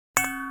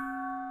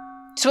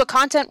So a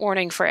content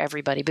warning for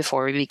everybody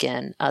before we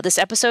begin. This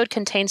episode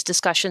contains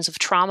discussions of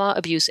trauma,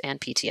 abuse, and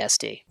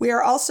PTSD. We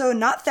are also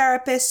not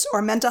therapists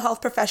or mental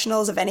health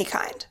professionals of any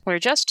kind. We're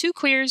just two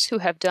queers who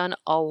have done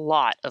a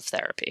lot of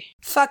therapy.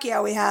 Fuck yeah,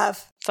 we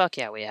have. Fuck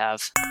yeah, we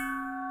have.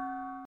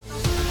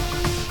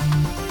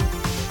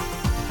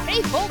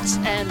 Hey folks,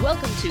 and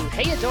welcome to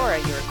Hey Adora,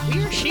 your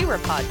queer She-Ra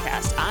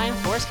podcast. I'm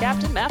Force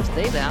Captain Maps,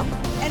 they, them.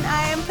 And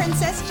I am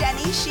Princess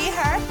Jenny, she,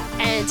 her.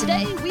 And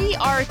today we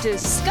are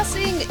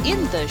discussing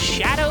In the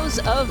Shadows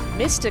of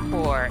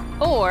Mystacor,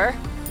 or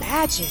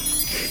magic.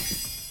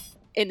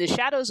 In the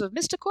Shadows of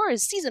Mystacor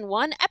is Season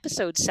 1,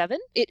 Episode 7.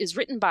 It is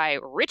written by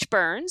Rich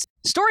Burns,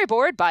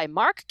 storyboard by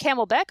Mark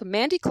Camelbeck,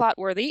 Mandy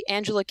Clotworthy,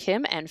 Angela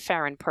Kim, and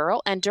Farron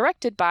Pearl, and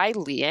directed by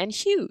Leanne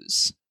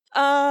Hughes.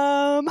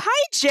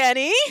 Hi,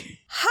 Jenny.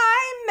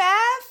 Hi,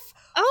 Math.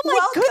 Oh my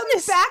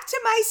goodness. Welcome back to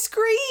my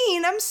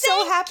screen. I'm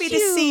so happy to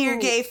see your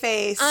gay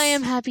face. I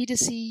am happy to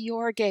see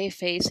your gay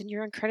face in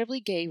your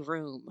incredibly gay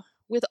room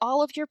with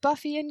all of your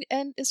Buffy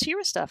and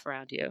She-Ra stuff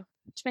around you,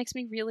 which makes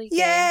me really gay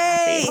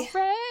and happy.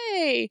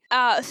 Hooray!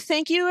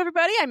 Thank you,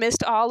 everybody. I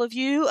missed all of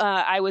you.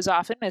 I was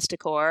off in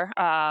Mystacor,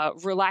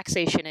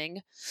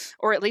 relaxationing,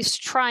 or at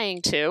least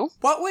trying to.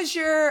 What was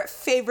your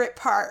favorite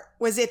part?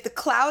 Was it the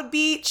Cloud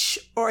Beach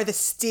or the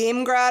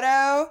Steam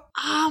Grotto?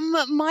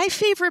 My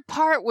favorite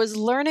part was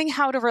learning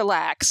how to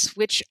relax,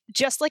 which,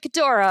 just like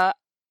Adora,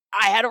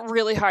 I had a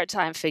really hard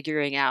time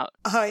figuring out.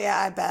 Oh yeah,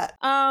 I bet.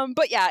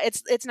 But yeah,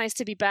 it's nice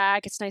to be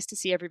back. It's nice to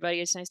see everybody.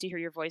 It's nice to hear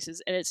your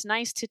voices, and it's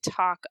nice to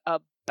talk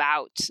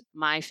about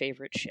my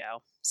favorite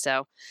show.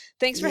 So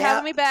thanks for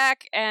having me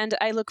back, and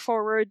I look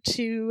forward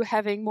to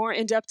having more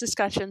in-depth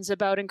discussions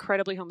about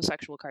incredibly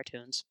homosexual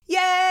cartoons.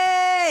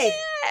 Yay!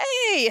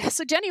 Yay!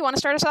 So Jenny, you want to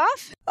start us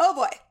off? Oh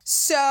boy.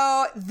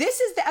 So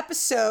this is the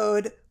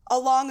episode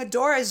along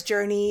Adora's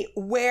journey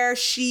where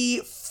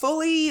she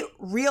fully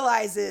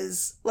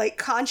realizes, like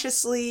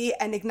consciously,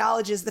 and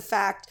acknowledges the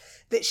fact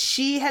that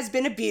she has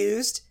been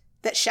abused,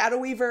 that Shadow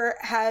Weaver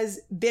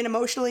has been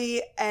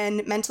emotionally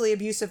and mentally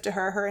abusive to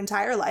her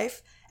entire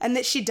life, and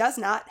that she does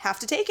not have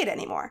to take it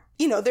anymore.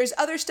 You know, there's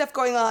other stuff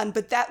going on,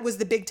 but that was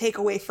the big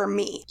takeaway for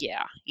me.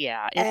 Yeah.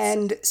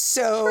 And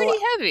so pretty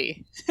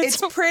heavy.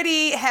 It's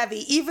pretty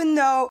heavy, even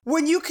though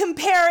when you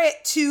compare it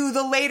to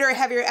the later,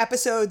 heavier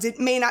episodes, it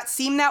may not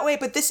seem that way,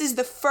 but this is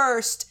the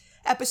first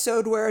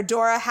episode where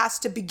Adora has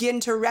to begin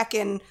to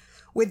reckon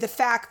with the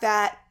fact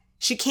that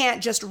she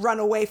can't just run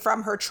away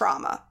from her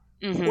trauma.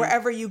 Mm-hmm.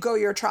 Wherever you go,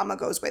 your trauma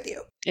goes with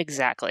you.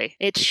 Exactly.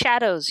 It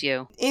shadows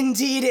you.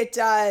 Indeed it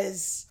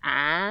does.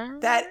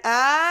 That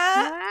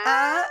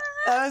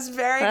was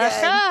very good.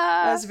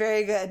 That was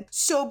very good.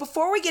 So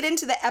before we get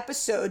into the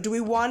episode, do we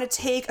want to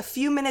take a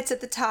few minutes at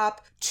the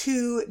top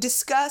to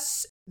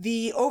discuss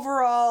the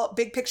overall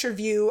big picture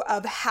view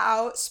of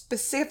how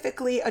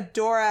specifically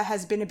Adora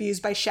has been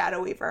abused by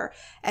Shadow Weaver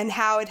and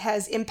how it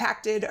has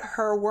impacted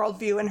her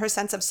worldview and her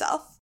sense of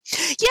self?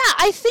 Yeah,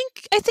 I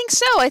think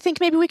so. I think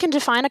maybe we can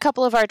define a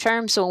couple of our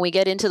terms, so when we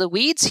get into the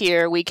weeds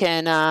here, we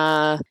can,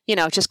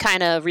 just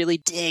kind of really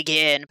dig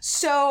in.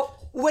 So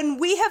when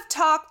we have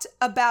talked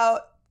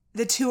about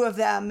the two of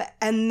them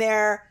and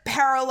their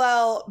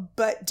parallel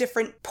but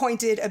different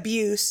pointed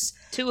abuse.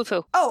 Two of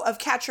who? Oh, of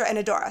Catra and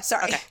Adora.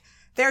 Sorry. Okay.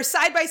 They're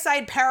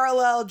side-by-side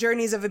parallel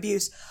journeys of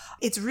abuse.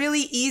 It's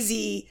really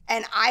easy,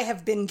 and I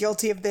have been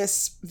guilty of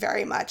this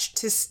very much,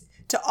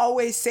 to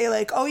always say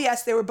like, oh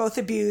yes, they were both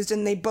abused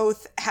and they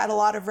both had a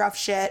lot of rough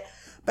shit,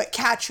 but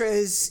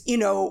Catra's,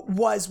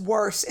 was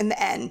worse in the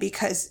end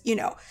because,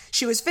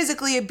 she was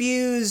physically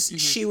abused,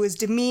 she was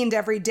demeaned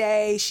every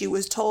day, she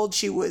was told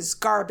she was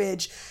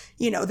garbage.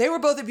 They were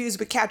both abused,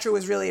 but Catra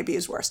was really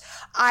abused worse.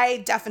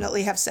 I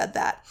definitely have said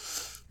that.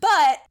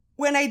 But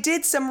when I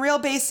did some real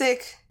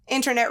basic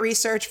internet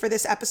research for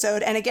this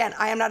episode, and again,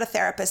 I am not a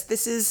therapist.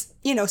 This is,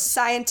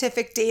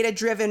 scientific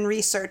data-driven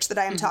research that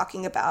I am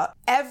talking about.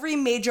 Every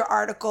major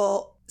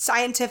article,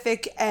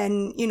 scientific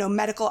and,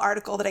 medical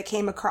article that I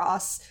came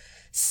across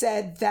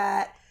said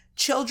that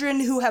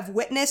children who have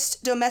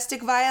witnessed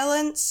domestic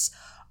violence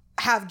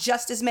have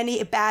just as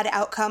many bad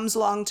outcomes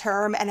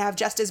long-term and have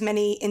just as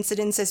many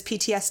incidents as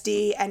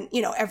PTSD and,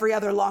 every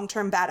other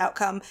long-term bad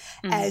outcome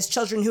as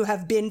children who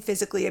have been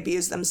physically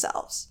abused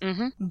themselves.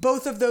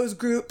 Both of those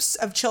groups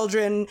of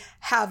children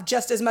have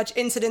just as much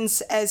incidence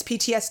as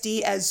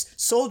PTSD as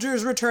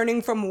soldiers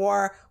returning from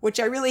war, which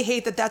I really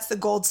hate that that's the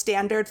gold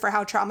standard for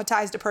how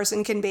traumatized a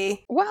person can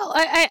be. Well,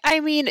 I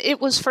mean,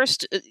 it was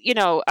first,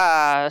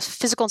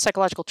 physical and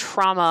psychological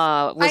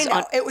trauma was... I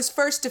know, it was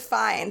first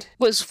defined.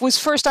 Was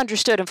first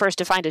understood and first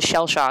defined as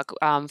shell shock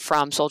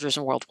from soldiers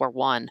in World War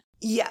I.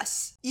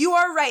 Yes, you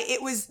are right.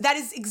 That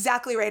is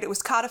exactly right. It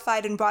was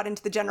codified and brought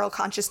into the general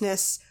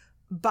consciousness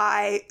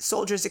by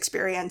soldiers'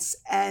 experience.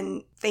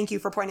 And thank you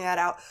for pointing that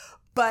out.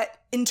 But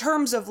in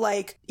terms of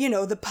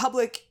the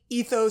public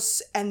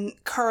ethos and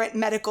current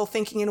medical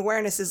thinking and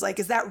awareness is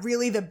that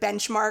really the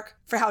benchmark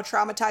for how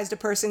traumatized a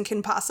person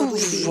can possibly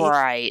be?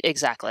 Right,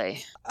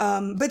 exactly.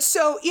 But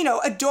so,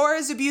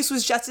 Adora's abuse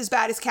was just as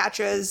bad as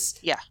Catra's.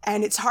 Yeah.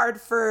 And it's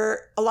hard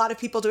for a lot of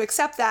people to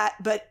accept that,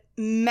 but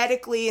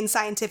medically and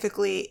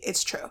scientifically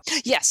it's true.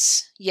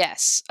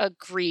 Yes,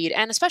 agreed.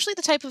 And especially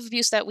the type of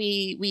abuse that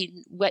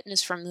we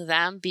witness from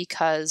them,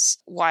 because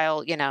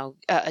while,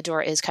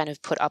 Adora is kind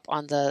of put up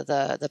on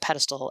the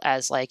pedestal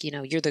as like,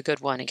 you're the good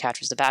one and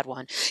Catra's the bad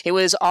one, it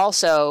was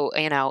also,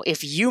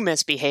 if you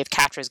misbehave,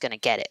 Catra's going to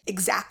get it.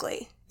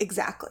 Exactly.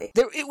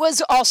 It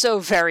was also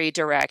very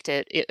direct.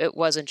 It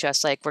wasn't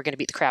just like, we're going to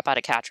beat the crap out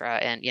of Catra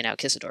and,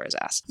 kiss Adora's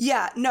ass.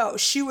 Yeah, no,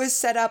 she was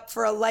set up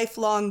for a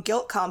lifelong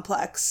guilt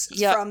complex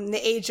from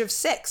the age of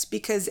 6,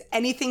 because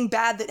anything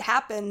bad that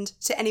happened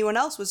to anyone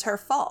else was her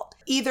fault.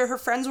 Either her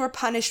friends were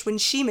punished when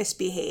she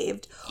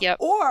misbehaved,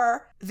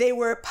 or they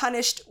were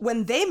punished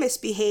when they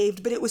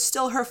misbehaved, but it was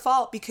still her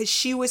fault because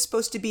she was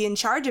supposed to be in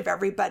charge of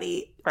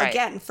everybody,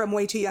 again, from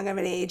way too young of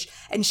an age,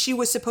 and she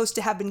was supposed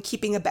to have been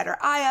keeping a better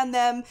eye on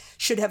them,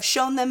 should have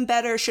shown them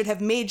better, should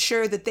have made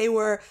sure that they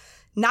were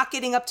not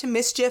getting up to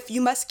mischief. You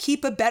must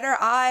keep a better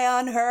eye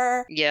on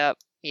her. Yep.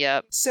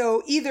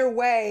 So either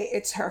way,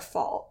 it's her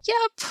fault.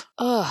 Yep.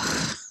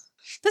 Ugh.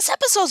 This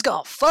episode's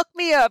gonna fuck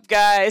me up,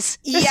 guys.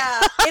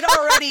 Yeah,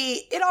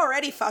 it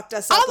already fucked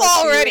us up.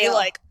 I'm already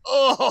like,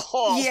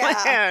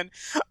 man,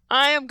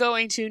 I am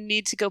going to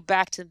need to go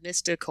back to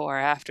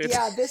Mystacor after this.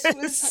 Yeah,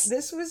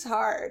 this was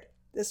hard.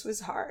 This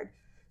was hard.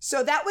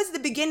 So that was the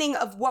beginning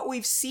of what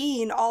we've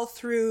seen all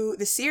through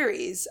the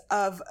series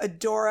of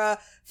Adora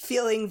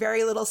feeling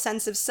very little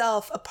sense of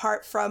self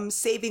apart from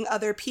saving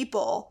other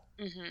people.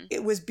 Mm-hmm.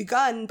 It was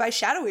begun by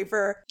Shadow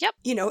Weaver,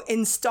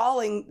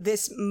 installing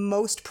this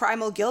most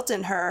primal guilt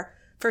in her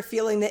for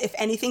feeling that if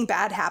anything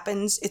bad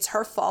happens, it's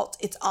her fault.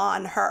 It's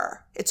on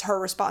her. It's her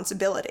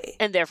responsibility.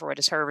 And therefore, it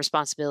is her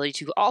responsibility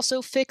to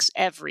also fix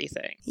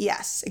everything.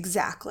 Yes,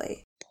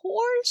 exactly.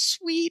 Poor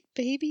sweet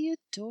baby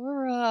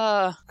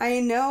Adora.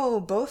 I know,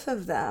 both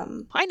of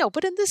them. I know,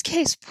 but in this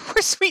case,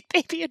 poor sweet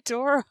baby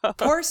Adora.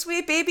 Poor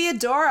sweet baby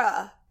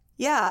Adora.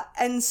 Yeah,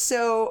 and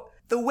so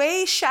the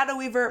way Shadow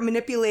Weaver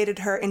manipulated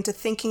her into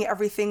thinking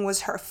everything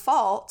was her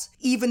fault,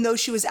 even though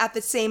she was at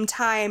the same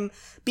time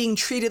being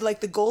treated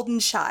like the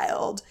golden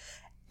child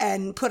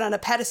and put on a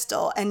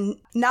pedestal and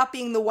not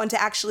being the one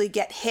to actually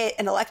get hit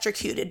and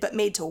electrocuted, but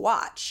made to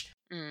watch.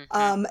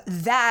 Mm-hmm.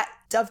 That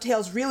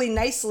dovetails really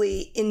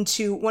nicely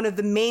into one of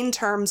the main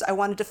terms I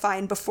wanted to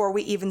find before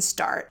we even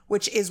start,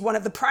 which is one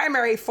of the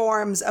primary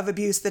forms of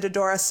abuse that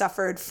Adora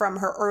suffered from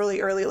her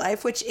early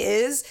life, which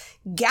is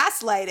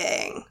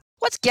gaslighting.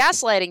 What's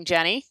gaslighting,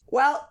 Jenny?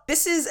 Well,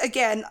 this is,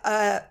 again,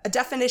 a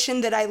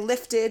definition that I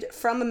lifted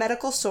from a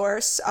medical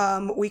source.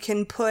 We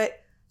can put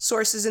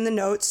sources in the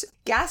notes.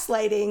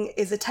 Gaslighting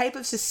is a type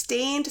of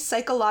sustained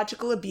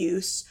psychological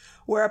abuse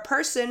where a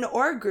person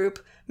or a group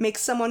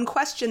makes someone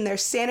question their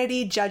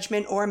sanity,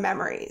 judgment, or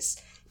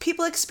memories.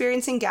 People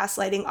experiencing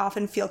gaslighting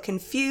often feel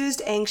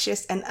confused,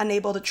 anxious, and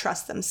unable to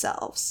trust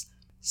themselves.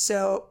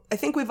 So I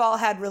think we've all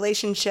had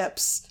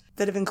relationships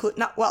that have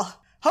included,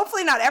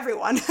 hopefully not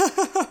everyone.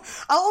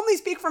 I'll only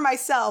speak for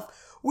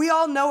myself. We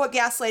all know what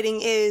gaslighting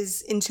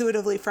is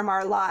intuitively from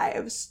our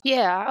lives.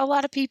 Yeah, a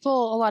lot of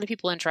people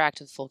interact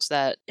with folks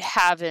that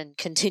have and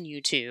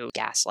continue to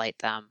gaslight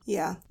them.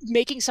 Yeah.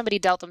 Making somebody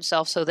doubt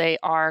themselves so they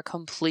are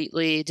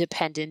completely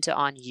dependent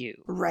on you.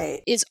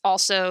 Right. Is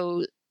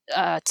also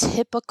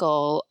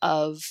typical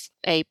of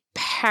a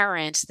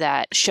parent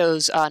that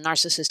shows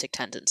narcissistic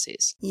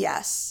tendencies.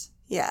 Yes.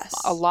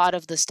 A lot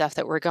of the stuff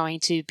that we're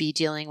going to be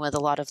dealing with, a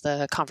lot of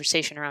the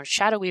conversation around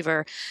Shadow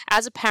Weaver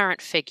as a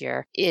parent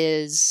figure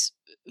is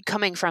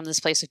coming from this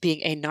place of being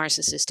a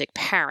narcissistic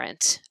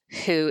parent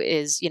who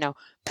is,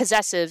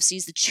 possessive,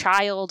 sees the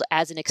child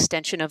as an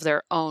extension of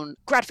their own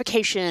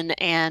gratification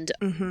and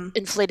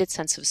inflated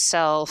sense of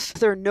self.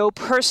 There are no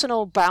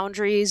personal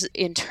boundaries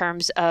in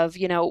terms of,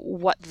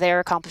 what their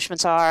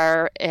accomplishments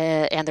are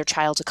and their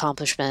child's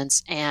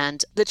accomplishments.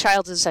 And the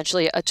child is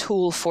essentially a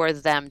tool for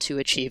them to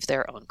achieve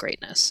their own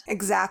greatness.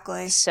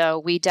 Exactly. So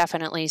we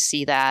definitely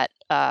see that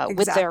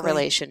with their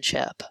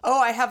relationship. Oh,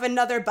 I have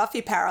another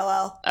Buffy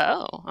parallel.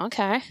 Oh,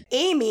 okay.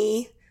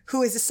 Amy,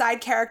 who is a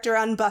side character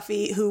on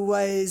Buffy, who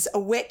was a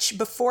witch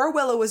before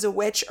Willow was a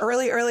witch,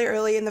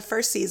 early in the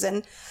first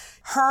season.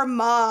 Her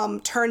mom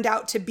turned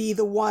out to be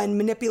the one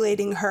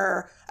manipulating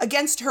her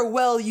against her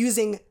will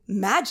using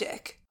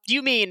magic. Do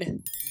you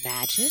mean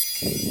magic?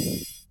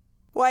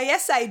 Why,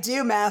 yes, I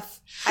do,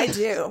 Meth. I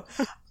do.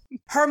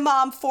 Her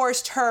mom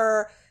forced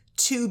her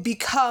to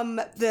become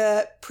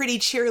the pretty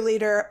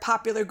cheerleader,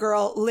 popular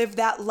girl, live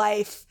that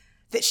life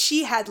that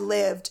she had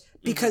lived,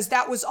 because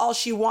that was all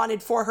she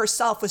wanted for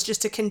herself, was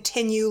just to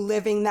continue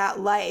living that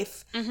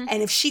life. Mm-hmm.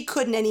 And if she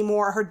couldn't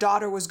anymore, her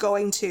daughter was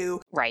going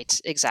to.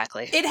 Right,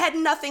 exactly. It had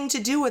nothing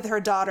to do with her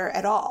daughter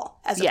at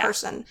all as a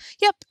person.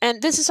 Yep,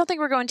 and this is something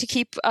we're going to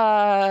keep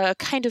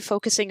kind of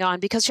focusing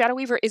on, because Shadow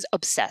Weaver is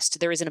obsessed.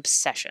 There is an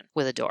obsession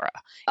with Adora,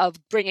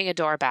 of bringing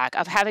Adora back,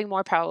 of having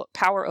more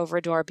power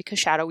over Adora, because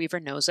Shadow Weaver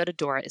knows that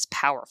Adora is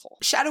powerful.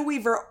 Shadow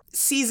Weaver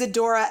sees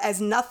Adora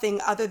as nothing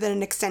other than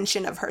an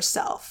extension of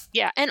herself.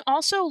 Yeah, and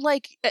also,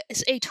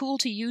 is a tool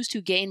to use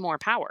to gain more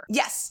power.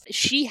 Yes.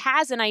 She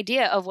has an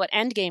idea of what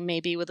endgame may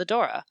be with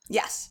Adora.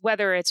 Yes.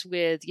 Whether it's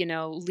with,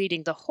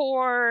 leading the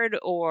Horde,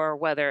 or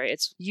whether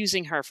it's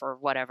using her for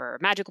whatever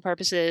magical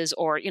purposes,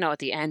 or, at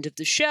the end of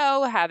the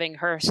show, having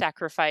her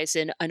sacrifice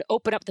and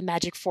open up the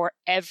magic for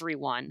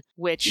everyone,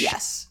 which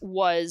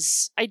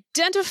was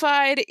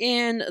identified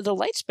in the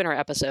Light Spinner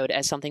episode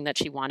as something that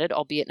she wanted,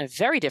 albeit in a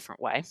very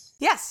different way.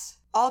 Yes,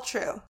 all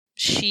true.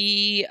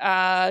 She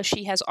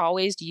has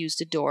always used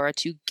Adora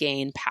to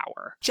gain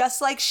power. Just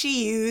like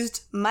she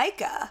used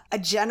Micah a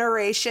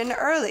generation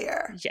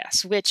earlier.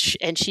 Yes,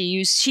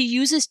 she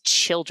uses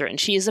children.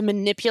 She is a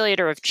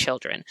manipulator of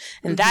children.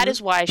 And that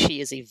is why she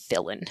is a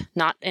villain.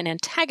 Not an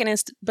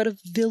antagonist, but a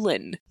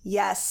villain.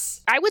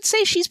 Yes. I would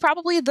say she's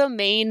probably the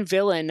main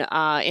villain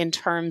in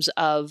terms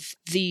of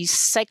the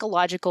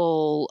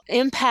psychological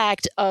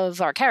impact of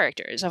our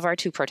characters, of our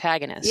two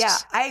protagonists. Yeah,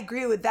 I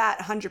agree with that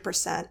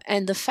 100%.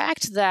 And the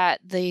fact that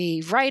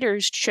the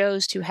writers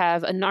chose to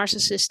have a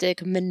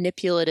narcissistic,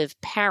 manipulative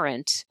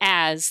parent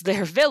as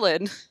their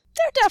villain,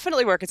 they're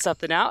definitely working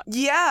something out.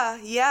 Yeah,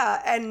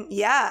 and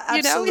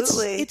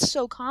absolutely. It's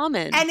so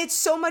common. And it's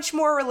so much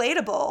more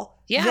relatable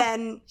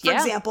than, for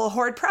example,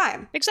 Horde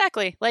Prime.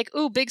 Exactly. Like,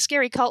 big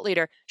scary cult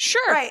leader.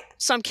 Sure, right.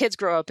 Some kids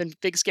grow up in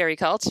big scary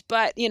cults,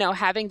 but,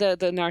 having the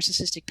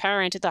narcissistic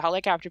parent, the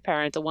helicopter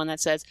parent, the one that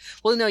says,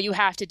 well, no, you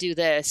have to do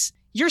this.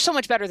 You're so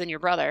much better than your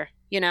brother.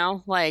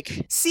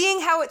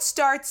 Seeing how it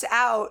starts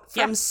out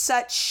from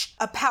such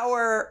a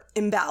power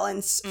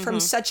imbalance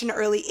from such an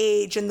early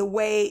age, and the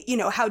way,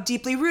 how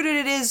deeply rooted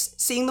it is,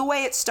 seeing the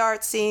way it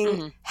starts,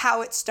 seeing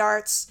how it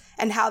starts,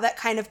 and how that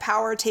kind of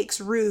power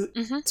takes root.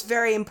 It's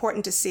very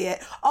important to see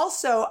it.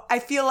 Also, I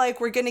feel like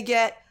we're going to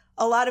get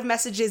a lot of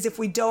messages if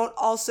we don't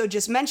also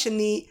just mention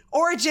the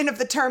origin of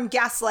the term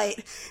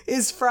gaslight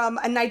is from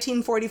a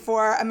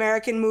 1944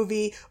 American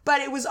movie,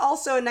 but it was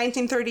also a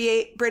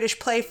 1938 British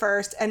play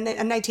first and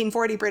a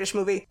 1940 British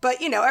movie.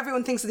 But,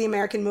 everyone thinks of the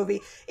American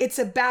movie. It's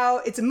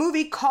a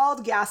movie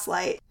called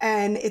Gaslight,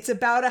 and it's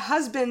about a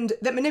husband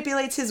that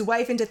manipulates his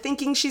wife into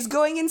thinking she's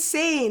going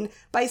insane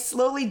by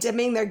slowly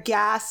dimming their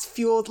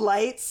gas-fueled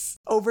lights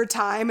over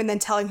time and then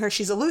telling her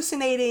she's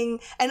hallucinating,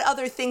 and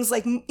other things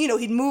like,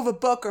 he'd move a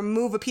book or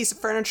move a piece of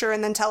furniture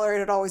and then tell her it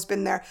had always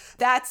been there.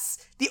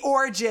 That's the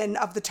origin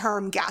of the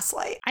term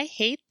gaslight. I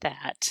hate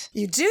that.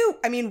 You do?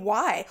 I mean,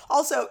 why?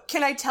 Also,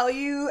 can I tell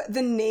you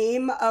the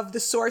name of the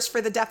source for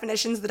the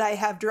definitions that I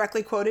have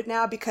directly quoted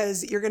now?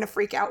 Because you're going to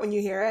freak out when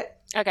you hear it.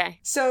 Okay.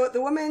 So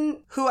the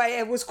woman who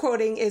I was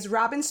quoting is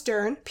Robin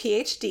Stern,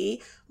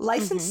 PhD,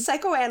 licensed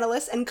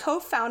psychoanalyst and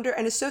co-founder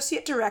and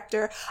associate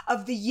director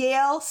of the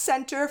Yale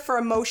Center for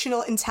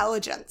Emotional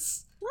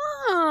Intelligence.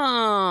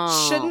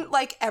 Oh. Shouldn't,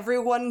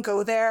 everyone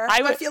go there?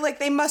 I feel like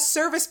they must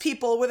service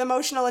people with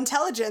emotional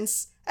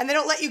intelligence, and they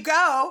don't let you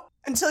go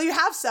until you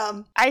have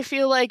some. I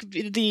feel like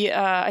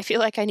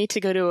I need to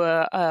go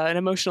to an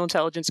emotional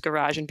intelligence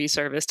garage and be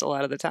serviced a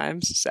lot of the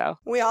times. So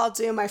we all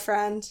do, my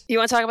friend. You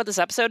want to talk about this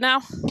episode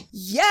now?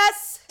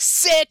 Yes.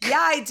 Sick. Yeah,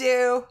 I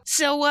do.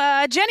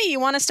 So, Jenny, you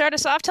want to start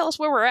us off? Tell us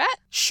where we're at?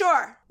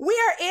 Sure. We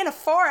are in a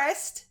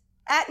forest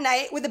at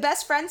night with the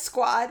best friend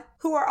squad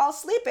who are all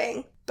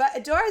sleeping. But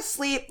Adora's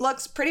sleep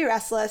looks pretty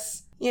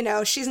restless.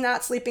 She's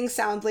not sleeping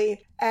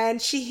soundly.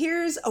 And she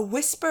hears a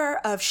whisper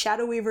of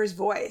Shadow Weaver's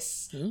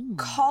voice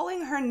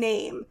calling her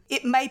name.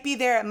 It might be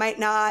there, it might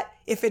not.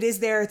 If it is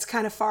there, it's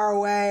kind of far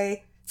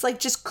away.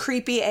 It's just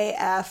creepy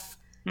AF.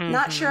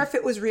 Not sure if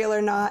it was real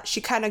or not.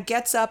 She kind of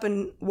gets up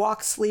and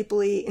walks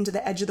sleepily into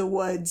the edge of the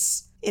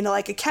woods in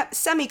a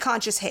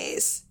semi-conscious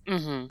haze.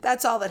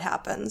 That's all that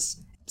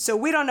happens. So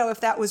we don't know if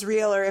that was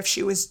real or if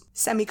she was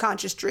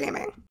semi-conscious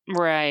dreaming.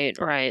 Right.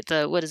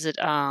 What is it?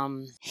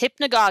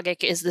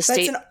 Hypnagogic is the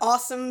state. That's an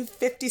awesome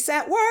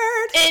 50-cent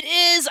word. It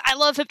is. I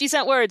love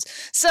 50-cent words.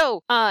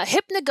 So,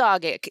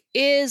 hypnagogic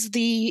is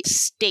the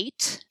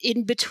state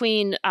in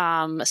between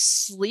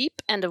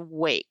sleep and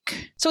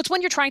awake. So it's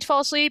when you're trying to fall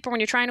asleep or when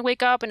you're trying to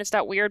wake up, and it's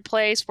that weird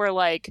place where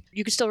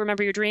you can still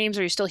remember your dreams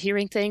or you're still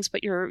hearing things,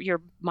 but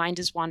your mind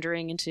is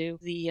wandering into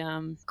the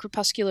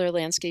crepuscular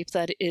landscape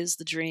that is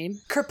the dream.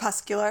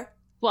 Crepuscular.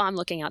 Well, I'm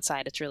looking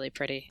outside. It's really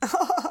pretty.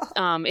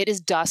 It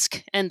is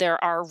dusk, and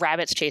there are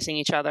rabbits chasing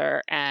each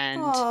other,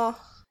 and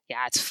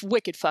yeah, it's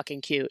wicked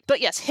fucking cute.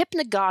 But yes,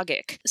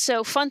 hypnagogic.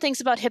 So fun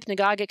things about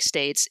hypnagogic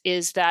states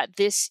is that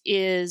this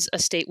is a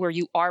state where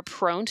you are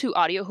prone to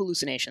audio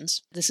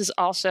hallucinations. This is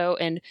also,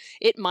 and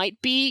it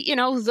might be,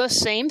 the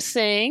same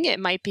thing.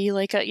 It might be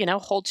like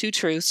hold two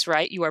truths,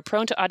 right? You are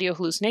prone to audio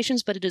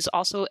hallucinations, but it is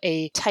also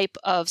a type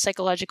of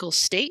psychological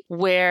state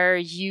where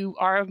you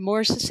are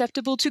more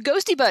susceptible to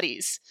ghosty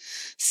buddies.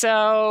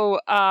 So,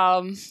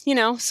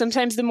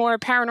 sometimes the more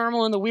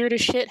paranormal and the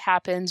weirdest shit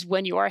happens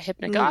when you are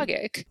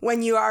hypnagogic.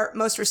 When you are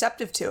most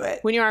receptive to it.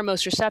 When you are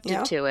most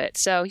receptive to it.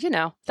 So,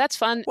 that's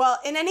fun. Well,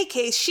 in any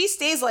case, she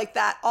stays like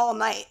that all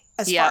night,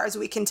 as far as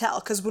we can tell.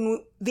 Because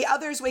when the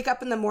others wake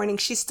up in the morning,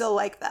 she's still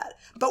like that.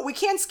 But we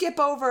can't skip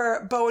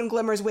over Bo and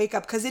Glimmer's wake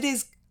up because it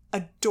is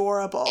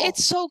adorable.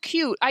 It's so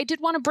cute. I did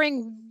want to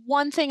bring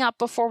one thing up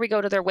before we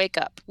go to their wake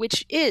up,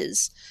 which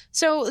is,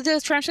 so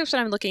the transcripts that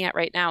I'm looking at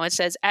right now, it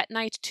says, at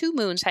night, 2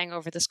 moons hang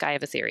over the sky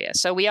of Etheria.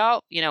 So we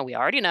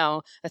already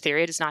know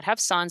Etheria does not have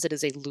suns. It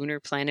is a lunar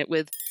planet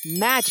with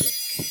magic.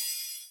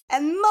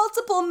 And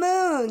multiple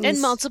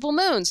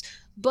moons.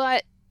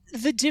 But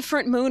the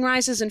different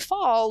moonrises and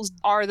falls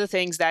are the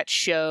things that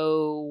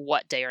show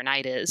what day or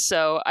night is.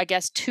 So I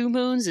guess 2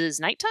 moons is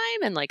nighttime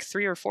and like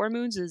 3 or 4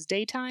 moons is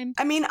daytime.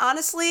 I mean,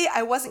 honestly,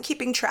 I wasn't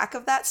keeping track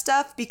of that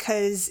stuff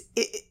because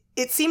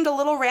it seemed a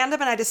little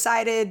random, and I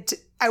decided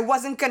I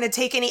wasn't going to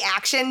take any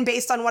action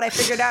based on what I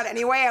figured out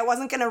anyway. I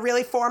wasn't going to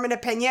really form an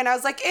opinion. I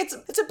was like, it's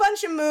a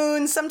bunch of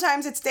moons.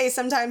 Sometimes it's day,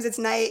 sometimes it's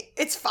night.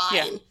 It's fine.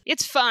 Yeah,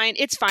 it's fine.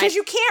 Because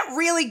you can't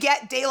really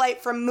get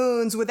daylight from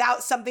moons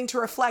without something to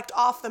reflect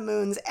off the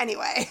moons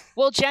anyway.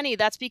 Well, Jenny,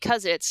 that's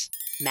because it's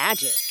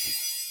magic.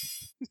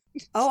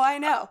 Oh, I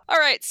know. All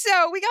right,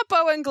 so we got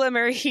Boa and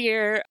Glimmer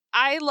here.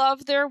 I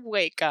love their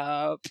wake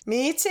up.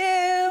 Me too.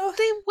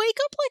 They wake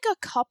up like a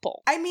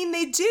couple. I mean,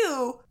 they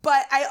do,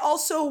 but I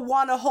also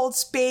want to hold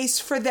space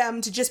for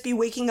them to just be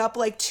waking up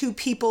like 2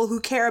 people who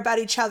care about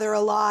each other a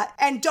lot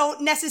and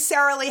don't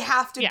necessarily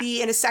have to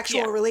be in a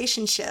sexual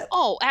relationship.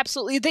 Oh,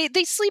 absolutely.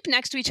 They sleep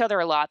next to each other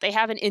a lot. They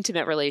have an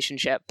intimate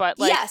relationship, but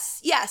like...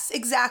 Yes,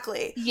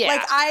 exactly. Yeah.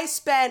 Like, I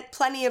spent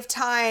plenty of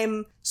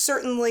time,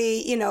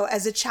 certainly,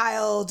 as a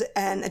child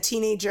and a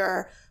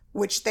teenager,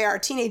 which they are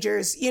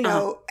teenagers,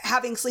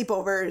 having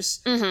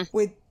sleepovers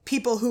with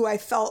people who I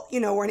felt,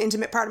 were an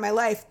intimate part of my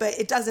life, but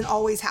it doesn't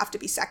always have to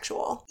be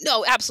sexual.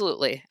 No,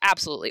 absolutely.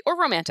 Absolutely. Or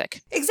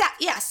romantic.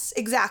 Yes,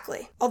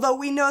 exactly. Although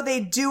we know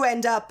they do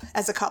end up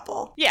as a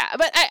couple. Yeah,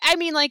 but I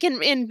mean, like,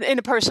 in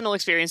a personal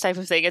experience type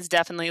of thing, it's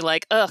definitely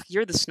like, ugh,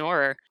 you're the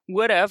snorer.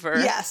 Whatever.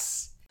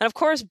 Yes. And of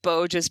course,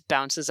 Bo just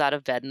bounces out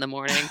of bed in the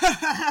morning.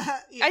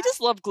 I just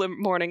love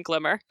morning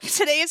Glimmer.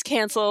 Today is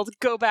canceled.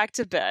 Go back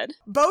to bed.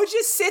 Bo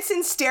just sits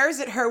and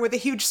stares at her with a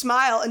huge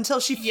smile until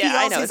she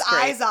feels his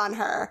eyes on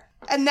her.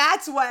 And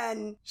that's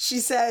when she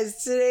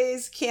says,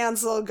 today's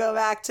canceled, go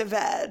back to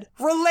bed.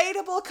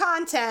 Relatable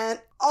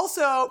content.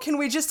 Also, can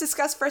we just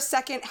discuss for a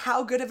second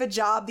how good of a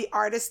job the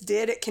artist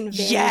did at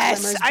conveying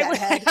Glimmer's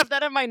bedhead? I have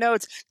that in my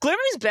notes.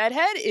 Glimmer's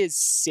bedhead is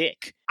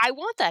sick. I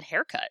want that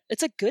haircut.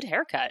 It's a good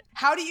haircut.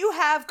 How do you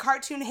have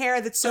cartoon hair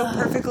that's so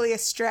perfectly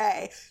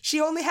astray? She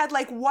only had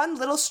like one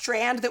little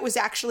strand that was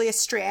actually a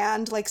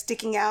strand, like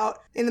sticking out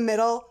in the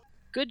middle.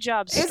 Good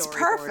job,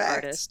 storyboard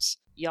artists.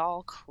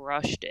 Y'all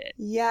crushed it.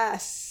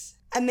 Yes.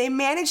 And they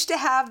managed to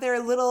have their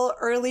little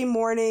early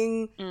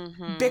morning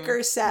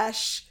bicker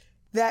sesh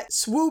that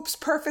swoops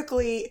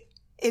perfectly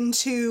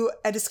into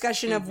a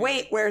discussion of,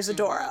 wait, where's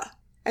Adora?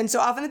 And so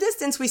off in the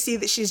distance, we see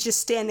that she's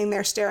just standing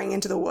there staring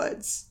into the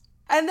woods.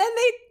 And then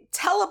they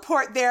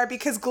teleport there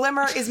because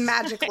Glimmer is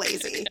magic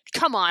lazy.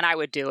 Come on, I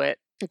would do it.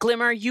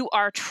 Glimmer, you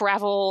are a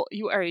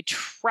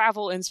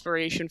travel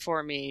inspiration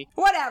for me.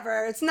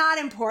 Whatever, it's not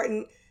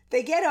important.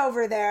 They get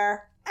over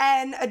there.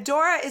 And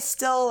Adora is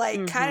still,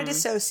 like, kind of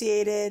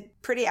dissociated,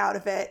 pretty out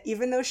of it,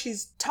 even though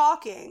she's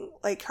talking.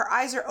 Like, her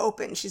eyes are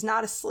open. She's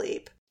not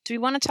asleep. Do we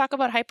want to talk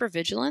about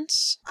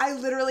hypervigilance? I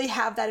literally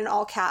have that in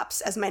all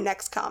caps as my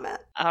next comment.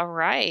 All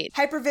right.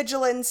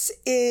 Hypervigilance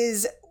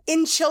is,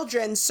 in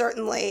children,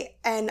 certainly,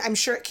 and I'm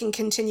sure it can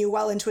continue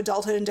well into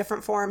adulthood in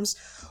different forms,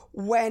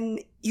 when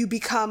you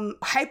become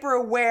hyper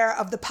aware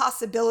of the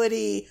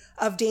possibility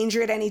of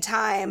danger at any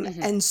time,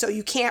 and so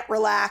you can't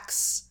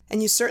relax.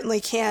 And you certainly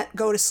can't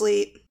go to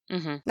sleep.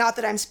 Not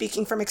that I'm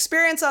speaking from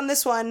experience on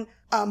this one,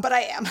 but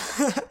I am.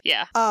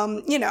 Yeah.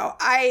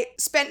 I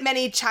spent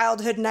many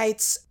childhood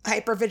nights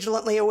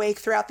hypervigilantly awake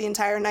throughout the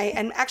entire night.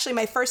 And actually,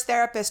 my first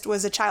therapist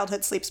was a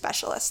childhood sleep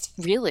specialist.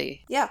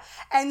 Really? Yeah.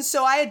 And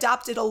so I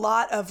adopted a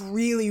lot of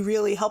really,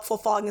 really helpful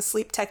falling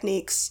asleep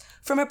techniques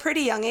from a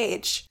pretty young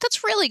age.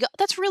 That's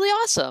really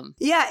awesome.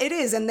 Yeah, it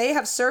is. And they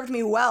have served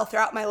me well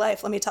throughout my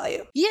life, let me tell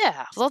you.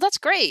 Yeah, well, that's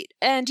great.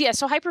 And yeah,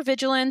 so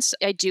hypervigilance,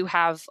 I do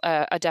have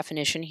a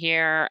definition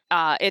here.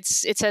 It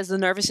says the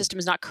nervous system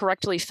is not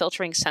correctly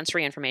filtering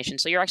sensory information.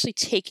 So you're actually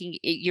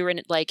you're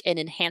in like an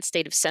enhanced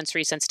state of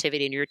sensory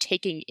sensitivity, and you're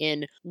taking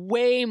in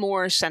way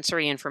more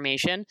sensory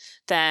information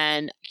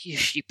than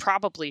you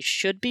probably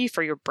should be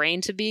for your brain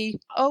to be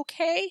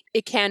okay.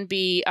 It can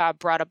be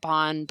brought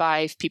upon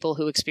by people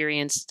who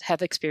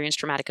have experienced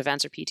traumatic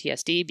events or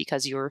PTSD,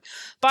 because your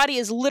body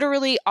is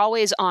literally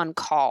always on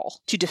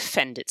call to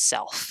defend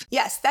itself.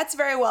 Yes, that's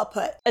very well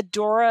put.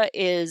 Adora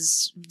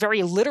is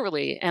very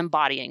literally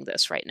embodying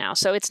this right now.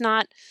 So it's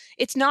not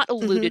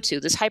alluded to.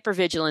 This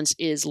hypervigilance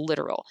is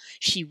literal.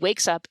 She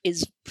wakes up,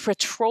 is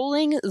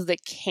patrolling the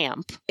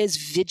camp, is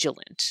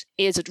vigilant,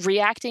 is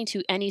reacting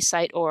to any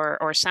sight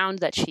or sound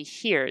that she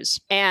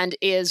hears, and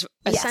is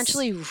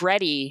essentially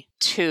ready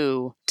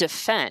to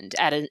defend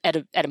at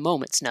a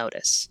moment's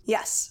notice.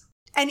 Yes.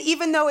 And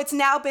even though it's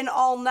now been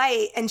all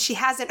night and she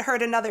hasn't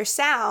heard another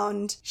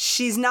sound,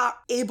 she's not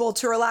able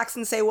to relax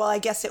and say, well, I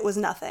guess it was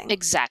nothing.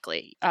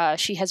 Exactly.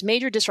 She has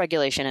major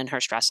dysregulation in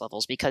her stress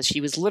levels because she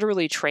was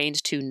literally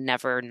trained to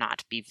never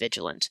not be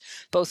vigilant,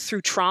 both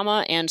through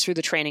trauma and through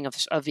the training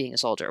of being a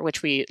soldier,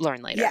 which we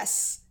learn later.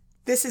 Yes.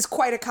 This is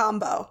quite a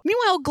combo.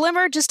 Meanwhile,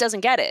 Glimmer just doesn't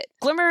get it.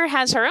 Glimmer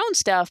has her own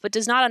stuff, but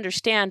does not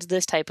understand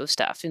this type of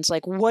stuff. It's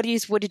like, what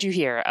did you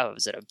hear? Oh,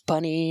 was it a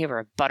bunny or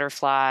a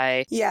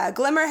butterfly? Yeah,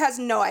 Glimmer has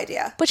no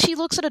idea. But she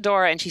looks at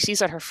Adora and she sees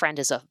that her friend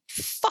is a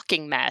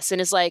fucking mess and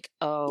is like,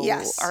 oh,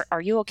 yes.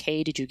 Are you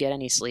okay? Did you get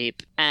any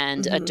sleep?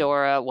 And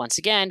Adora, once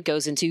again,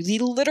 goes into the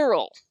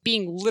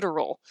being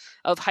literal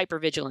of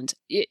hypervigilant.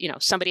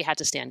 Somebody had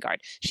to stand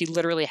guard. She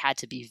literally had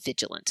to be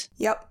vigilant.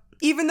 Yep.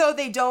 Even though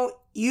they don't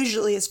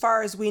usually, as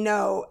far as we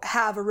know,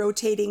 have a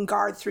rotating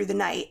guard through the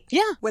night.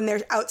 Yeah. When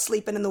they're out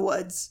sleeping in the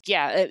woods.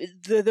 Yeah.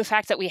 The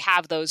fact that we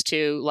have those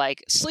two,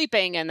 like,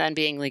 sleeping and then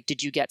being like,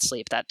 did you get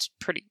sleep?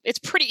 It's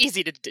pretty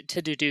easy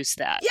to deduce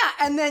that. Yeah.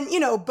 And then,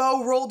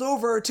 Bo rolled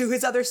over to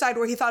his other side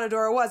where he thought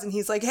Adora was. And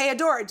he's like, hey,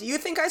 Adora, do you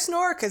think I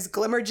snore? Because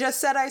Glimmer just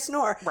said I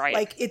snore. Right.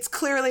 Like, it's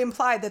clearly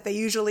implied that they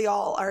usually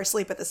all are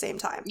asleep at the same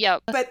time.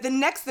 Yep. But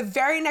the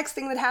very next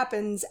thing that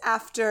happens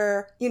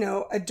after,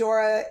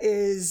 Adora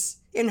is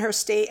in her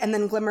state and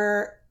then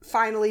Glimmer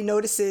finally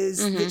notices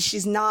that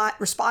she's not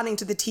responding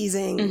to the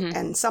teasing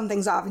and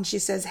something's off and she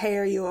says, hey,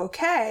 are you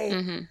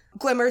okay?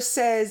 Glimmer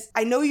says,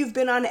 I know you've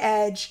been on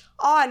edge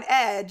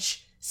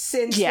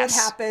since what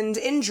happened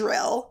in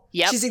Drill.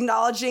 Yep. She's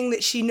acknowledging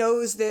that she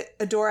knows that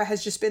Adora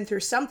has just been through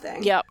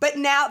something. Yep. But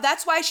now,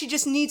 that's why she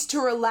just needs to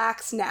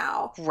relax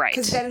now. Right.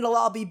 Because then it'll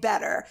all be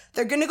better.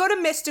 They're going to go to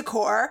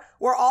Mysticor,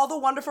 where all the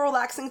wonderful,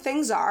 relaxing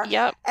things are.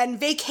 Yep. And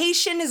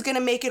vacation is going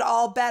to make it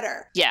all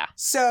better. Yeah.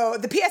 So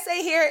the PSA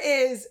here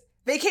is,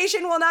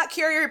 vacation will not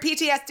cure your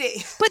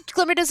PTSD. But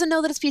Glimmer doesn't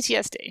know that it's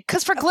PTSD.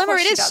 Because for Glimmer,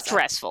 it is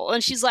stressful.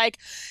 And she's like,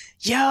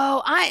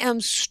 yo, I am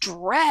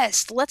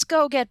stressed. Let's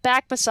go get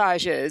back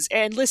massages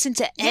and listen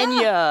to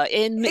Enya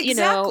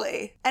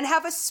exactly. And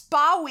have a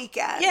spa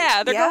weekend.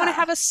 Yeah, they're going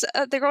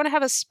to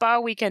have a spa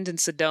weekend in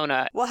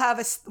Sedona. We'll have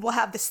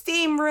the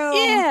steam room.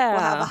 Yeah. We'll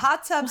have a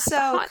hot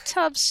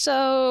tub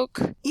soak.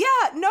 Yeah,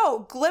 no,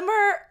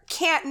 Glimmer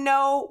can't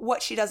know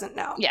what she doesn't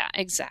know. Yeah,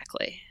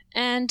 exactly.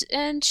 And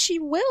she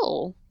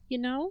will.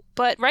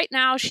 But right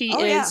now she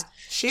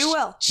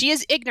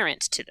is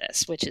ignorant to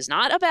this, which is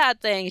not a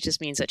bad thing. It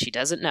just means that she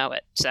doesn't know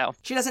it. So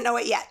she doesn't know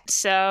it yet.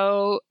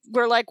 So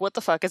we're like, what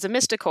the fuck is a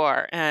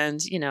Mysticor?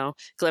 And,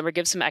 Glimmer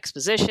gives some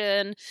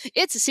exposition.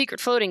 It's a secret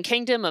floating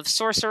kingdom of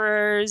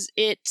sorcerers.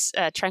 It's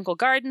tranquil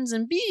gardens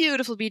and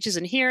beautiful beaches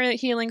and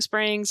healing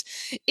springs.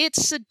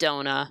 It's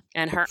Sedona,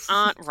 and her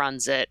aunt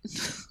runs it.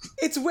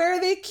 It's where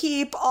they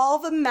keep all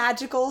the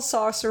magical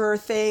sorcerer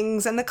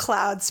things and the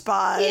cloud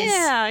spas.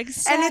 Yeah,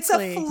 exactly. And it's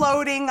a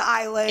floating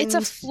island. It's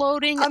a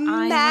floating island.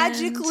 A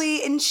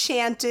magically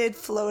enchanted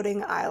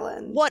floating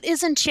island. What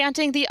is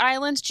enchanting the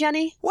island,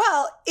 Jenny?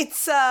 Well,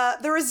 it's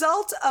the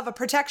result of a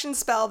protection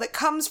spell that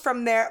comes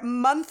from their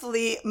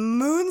monthly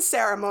moon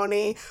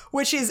ceremony,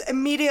 which is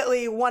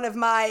immediately one of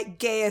my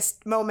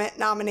gayest moment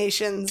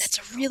nominations.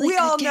 That's a really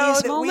good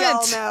gayest moment. We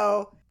all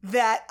know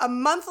that a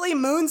monthly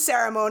moon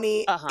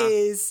ceremony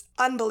is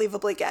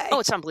unbelievably gay. Oh,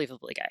 it's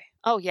unbelievably gay.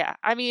 Oh, yeah.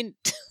 I mean...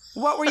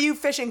 What were you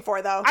fishing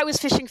for, though? I was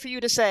fishing for you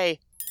to say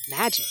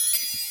magic.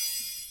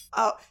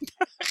 Oh.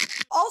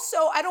 Also,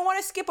 I don't want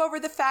to skip over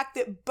the fact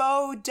that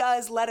Bo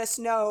does let us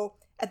know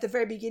at the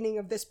very beginning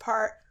of this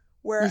part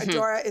where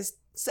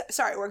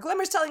where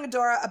Glimmer's telling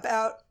Adora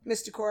about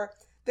Mysticor,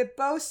 that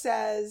Bo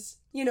says,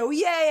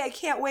 yay, I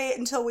can't wait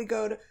until we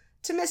go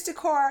to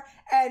Mysticor.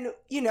 And,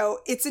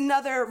 it's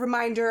another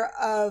reminder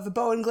of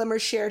Bo and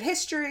Glimmer's shared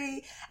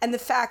history and the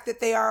fact that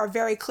they are a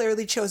very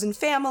clearly chosen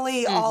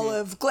family. All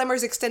of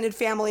Glimmer's extended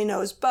family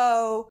knows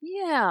Bo.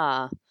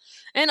 Yeah.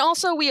 And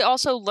also, we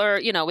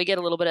learn, we get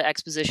a little bit of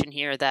exposition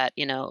here that,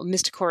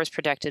 Mysticor is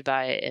protected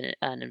by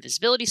an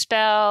invisibility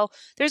spell.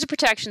 There's a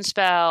protection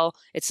spell.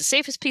 It's the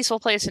safest peaceful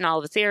place in all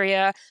of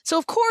Etheria. So,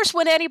 of course,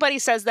 when anybody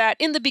says that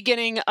in the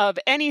beginning of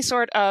any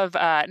sort of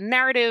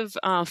narrative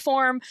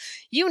form,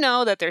 you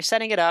know that they're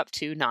setting it up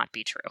to not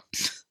be true.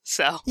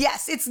 So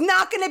yes, it's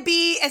not going to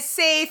be as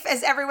safe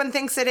as everyone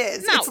thinks it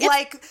is. No, it's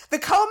like the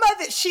coma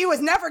that she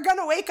was never going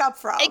to wake up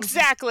from.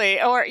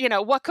 Exactly. Or,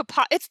 what could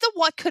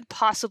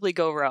possibly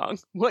go wrong?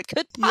 What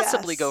could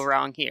possibly go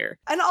wrong here?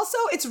 And also,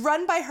 it's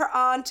run by her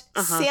aunt,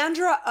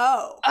 Sandra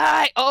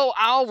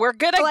Oh. We're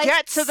going to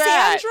get to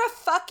that. Sandra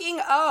fucking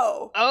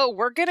Oh. Oh,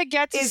 we're going to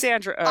get to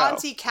Sandra Oh.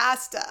 Auntie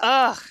Casta.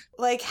 Ugh.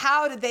 Like,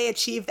 how did they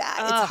achieve that?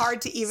 It's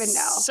hard to even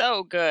know.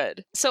 So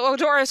good. So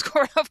Adora,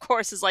 of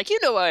course, is like,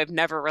 I've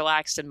never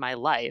relaxed in my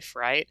life,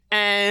 right?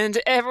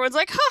 And everyone's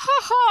like, ha,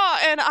 ha, ha.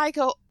 And I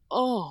go,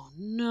 oh,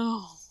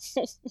 no.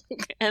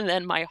 And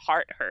then my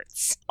heart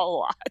hurts a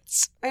lot.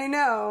 I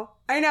know.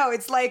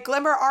 It's like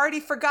Glimmer already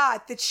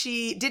forgot that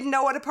she didn't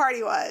know what a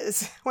party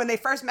was when they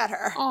first met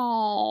her.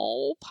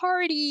 Oh,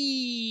 party.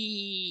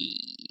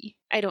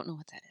 I don't know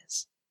what that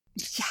is.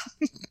 Yeah.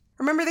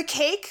 Remember the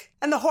cake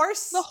and the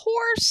horse? The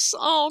horse.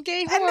 Oh,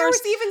 gay horse. And there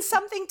was even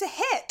something to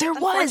hit. There was.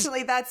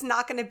 Unfortunately, that's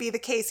not going to be the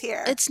case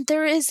here.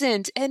 There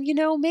isn't. And,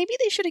 maybe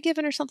they should have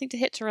given her something to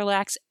hit to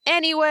relax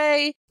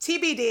anyway.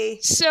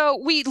 TBD. So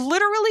we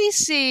literally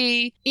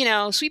see,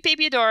 Sweet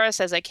Baby Adora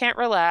says, I can't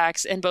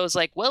relax. And Bo's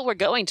like, well, we're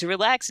going to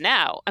relax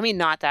now. I mean,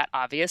 not that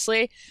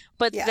obviously.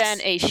 But then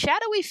a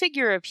shadowy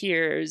figure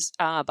appears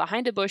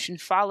behind a bush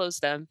and follows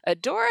them.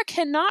 Adora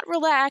cannot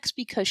relax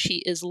because she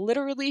is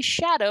literally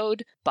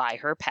shadowed by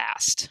her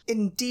past.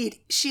 Indeed.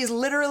 She is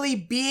literally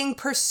being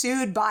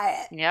pursued by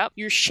it. Yep.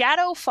 Your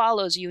shadow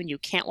follows you and you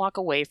can't walk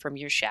away from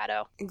your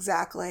shadow.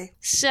 Exactly.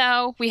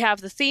 So we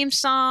have the theme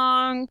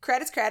song.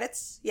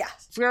 Credits. Yeah.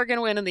 We're going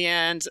to win in the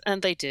end.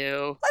 And they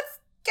do. Let's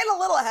get a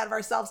little ahead of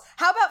ourselves.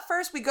 How about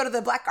first we go to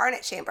the Black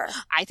Garnet Chamber?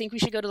 I think we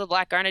should go to the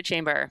Black Garnet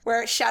Chamber.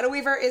 Where Shadow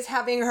Weaver is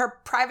having her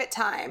private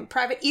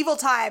evil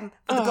time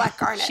with the Black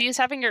Garnet. She is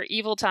having her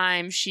evil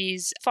time.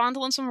 She's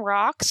fondling some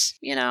rocks,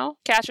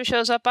 Catra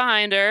shows up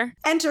behind her.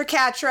 Enter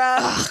Catra.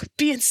 Ugh,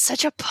 being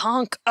such a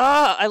punk.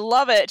 I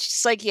love it.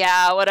 She's like,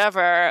 yeah,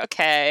 whatever.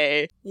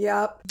 Okay.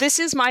 Yep. This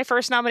is my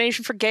first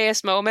nomination for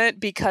gayest moment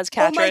because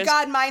Catra oh my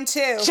God, mine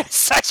too. Just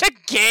such a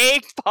gay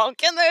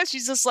punk in this.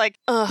 She's just like,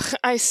 ugh,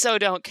 I so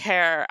don't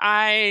care.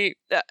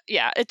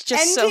 It's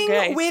just Ending so gay.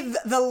 Ending with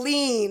the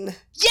lean.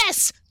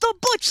 Yes, the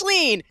butch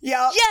lean.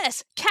 Yep.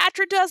 Yes,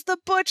 Catra does the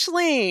butch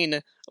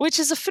lean, which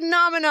is a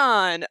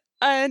phenomenon.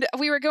 And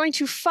we were going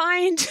to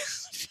find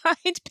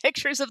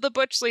pictures of the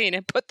butch lean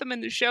and put them in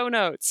the show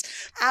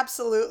notes.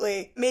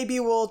 Absolutely. Maybe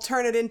we'll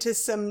turn it into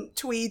some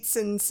tweets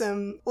and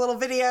some little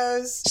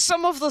videos.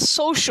 Some of the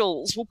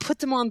socials. We'll put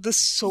them on the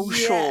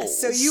socials.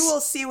 Yes, so you will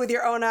see with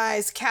your own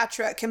eyes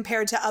Catra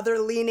compared to other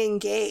leaning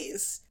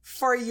gays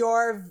for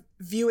your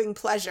viewing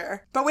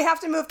pleasure. But we have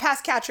to move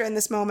past Catra in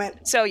this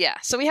moment. So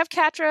we have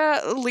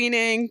Catra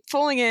leaning,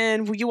 pulling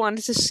in, you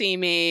wanted to see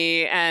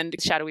me, and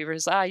Shadow Weaver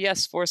is,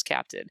 yes, Force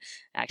Captain.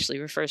 Actually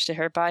refers to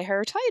her by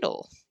her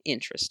title.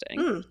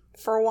 Interesting.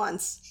 For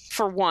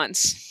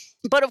once.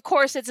 But of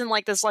course it's in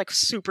this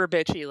super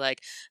bitchy,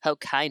 how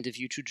kind of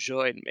you to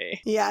join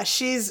me. Yeah,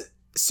 she's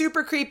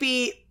super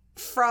creepy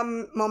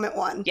from moment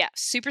one. Yeah,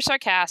 super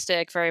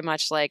sarcastic, very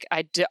much like,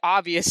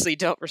 obviously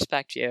don't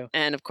respect you.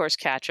 And of course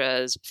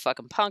Catra is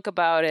fucking punk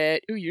about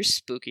it. Ooh, you're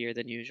spookier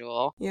than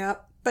usual.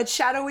 Yep. But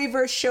Shadow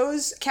Weaver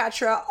shows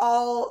Catra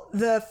all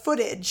the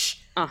footage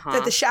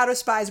that the Shadow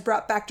Spies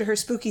brought back to her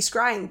spooky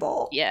scrying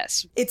bowl.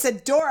 Yes. It's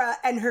Adora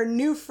and her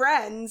new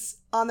friends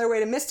on their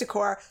way to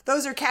Mysticor.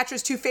 Those are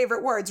Catra's two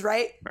favorite words,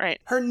 right? Right.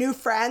 Her new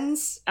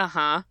friends.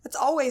 That's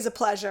always a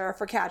pleasure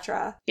for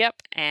Catra.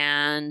 Yep.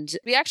 And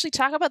we actually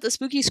talk about the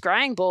spooky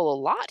scrying bowl a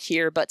lot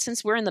here, but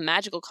since we're in the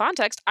magical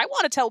context, I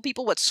want to tell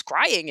people what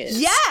scrying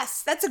is.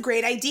 Yes, that's a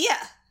great idea.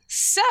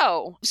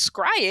 So,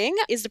 scrying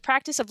is the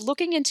practice of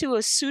looking into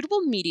a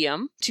suitable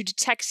medium to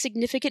detect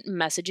significant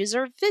messages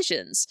or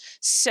visions.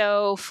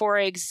 So, for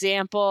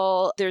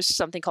example, there's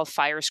something called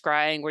fire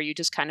scrying where you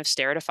just kind of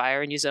stare at a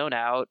fire and you zone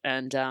out.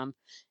 And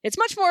it's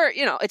much more,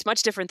 it's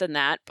much different than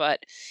that,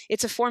 but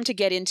it's a form to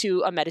get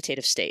into a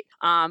meditative state.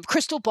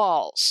 Crystal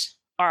balls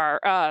are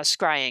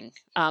scrying.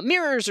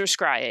 Mirrors are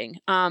scrying.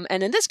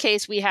 And in this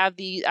case, we have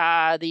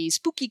the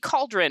spooky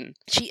cauldron.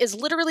 She is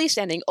literally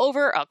standing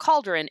over a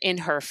cauldron in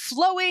her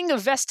flowing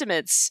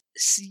vestments,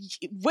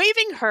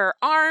 waving her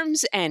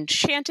arms and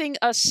chanting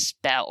a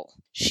spell.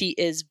 She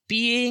is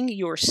being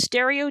your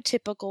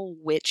stereotypical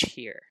witch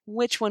here,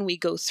 which when we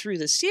go through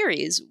the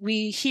series,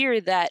 we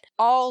hear that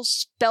all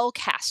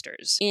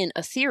spellcasters in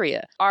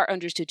Etheria are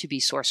understood to be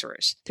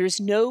sorcerers. There's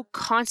no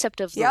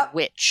concept of the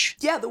witch.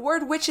 Yeah, the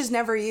word witch is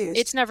never used.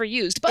 It's never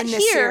used. But in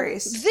this here,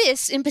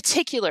 this in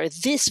particular,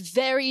 this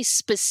very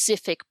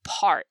specific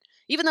part,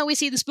 even though we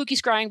see the spooky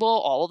scrying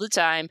bowl all the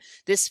time,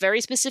 this very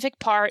specific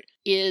part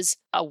is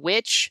a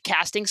witch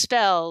casting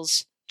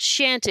spells,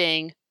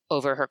 chanting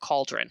over her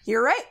cauldron.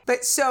 You're right.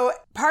 But so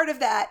part of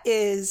that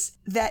is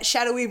that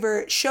Shadow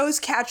Weaver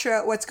shows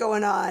Catra what's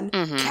going on.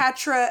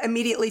 Catra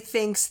immediately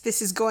thinks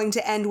this is going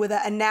to end with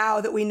and now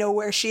that we know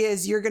where she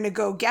is, you're going to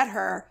go get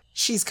her.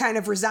 She's kind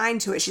of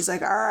resigned to it. She's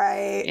like, all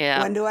right,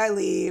 when do I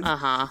leave?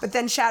 But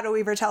then Shadow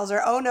Weaver tells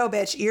her, oh no,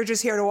 bitch, you're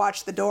just here to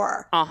watch the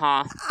door.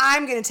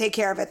 I'm going to take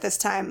care of it this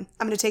time.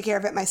 I'm going to take care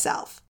of it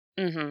myself.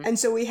 And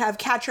so we have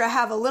Catra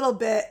have a little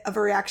bit of a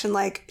reaction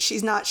like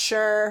she's not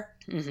sure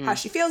how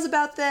she feels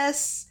about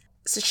this.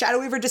 So Shadow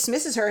Weaver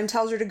dismisses her and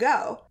tells her to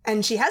go.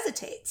 And she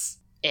hesitates.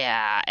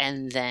 Yeah,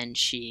 and then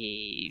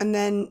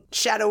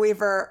Shadow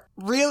Weaver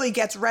really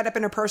gets right up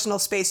in her personal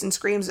space and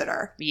screams at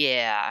her.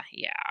 Yeah.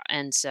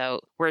 And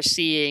so we're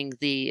seeing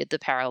the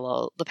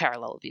parallel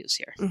abuse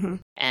here.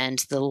 And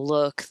the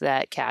look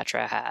that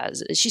Catra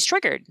has, she's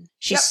triggered.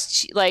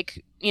 She's the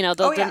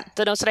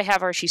notes that I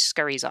have are she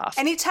scurries off.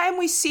 Anytime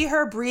we see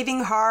her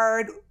breathing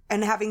hard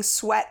and having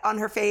sweat on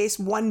her face,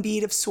 one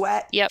bead of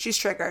sweat, she's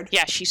triggered.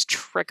 Yeah, she's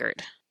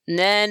triggered. And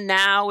then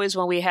now is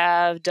when we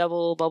have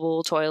double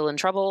bubble toil and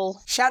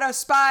trouble. Shadow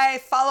Spy,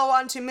 follow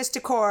on to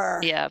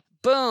Mysticor. Yeah,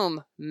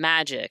 boom,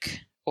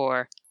 magic.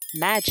 Or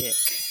magic.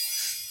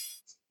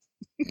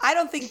 I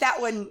don't think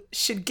that one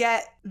should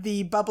get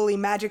the bubbly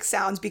magic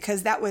sounds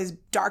because that was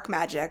dark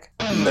magic.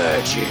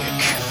 Magic.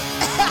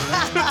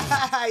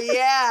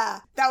 Yeah.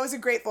 That was a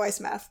great voice,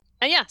 Meth.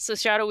 And yeah, so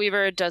Shadow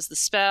Weaver does the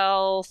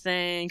spell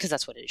thing, because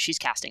that's what it is. She's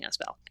casting a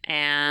spell.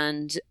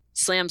 And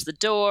slams the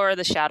door,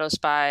 the shadow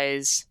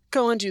spies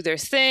go and do their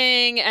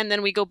thing, and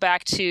then we go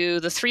back to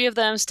the three of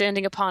them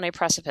standing upon a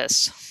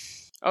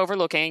precipice,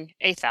 overlooking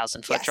a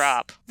 1,000-foot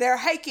drop. They're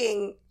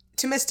hiking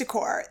to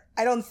Mystacor.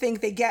 I don't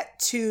think they get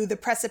to the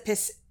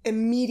precipice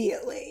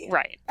immediately.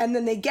 Right. And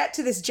then they get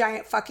to this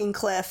giant fucking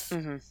cliff,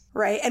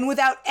 right? And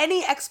without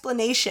any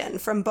explanation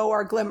from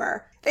Boar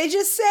Glimmer, they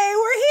just say,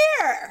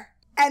 we're here!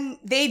 And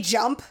they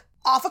jump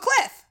off a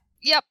cliff.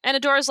 Yep. And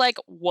Adora's like,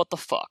 what the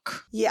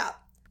fuck? Yeah.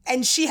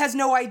 And she has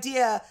no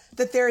idea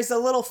that there is a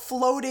little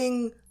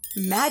floating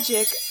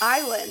magic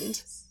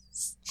island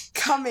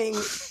coming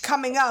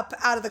up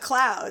out of the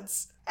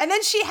clouds. And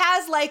then she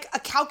has like a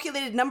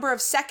calculated number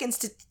of seconds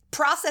to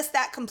process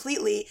that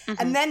completely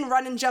and then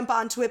run and jump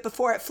onto it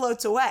before it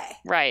floats away.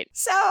 Right.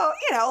 So,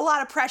 a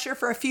lot of pressure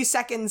for a few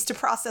seconds to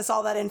process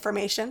all that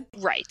information.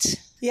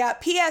 Right. Yeah.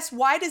 P.S.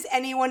 Why does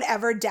anyone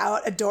ever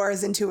doubt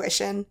Adora's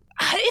intuition?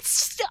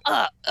 It's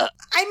I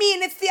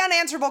mean, it's the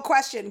unanswerable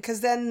question,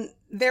 because then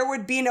there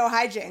would be no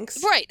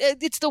hijinks. Right.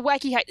 It's the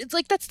wacky It's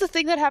like, that's the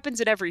thing that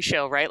happens in every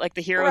show, right? Like,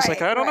 the hero's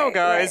like, I don't know,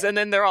 guys. Right. And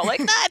then they're all like,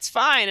 nah, it's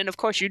fine. And of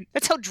course,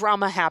 that's how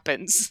drama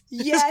happens.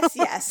 Yes,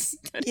 yes,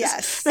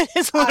 yes. That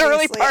is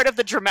literally part of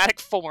the dramatic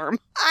form.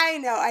 I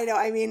know.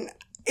 I mean,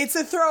 it's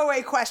a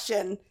throwaway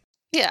question.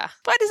 Yeah.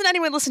 Why doesn't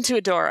anyone listen to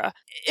Adora?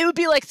 It would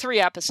be like 3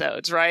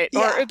 episodes, right?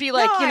 Yeah. Or it would be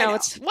like,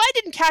 it's why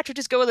didn't Catra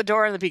just go with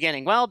Adora in the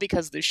beginning? Well,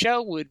 because the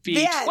show would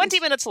be 20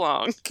 minutes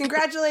long.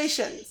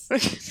 Congratulations. But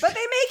they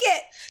make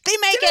it. They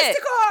make it.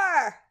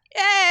 Mystacor!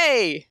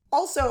 Yay!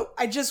 Also,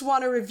 I just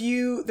want to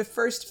review the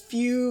first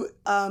few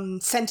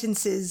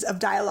sentences of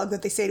dialogue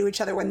that they say to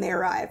each other when they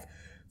arrive.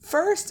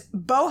 First,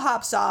 Bo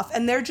hops off,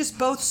 and they're just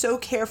both so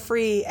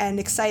carefree and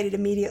excited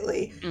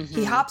immediately.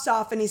 He hops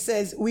off and he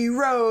says, we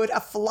rode a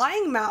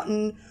flying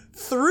mountain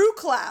through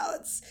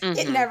clouds.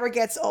 It never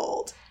gets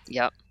old.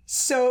 Yep.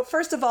 So,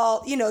 first of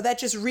all, that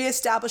just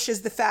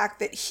reestablishes the fact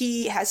that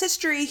he has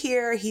history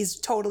here. He's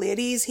totally at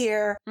ease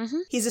here.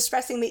 He's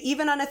expressing that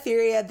even on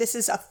Etheria, this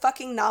is a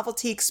fucking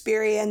novelty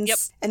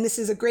experience, and this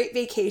is a great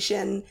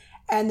vacation.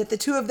 And that the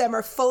two of them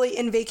are fully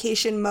in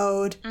vacation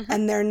mode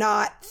and they're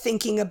not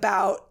thinking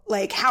about,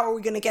 like, how are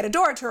we going to get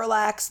Adora to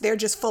relax? They're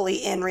just fully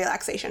in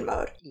relaxation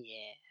mode.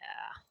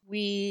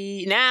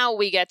 Yeah. Now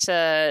we get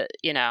to,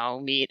 meet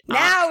meet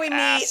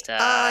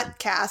Aunt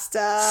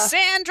Casta.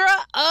 Sandra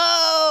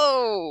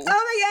Oh! Oh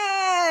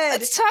my God!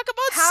 Let's talk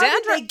about How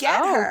Sandra did they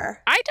get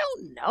her? I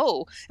don't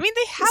know. I mean,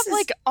 they have,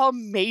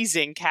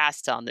 amazing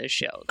cast on this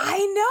show. I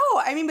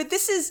know. I mean, but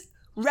this is,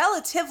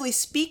 relatively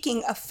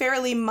speaking, a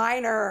fairly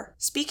minor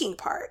speaking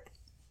part.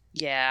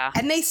 Yeah.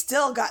 And they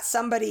still got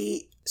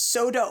somebody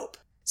so dope.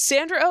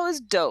 Sandra Oh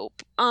is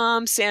dope.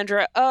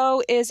 Sandra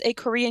Oh is a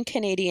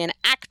Korean-Canadian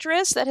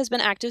actress that has been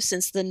active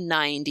since the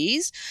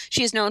 90s.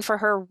 She is known for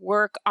her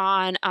work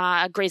on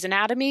Grey's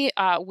Anatomy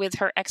with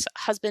her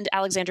ex-husband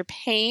Alexander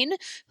Payne,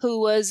 who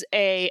was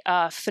a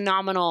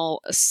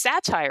phenomenal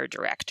satire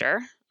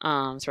director.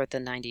 Throughout the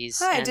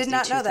 90s I and did the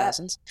not 2000s. know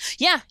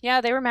that.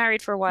 Yeah, they were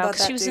married for a while.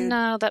 She was dude. in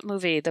that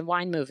movie, the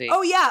wine movie.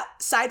 Oh, yeah.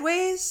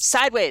 Sideways?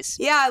 Sideways.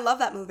 Yeah, I love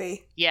that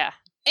movie. Yeah.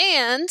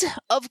 And,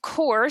 of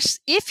course,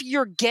 if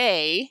you're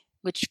gay,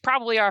 which you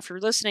probably are if you're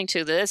listening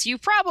to this, you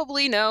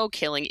probably know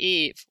Killing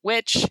Eve,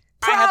 which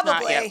I have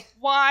not yet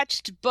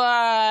watched,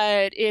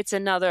 but it's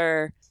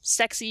another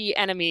sexy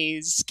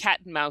enemies, cat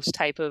and mouse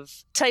type of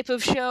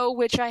show,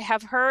 which I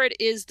have heard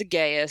is the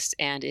gayest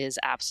and is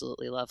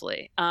absolutely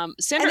lovely.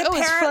 Sandra and Oh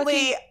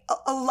apparently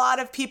a lot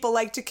of people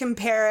like to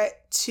compare it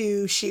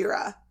to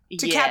She-Ra,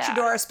 to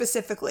Cachadora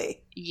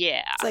specifically.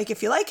 Yeah. It's like,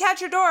 if you like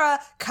Cachadora,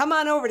 come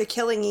on over to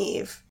Killing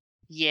Eve.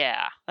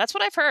 Yeah, that's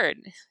what I've heard,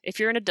 if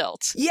you're an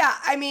adult. Yeah,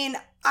 I mean,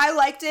 I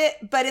liked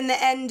it, but in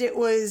the end, it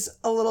was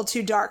a little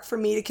too dark for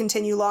me to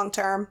continue long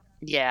term.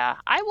 Yeah,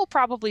 I will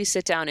probably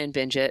sit down and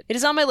binge it. It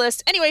is on my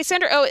list. Anyway,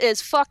 Sandra Oh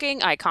is fucking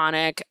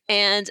iconic,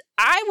 and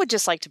I would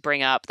just like to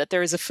bring up that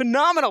there is a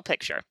phenomenal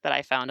picture that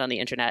I found on the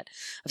internet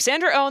of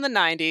Sandra Oh in the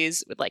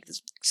 90s with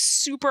this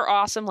super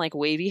awesome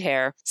wavy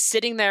hair,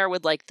 sitting there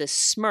with this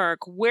smirk,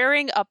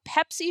 wearing a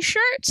Pepsi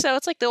shirt. So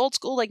it's the old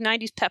school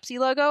 90s Pepsi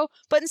logo,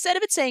 but instead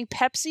of it saying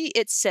Pepsi,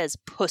 it says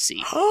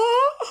pussy.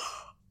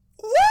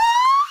 What?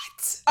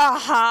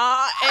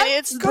 And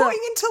it's going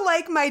into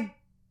my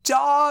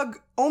dog,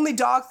 only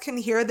dogs can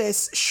hear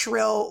this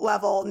shrill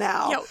level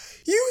now. Yo,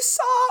 you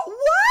saw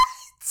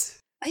what?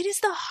 It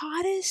is the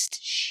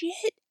hottest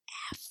shit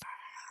ever.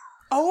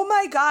 Oh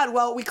my God.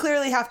 Well, we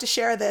clearly have to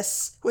share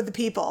this with the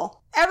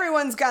people.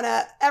 Everyone's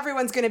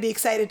gonna be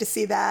excited to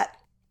see that.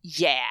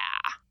 Yeah.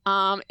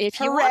 If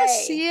you want to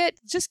see it,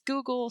 just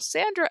Google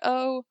Sandra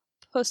Oh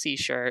pussy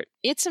shirt.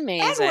 It's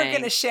amazing. And we're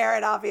gonna share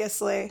it,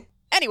 obviously.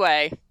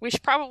 Anyway, we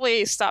should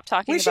probably stop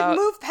talking about... We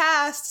should move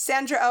past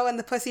Sandra Oh and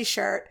the pussy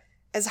shirt,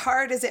 as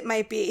hard as it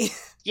might be.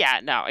 Yeah,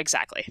 no,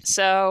 exactly.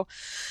 So,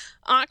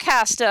 Aunt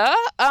Casta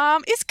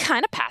is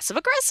kind of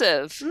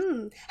passive-aggressive.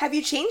 Have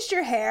you changed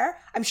your hair?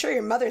 I'm sure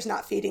your mother's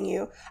not feeding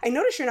you. I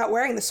notice you're not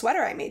wearing the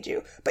sweater I made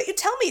you, but you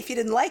tell me if you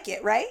didn't like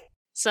it, right?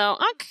 So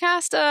Aunt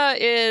Casta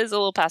is a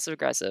little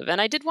passive-aggressive, and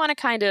I did want to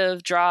kind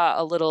of draw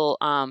a little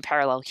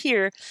parallel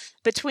here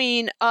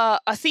between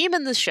a theme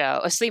in the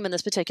show. A theme in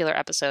this particular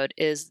episode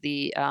is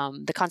the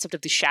concept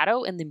of the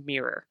shadow and the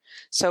mirror.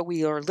 So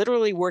we are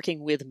literally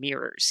working with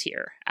mirrors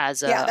here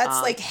as a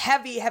that's like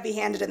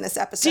heavy-handed in this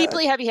episode.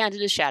 Deeply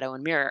heavy-handed as shadow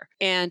and mirror.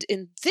 And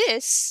in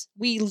this,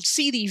 we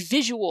see the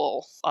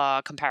visual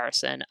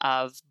comparison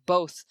of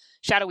both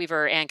Shadow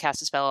Weaver and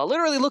Castaspella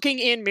literally looking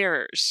in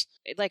mirrors,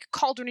 like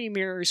cauldrony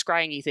mirrors,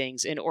 scrying-y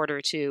things, in order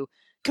to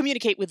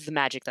communicate with the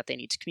magic that they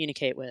need to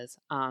communicate with,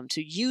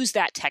 to use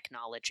that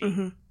technology.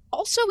 Mm-hmm.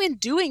 Also, in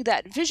doing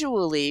that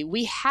visually,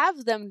 we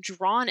have them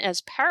drawn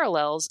as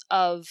parallels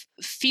of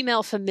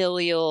female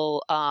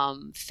familial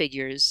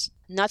figures.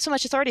 Not so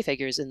much authority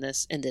figures in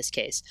this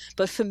case,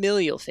 but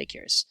familial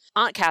figures.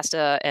 Aunt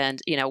Casta,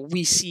 and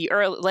we see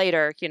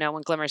later,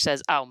 when Glimmer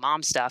says, "Oh,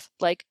 mom stuff,"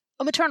 like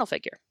a maternal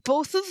figure.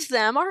 Both of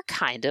them are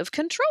kind of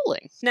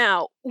controlling.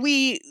 Now,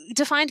 we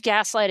defined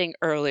gaslighting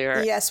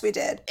earlier. Yes, we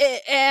did.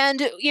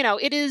 And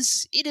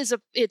it's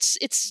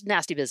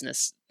nasty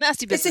business.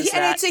 Nasty business.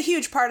 And it's a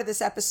huge part of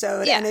this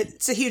episode, and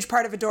it's a huge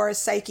part of Adora's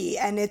psyche,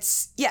 and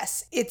it's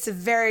a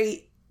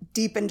very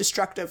deep and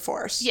destructive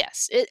force.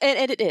 Yes,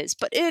 and it is,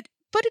 but it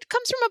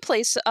comes from a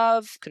place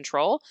of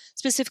control.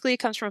 Specifically, it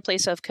comes from a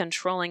place of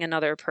controlling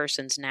another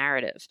person's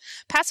narrative.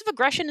 Passive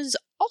aggression is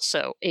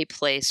also a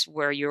place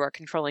where you are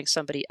controlling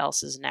somebody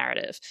else's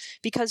narrative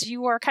because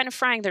you are kind of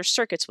frying their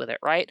circuits with it,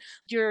 right?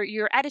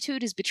 Your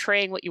attitude is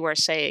betraying what you are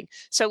saying.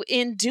 So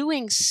in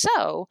doing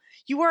so,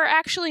 you are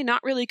actually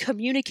not really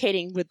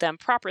communicating with them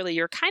properly.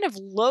 You're kind of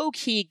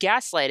low-key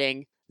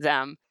gaslighting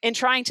them and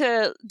trying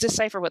to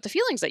decipher what the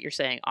feelings that you're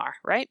saying are,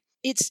 right?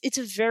 It's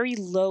a very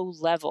low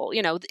level.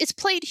 It's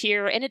played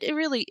here, and it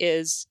really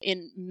is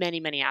in many,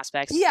 many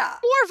aspects. Yeah.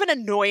 More of an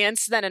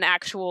annoyance than an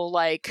actual,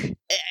 I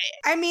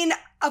mean,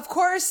 of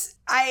course,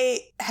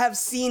 I have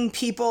seen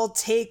people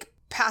take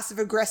passive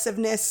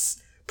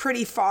aggressiveness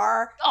pretty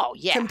far. Oh,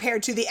 yeah.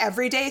 Compared to the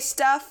everyday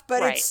stuff,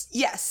 but right.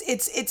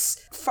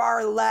 It's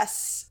far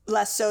less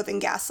so than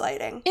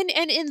gaslighting.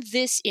 And in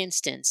this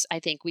instance, I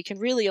think we can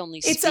really only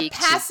speak It's a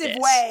passive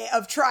way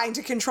of trying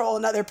to control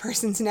another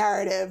person's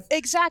narrative.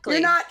 Exactly.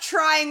 You're not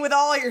trying with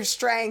all your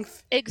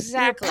strength.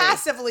 Exactly. You're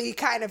passively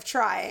kind of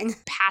trying.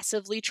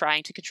 Passively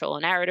trying to control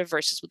a narrative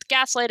versus with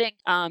gaslighting,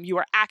 you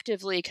are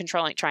actively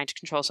trying to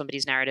control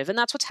somebody's narrative, and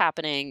that's what's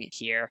happening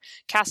here.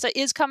 Casta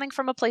is coming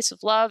from a place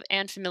of love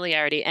and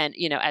familiarity, and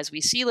as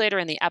we see later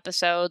in the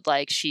episode,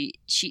 she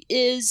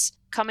is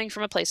coming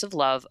from a place of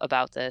love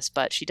about this,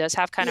 but she does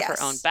have kind of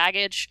her own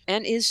baggage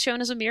and is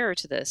shown as a mirror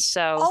to this.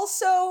 So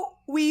also,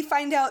 we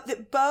find out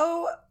that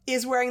Bo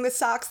is wearing the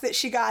socks that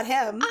she got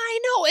him. I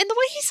know, and the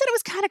way he said it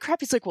was kind of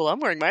crap. He's like, "Well, I'm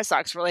wearing my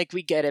socks." We're like,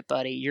 "We get it,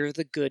 buddy. You're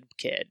the good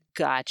kid.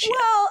 Gotcha."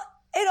 Well,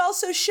 it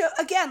also shows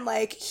again,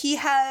 he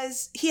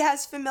has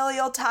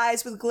familial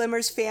ties with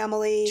Glimmer's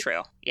family.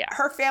 True. Yeah.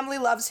 Her family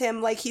loves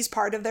him like he's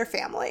part of their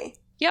family.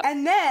 Yep.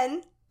 And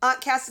then Aunt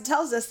Casta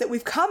tells us that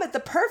we've come at the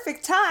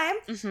perfect time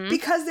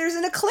because there's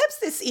an eclipse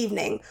this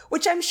evening,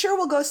 which I'm sure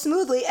will go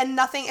smoothly and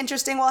nothing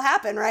interesting will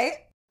happen, right?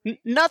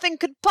 Nothing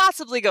could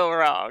possibly go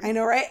wrong. I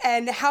know, right?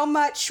 And how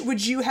much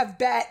would you have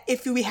bet,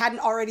 if we hadn't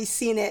already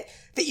seen it,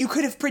 that you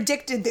could have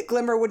predicted that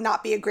Glimmer would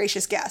not be a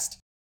gracious guest?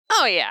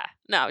 Oh, yeah.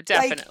 No,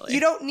 definitely. You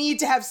don't need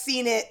to have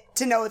seen it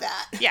to know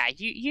that. Yeah,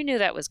 you knew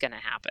that was going to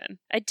happen.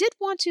 I did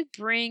want to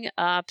bring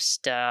up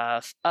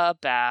stuff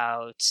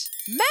about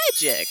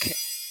magic,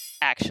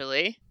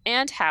 actually,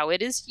 and how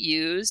it is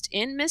used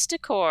in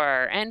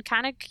Mystacor, and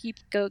kind of keep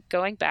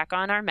going back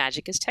on our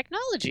magic as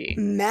technology.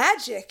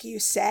 Magic, you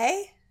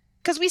say?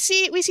 Because we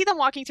see them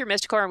walking through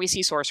Mystacor, and we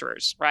see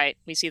sorcerers, right?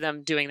 We see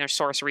them doing their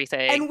sorcery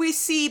thing. And we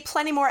see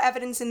plenty more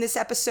evidence in this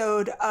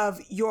episode of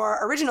your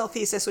original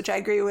thesis, which I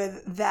agree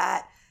with,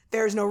 that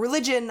there's no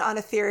religion on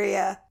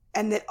Etheria,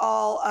 and that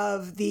all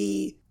of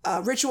the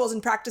rituals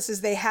and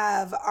practices they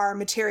have are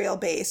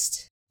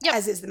material-based,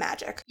 as is the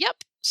magic.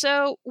 Yep.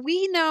 So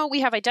we know we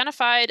have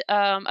identified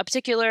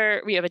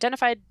particular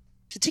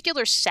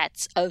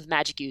sets of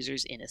magic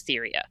users in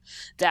Etheria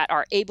that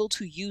are able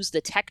to use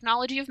the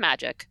technology of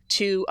magic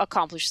to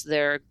accomplish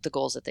the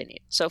goals that they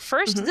need. So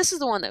first, this is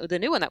the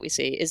new one that we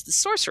see is the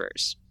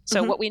sorcerers.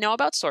 So what we know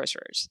about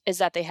sorcerers is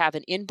that they have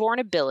an inborn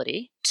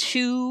ability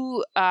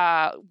to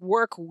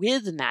work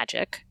with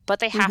magic, but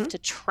they have to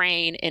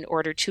train in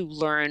order to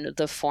learn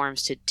the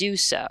forms to do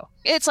so.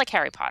 It's like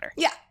Harry Potter.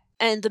 Yeah.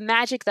 And the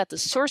magic that the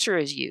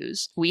sorcerers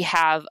use, we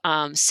have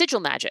sigil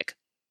magic.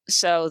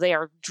 So they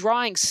are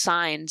drawing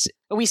signs.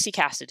 We see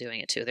Casta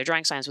doing it too. They're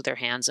drawing signs with their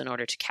hands in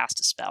order to cast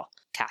a spell.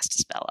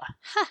 Castaspella.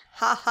 Ha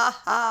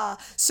ha ha.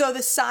 So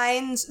the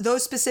signs,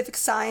 those specific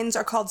signs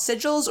are called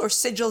sigils, or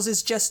sigils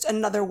is just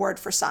another word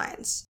for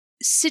signs?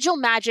 sigil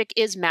magic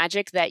is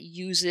magic that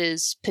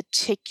uses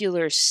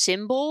particular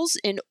symbols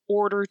in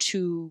order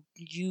to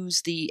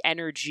use the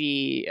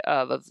energy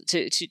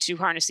to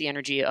harness the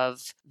energy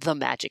of the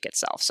magic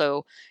itself.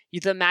 So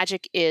the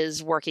magic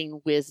is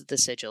working with the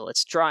sigil.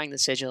 It's drawing the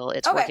sigil.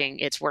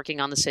 It's working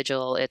on the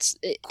sigil.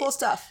 Cool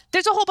stuff.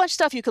 There's a whole bunch of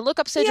stuff. You can look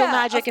up sigil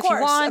magic if you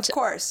want.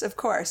 Of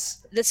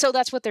course. So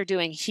that's what they're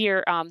doing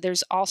here. They're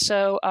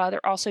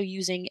also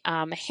using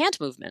hand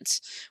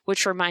movements,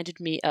 which reminded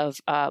me of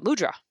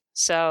mudra.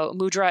 So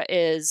mudra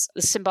is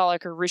the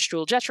symbolic or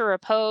ritual gesture or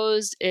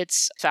pose.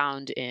 It's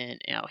found in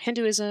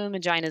Hinduism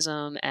and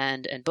Jainism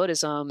and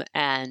Buddhism,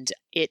 and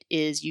it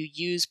is you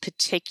use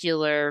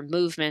particular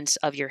movements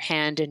of your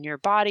hand and your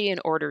body in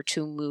order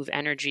to move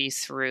energy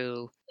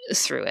through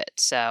it.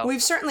 So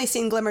we've certainly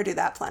seen Glimmer do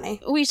that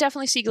plenty. We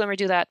definitely see Glimmer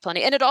do that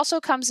plenty. And it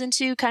also comes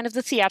into kind of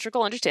the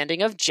theatrical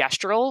understanding of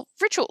gestural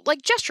ritual,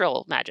 like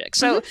gestural magic.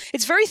 So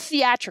it's very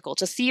theatrical.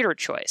 It's a theater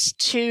choice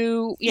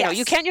to, you're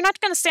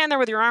not going to stand there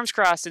with your arms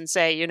crossed and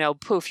say,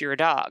 poof, you're a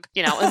dog,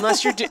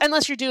 unless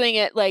you're doing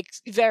it like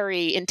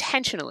very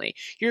intentionally.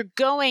 You're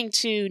going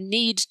to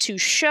need to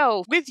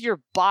show with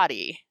your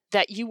body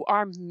that you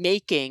are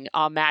making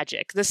a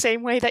magic, the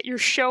same way that you're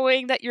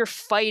showing that you're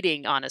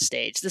fighting on a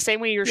stage, the same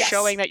way you're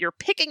showing that you're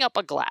picking up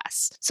a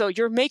glass. So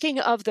you're making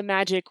of the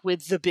magic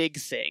with the big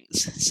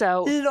things.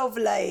 So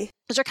lovely.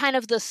 Those are kind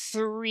of the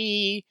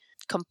three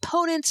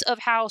components of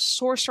how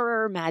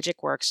sorcerer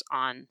magic works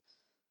on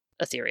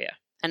Etheria.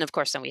 And of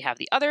course, then we have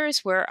the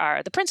others, where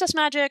are the princess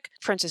magic.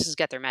 Princesses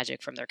get their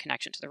magic from their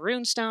connection to the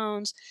rune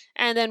stones.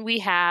 And then we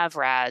have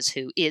Raz,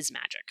 who is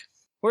magic.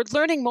 We're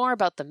learning more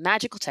about the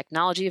magical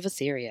technology of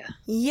Etheria.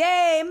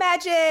 Yay,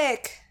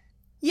 magic!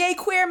 Yay,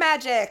 queer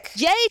magic!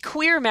 Yay,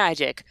 queer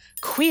magic!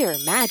 Queer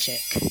magic.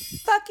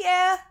 Fuck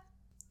yeah!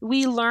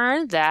 We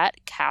learned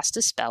that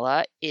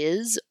Castaspella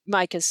is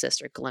Micah's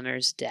sister,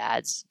 Glimmer's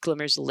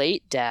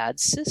late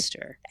dad's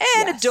sister.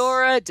 And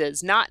Adora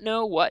does not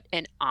know what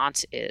an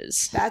aunt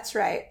is. That's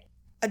right.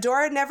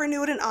 Adora never knew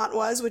what an aunt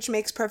was, which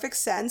makes perfect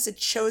sense.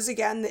 It shows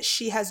again that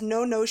she has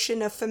no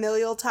notion of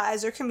familial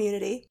ties or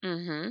community,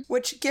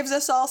 which gives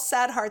us all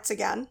sad hearts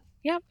again.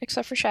 Yep,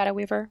 except for Shadow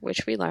Weaver,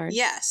 which we learned.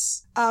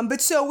 Yes.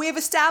 But so we have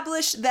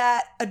established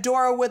that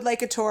Adora would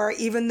like Ator,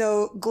 even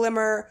though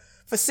Glimmer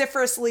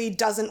vociferously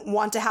doesn't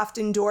want to have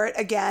to endure it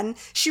again.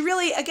 She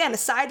really, again,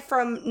 aside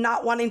from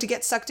not wanting to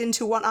get sucked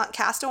into what Aunt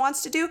Casta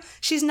wants to do,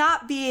 she's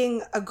not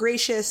being a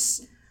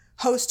gracious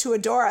host to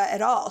Adora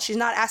at all. She's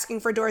not asking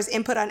for Adora's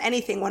input on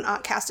anything when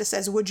Aunt Casta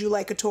says, would you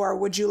like Ator?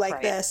 Would you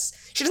like this?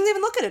 She doesn't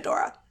even look at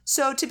Adora.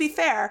 So to be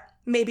fair,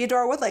 maybe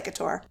Adora would like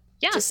Ator.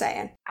 Yeah. Just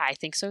saying. I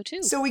think so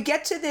too. So we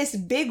get to this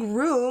big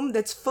room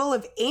that's full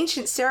of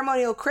ancient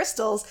ceremonial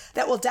crystals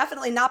that will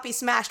definitely not be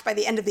smashed by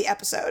the end of the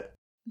episode.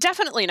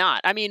 Definitely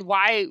not. I mean,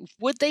 why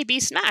would they be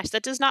smashed?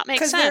 That does not make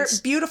sense. Because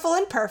they're beautiful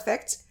and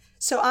perfect.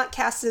 So Aunt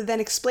Casta then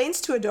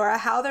explains to Adora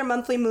how their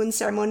monthly moon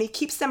ceremony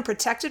keeps them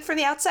protected from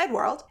the outside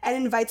world and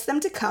invites them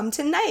to come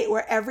tonight,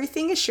 where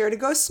everything is sure to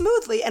go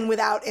smoothly and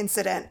without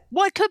incident.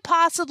 What could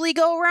possibly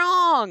go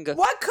wrong?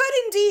 What could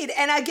indeed?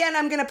 And again,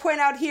 I'm going to point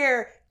out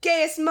here,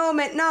 gayest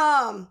moment,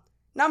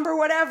 number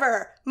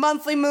whatever,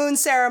 monthly moon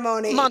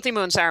ceremony. Monthly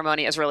moon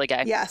ceremony is really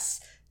gay.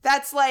 Yes.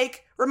 That's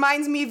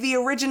reminds me of the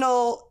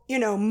original,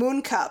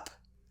 moon cup.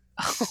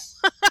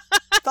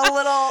 The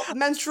little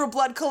menstrual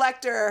blood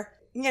collector,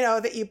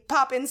 that you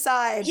pop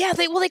inside. Yeah,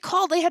 they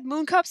had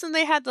moon cups, and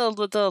they had the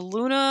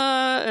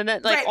Luna, and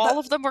then all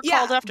of them were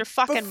called after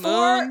fucking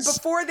moons.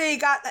 Before they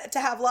got to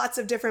have lots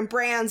of different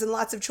brands and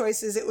lots of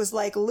choices, it was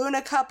like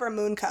Luna cup or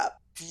moon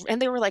cup.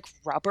 And they were like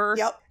rubber.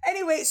 Yep.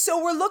 Anyway,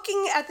 so we're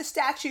looking at the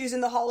statues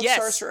in the Hall of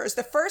Sorcerers.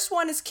 The first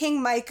one is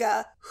King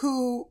Micah,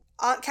 who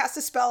Aunt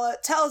Castaspella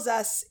tells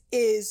us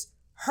is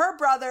her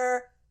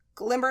brother,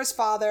 Glimmer's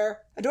father.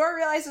 Adora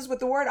realizes what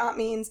the word aunt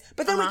means,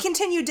 but then we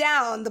continue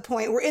down the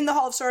point. We're in the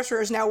Hall of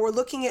Sorcerers now. We're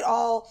looking at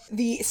all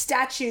the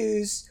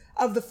statues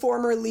of the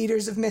former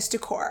leaders of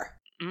Mysticor.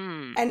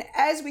 And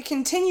as we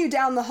continue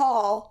down the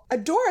hall,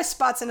 Adora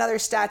spots another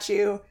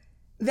statue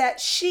that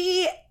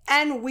she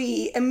and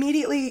we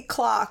immediately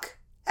clock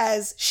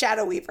as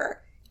Shadow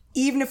Weaver.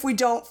 Even if we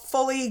don't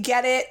fully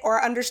get it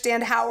or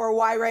understand how or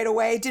why right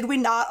away, did we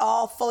not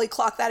all fully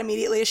clock that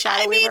immediately as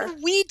Shadow Weaver? I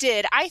mean, we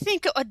did. I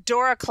think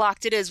Adora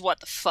clocked it as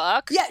what the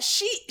fuck? Yeah,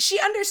 she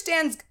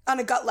understands on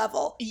a gut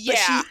level.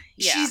 Yeah,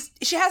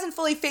 she hasn't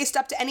fully faced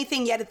up to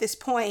anything yet at this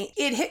point.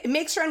 It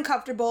makes her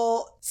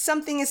uncomfortable.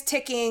 Something is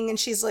ticking, and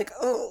she's like,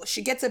 oh,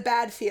 she gets a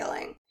bad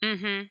feeling.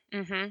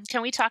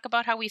 Can we talk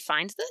about how we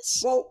find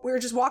this? Well, we were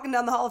just walking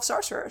down the Hall of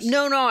Sorcerers.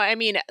 No, I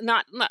mean,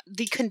 not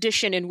the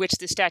condition in which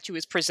the statue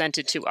is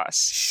presented to us.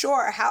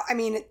 Sure.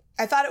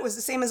 I thought it was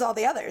the same as all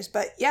the others,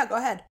 but yeah, go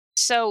ahead.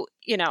 So,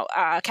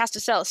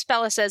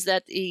 Castaspella says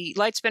that the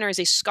light spinner is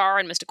a scar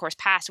on Mysticor's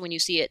past. When you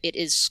see it, it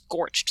is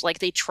scorched. Like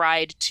they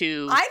tried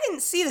to... I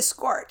didn't see the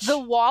scorch. The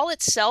wall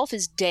itself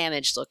is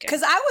damaged looking.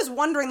 Because I was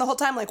wondering the whole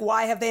time, like,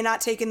 why have they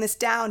not taken this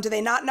down? Do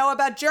they not know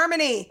about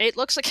Germany? It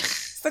looks like...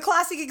 It's the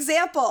classic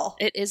example.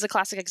 It is a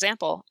classic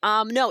example.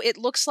 No, it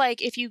looks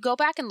like, if you go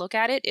back and look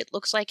at it, it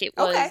looks like it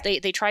was... Okay.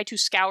 They tried to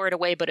scour it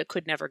away, but it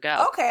could never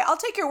go. Okay, I'll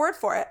take your word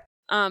for it.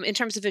 In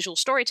terms of visual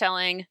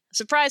storytelling,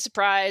 surprise,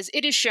 surprise,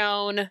 it is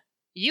shown,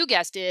 you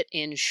guessed it,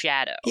 in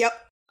shadow. Yep.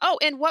 Oh,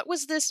 and what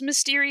was this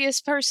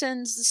mysterious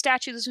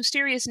this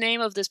mysterious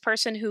name of this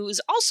person who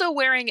is also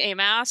wearing a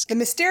mask? The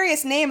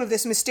mysterious name of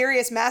this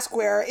mysterious mask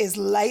wearer is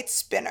Light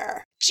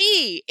Spinner.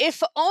 Gee,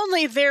 if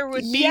only there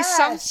would be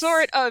some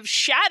sort of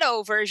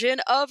shadow version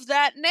of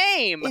that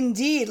name.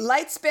 Indeed,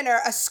 Light Spinner,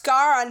 a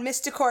scar on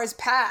Mysticor's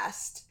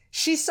past.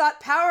 She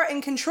sought power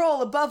and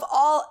control above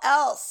all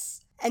else.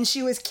 And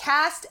she was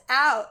cast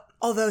out,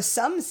 although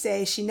some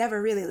say she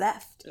never really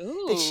left.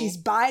 Ooh. That she's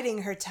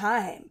biding her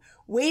time,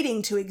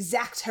 waiting to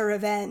exact her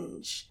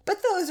revenge. But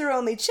those are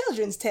only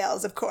children's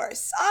tales, of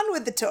course. On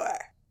with the tour.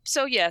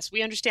 So yes,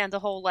 we understand the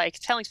whole,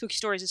 telling spooky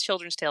stories is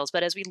children's tales,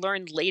 but as we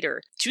learned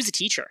later, she was a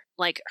teacher.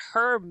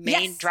 Her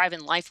main drive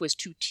in life was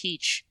to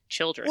teach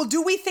children. Well,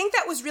 do we think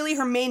that was really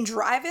her main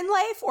drive in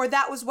life, or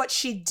that was what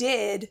she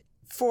did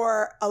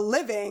for a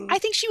living? I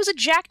think she was a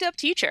jacked up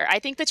teacher. I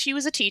think that she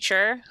was a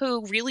teacher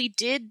who really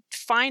did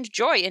find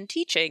joy in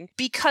teaching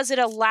because it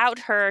allowed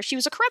her, she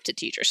was a corrupted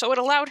teacher, so it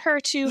allowed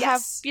her to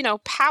have,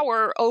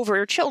 power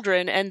over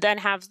children and then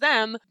have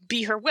them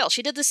be her will.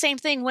 She did the same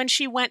thing when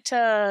she went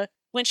to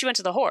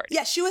the Horde.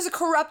 Yeah, she was a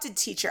corrupted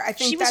teacher. I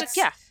think she was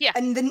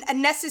a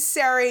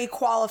necessary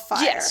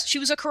qualifier. Yes, she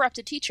was a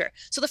corrupted teacher.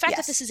 So the fact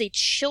that this is a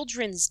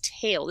children's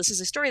tale, this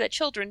is a story that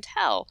children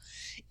tell,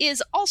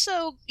 is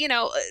also,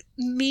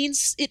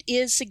 means it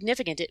is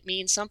significant. It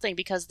means something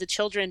because the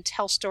children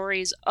tell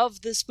stories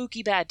of the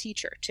spooky bad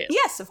teacher, too.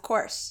 Yes, of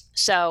course.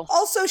 So...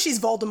 Also, she's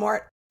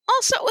Voldemort.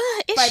 Also,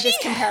 by this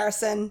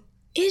comparison.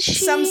 Is she?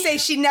 Some say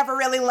she never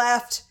really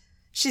left.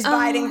 She's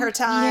biding her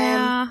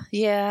time.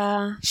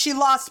 Yeah. She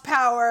lost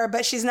power,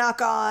 but she's not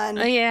gone.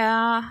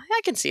 Yeah,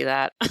 I can see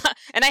that.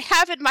 And I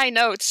have in my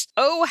notes,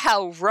 oh,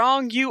 how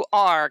wrong you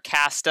are,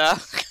 Casta.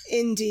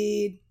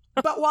 Indeed.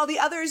 But while the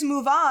others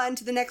move on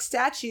to the next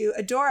statue,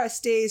 Adora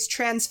stays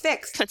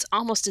transfixed. It's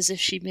almost as if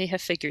she may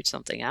have figured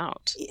something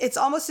out. It's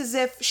almost as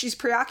if she's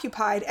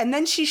preoccupied, and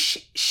then she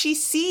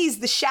sees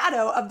the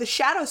shadow of the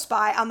shadow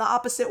spy on the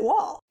opposite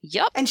wall.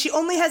 Yep. And she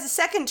only has a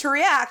second to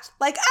react,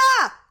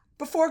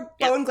 before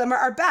Beau and Glimmer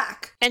are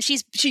back. And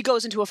she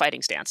goes into a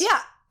fighting stance. Yeah.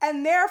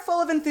 And they're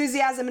full of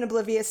enthusiasm and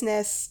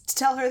obliviousness to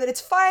tell her that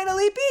it's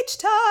finally beach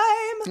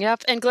time.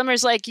 Yep. And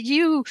Glimmer's like,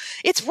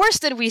 it's worse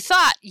than we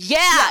thought.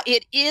 Yeah,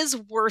 it is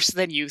worse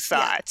than you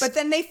thought. Yeah. But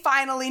then they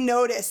finally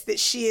notice that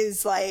she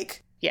is,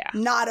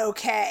 not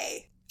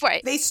okay.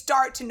 Right. They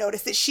start to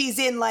notice that she's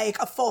in,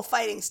 a full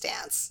fighting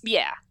stance.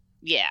 Yeah.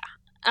 Yeah.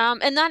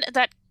 And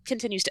that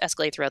continues to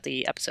escalate throughout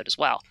the episode as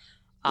well.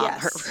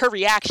 Her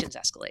reactions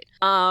escalate.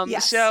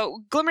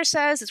 So Glimmer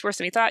says it's worse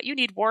than we thought. You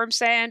need warm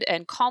sand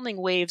and calming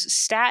waves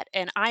stat,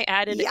 and I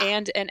added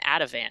and an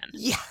Ativan.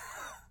 Yeah.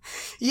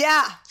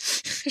 Yeah.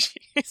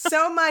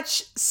 so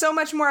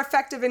much more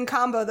effective in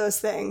combo, those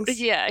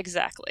things. Yeah,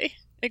 exactly.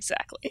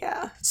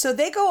 Yeah. So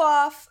they go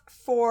off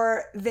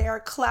for their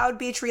Cloud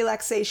Beach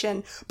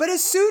relaxation, but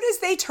as soon as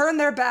they turn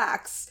their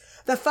backs,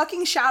 the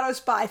fucking Shadow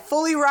Spy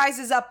fully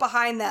rises up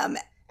behind them,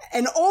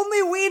 and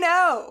only we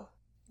know.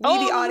 The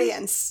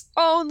audience.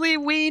 Only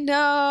we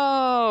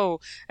know.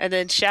 And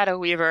then Shadow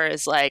Weaver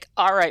is like,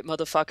 all right,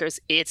 motherfuckers,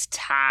 it's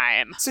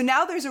time. So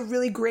now there's a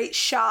really great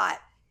shot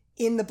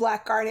in the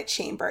Black Garnet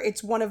chamber.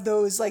 It's one of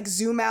those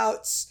zoom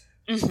outs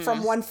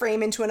from one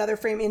frame into another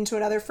frame into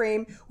another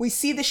frame. We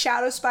see the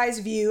Shadow Spy's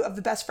view of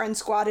the Best Friend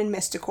Squad in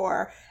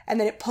Mysticor, and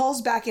then it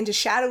pulls back into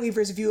Shadow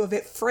Weaver's view of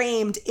it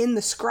framed in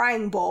the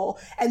scrying bowl.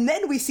 And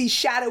then we see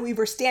Shadow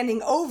Weaver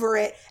standing over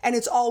it, and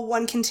it's all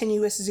one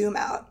continuous zoom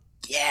out.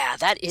 Yeah,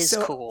 that is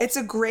cool. It's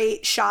a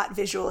great shot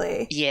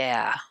visually.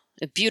 Yeah,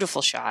 a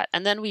beautiful shot.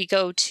 And then we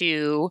go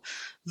to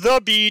the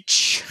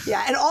beach.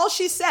 Yeah, and all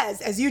she says,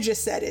 as you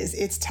just said, is,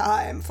 it's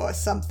time for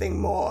something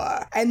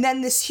more. And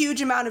then this huge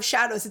amount of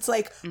shadows, it's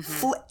like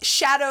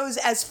shadows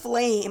as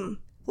flame,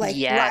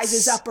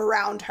 rises up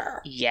around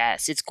her.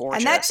 Yes, it's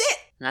gorgeous. And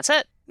that's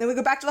it. Then we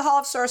go back to the Hall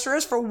of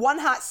Sorcerers for one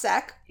hot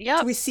sec.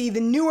 Yep. So we see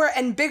the newer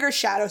and bigger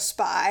Shadow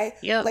Spy.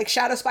 Yep. Like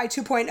Shadow Spy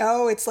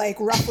 2.0, it's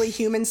roughly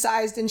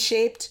human-sized and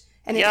shaped.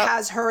 And it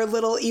has her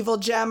little evil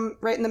gem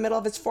right in the middle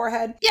of its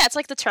forehead. Yeah, it's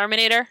like the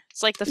Terminator.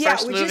 It's like the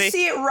first movie. Yeah, we just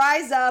see it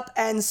rise up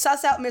and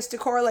suss out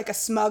Mysticor like a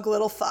smug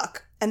little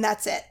fuck. And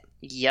that's it.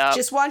 Yep.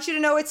 Just want you to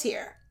know it's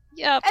here.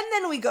 Yep. And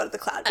then we go to the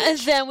Cloud Beach. And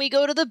then we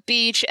go to the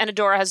beach, and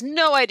Adora has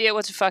no idea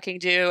what to fucking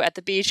do at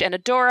the beach. And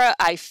Adora,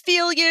 I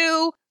feel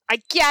you.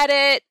 I get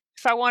it.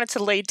 If I wanted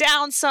to lay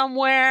down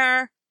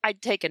somewhere,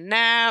 I'd take a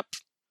nap.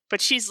 But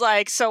she's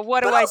like, so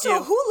what do I do?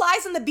 Who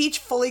lies on the beach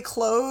fully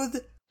clothed?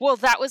 Well,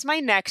 that was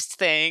my next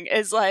thing,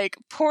 is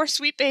poor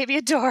sweet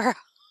baby Adora.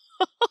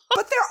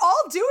 But they're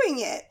all doing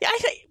it. Yeah,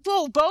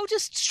 well, Bo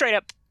just straight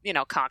up,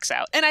 conks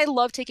out. And I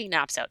love taking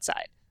naps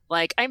outside.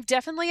 Like, I'm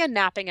definitely a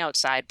napping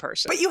outside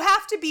person. But you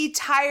have to be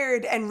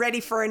tired and ready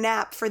for a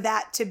nap for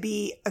that to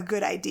be a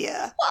good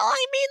idea. Well,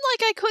 I mean,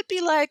 like, I could be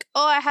like,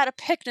 oh, I had a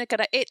picnic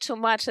and I ate too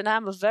much and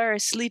I'm a very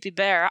sleepy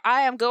bear.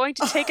 I am going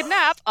to take a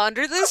nap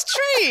under this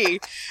tree.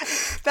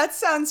 That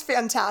sounds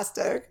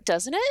fantastic.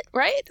 Doesn't it?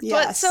 Right?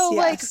 Yes, but so,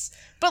 yes.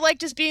 like,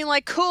 just being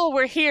like, cool,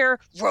 we're here.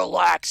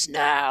 Relax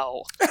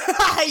now.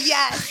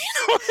 Yes.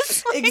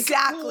 Like,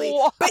 exactly.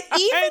 What? But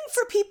even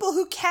for people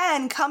who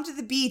can come to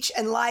the beach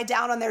and lie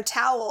down on their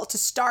towel to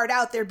start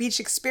out their beach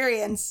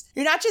experience,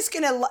 you're not just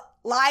going to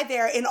lie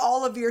there in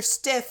all of your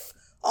stiff,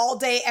 all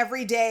day,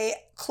 every day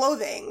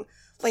clothing.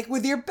 Like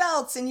with your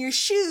belts and your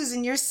shoes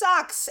and your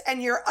socks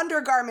and your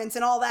undergarments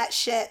and all that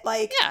shit.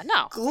 Like, yeah,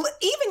 no.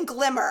 Even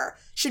Glimmer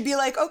should be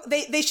like, oh,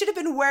 they should have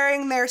been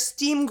wearing their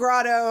Steam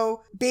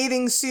Grotto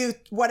bathing suit,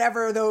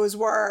 whatever those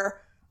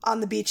were, on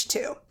the beach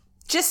too.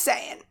 Just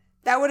saying.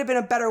 That would have been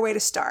a better way to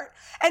start.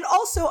 And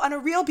also, on a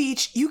real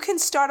beach, you can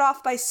start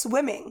off by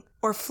swimming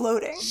or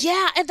floating.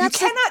 Yeah, and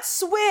that's you cannot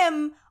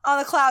swim on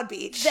a cloud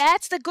beach.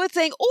 That's the good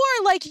thing.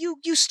 Or like you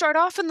start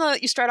off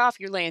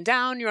you're laying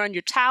down, you're on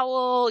your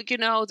towel,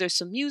 there's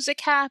some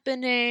music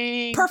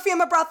happening.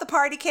 Perfume brought the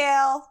party,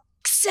 Kale.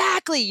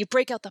 Exactly. You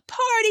break out the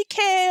party,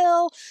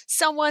 Kale.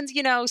 Someone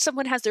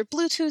has their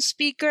Bluetooth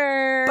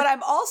speaker. But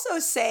I'm also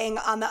saying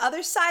on the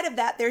other side of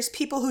that, there's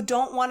people who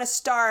don't want to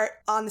start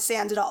on the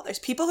sand at all. There's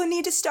people who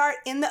need to start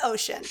in the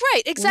ocean.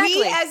 Right,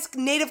 exactly. We as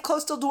native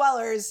coastal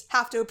dwellers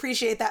have to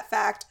appreciate that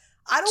fact.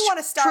 I don't want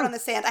to start on the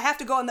sand. I have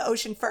to go in the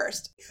ocean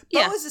first.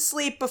 Yeah. Bo is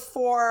asleep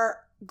before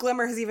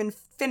Glimmer has even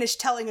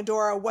finished telling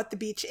Adora what the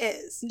beach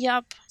is.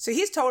 Yep. So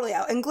he's totally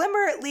out. And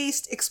Glimmer at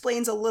least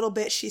explains a little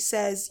bit. She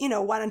says,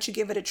 why don't you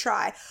give it a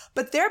try?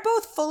 But they're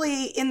both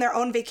fully in their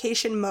own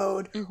vacation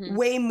mode,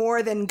 way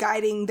more than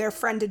guiding their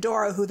friend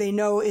Adora, who they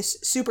know is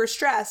super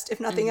stressed, if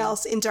nothing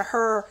else, into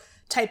her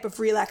type of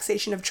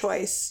relaxation of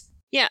choice.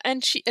 Yeah,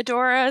 and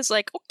Adora is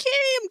like, okay,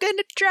 I'm going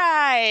to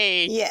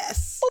try.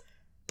 Yes.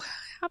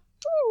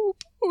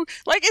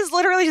 Like, is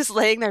literally just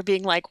laying there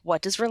being like,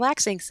 what does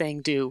relaxing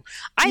thing do?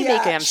 I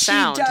make them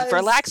sound.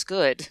 Relax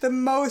good. The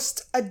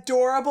most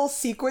adorable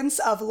sequence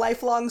of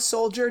Lifelong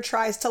Soldier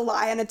tries to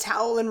lie on a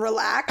towel and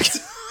relax.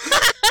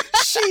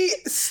 She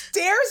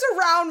stares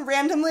around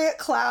randomly at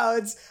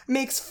clouds,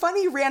 makes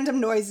funny random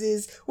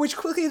noises, which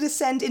quickly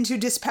descend into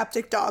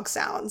dyspeptic dog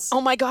sounds.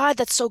 Oh my god,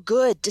 that's so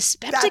good.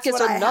 Dyspeptic is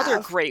another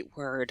great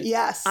word.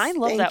 Yes. I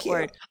love that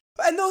word.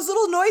 And those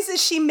little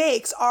noises she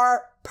makes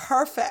are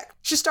perfect.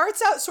 She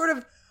starts out sort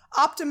of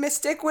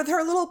optimistic with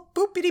her little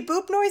boopity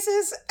boop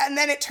noises, and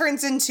then it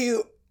turns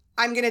into,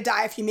 I'm gonna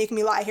die if you make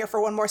me lie here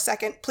for one more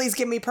second. Please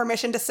give me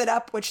permission to sit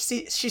up, which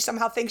she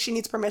somehow thinks she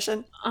needs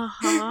permission.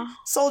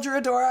 Soldier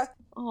Adora.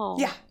 Oh.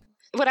 Yeah.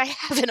 What I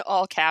have in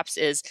all caps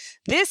is,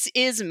 this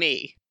is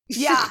me.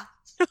 Yeah.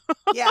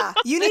 Yeah.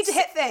 You need to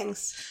hit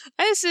things.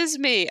 This is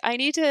me. I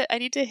need to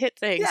hit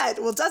things. Yeah,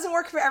 well, it doesn't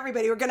work for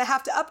everybody. We're gonna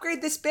have to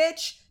upgrade this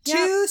bitch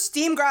to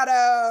Steam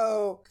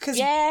Grotto. Because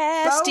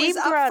Bo Steam is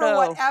up Grotto.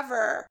 for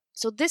whatever.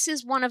 So this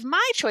is one of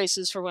my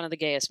choices for one of the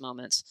gayest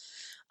moments,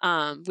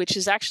 which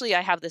is actually,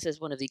 I have this as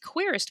one of the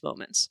queerest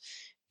moments,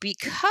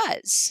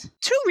 because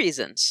two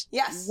reasons.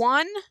 Yes.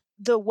 One,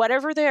 the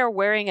whatever they are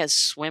wearing as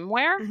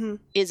swimwear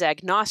is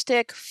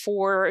agnostic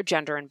for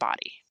gender and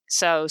body.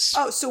 So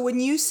when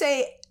you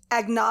say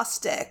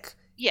agnostic,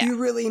 you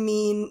really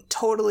mean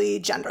totally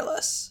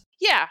genderless.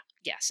 Yeah.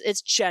 Yes,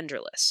 it's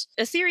genderless.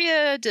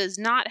 Etheria does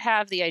not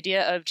have the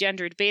idea of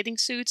gendered bathing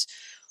suits,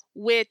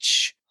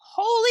 which,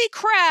 holy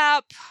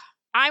crap,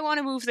 I want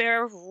to move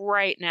there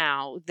right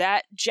now.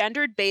 That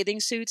gendered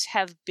bathing suits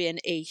have been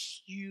a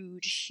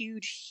huge,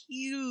 huge,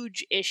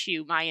 huge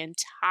issue my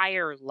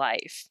entire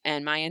life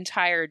and my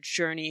entire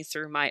journey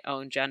through my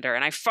own gender.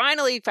 And I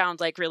finally found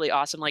like really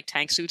awesome like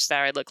tank suits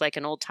that I look like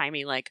an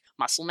old-timey like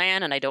muscle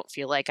man, and I don't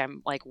feel like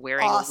I'm like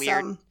wearing a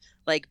weird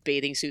like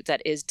bathing suit that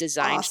is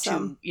designed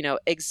to,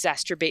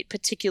 exacerbate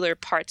particular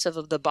parts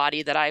of the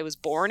body that I was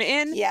born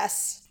in.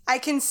 Yes. I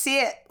can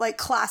see it, like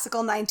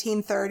classical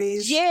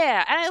 1930s.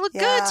 Yeah, and it looked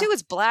good too.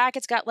 It's black.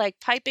 It's got like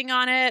piping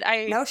on it.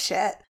 No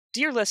shit.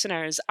 Dear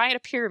listeners, I had a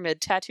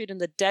pyramid tattooed in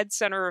the dead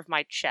center of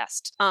my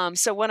chest.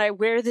 So when I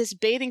wear this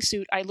bathing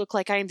suit, I look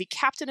like I am the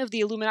captain of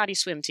the Illuminati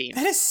swim team.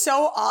 That is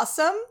so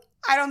awesome.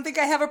 I don't think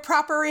I have a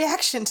proper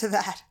reaction to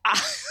that.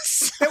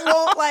 It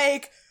won't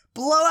like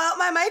blow out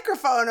my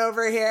microphone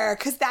over here,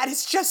 because that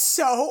is just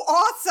so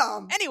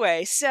awesome.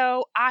 Anyway,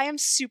 so I am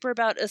super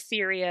about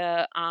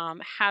Etheria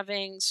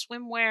having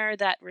swimwear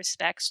that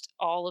respects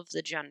all of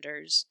the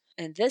genders.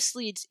 And this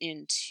leads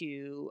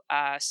into,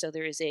 so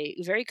there is a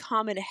very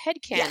common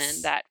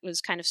headcanon that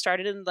was kind of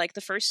started in like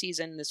the first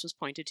season. This was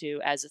pointed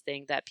to as a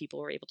thing that people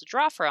were able to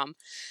draw from,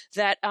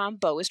 that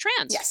Bo is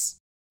trans. Yes.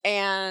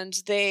 And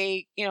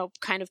they,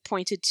 kind of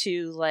pointed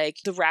to like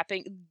the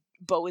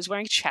Bo is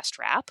wearing a chest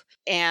wrap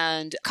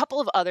and a couple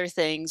of other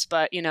things,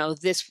 but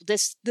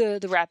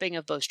the wrapping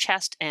of Bo's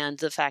chest and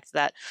the fact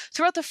that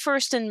throughout the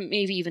first and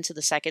maybe even to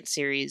the second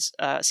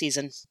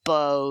season,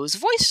 Bo's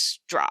voice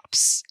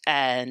drops,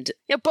 and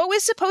Bo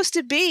is supposed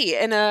to be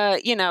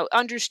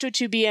understood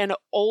to be an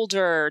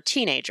older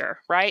teenager,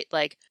 right?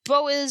 Like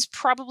Bo is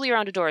probably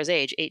around Adora's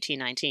age, 18,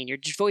 19. Your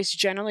voice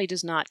generally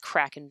does not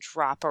crack and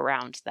drop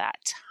around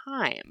that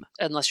time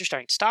unless you're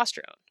starting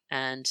testosterone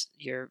and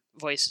your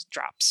voice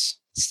drops.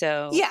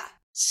 So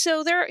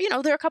there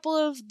are a couple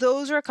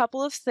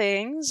of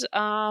things.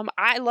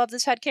 I love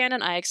this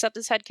headcanon. I accept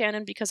this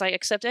headcanon because I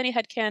accept any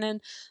headcanon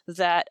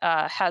that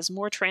has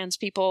more trans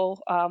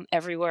people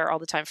everywhere all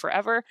the time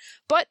forever.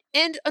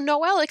 And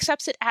Noelle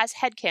accepts it as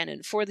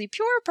headcanon for the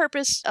pure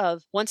purpose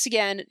of, once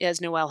again, as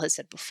Noelle has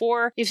said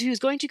before, if he was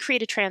going to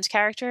create a trans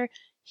character,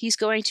 he's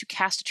going to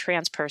cast a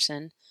trans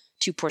person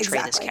to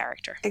portray this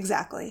character.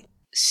 Exactly.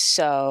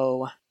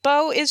 So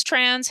Bo is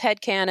trans,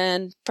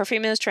 headcanon.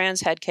 Perfuma is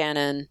trans,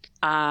 headcanon.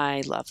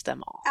 I love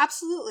them all.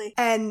 Absolutely.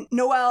 And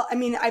Noelle,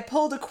 I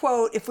pulled a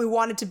quote if we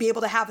wanted to be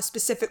able to have a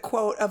specific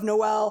quote of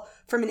Noelle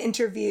from an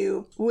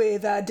interview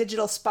with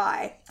Digital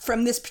Spy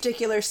from this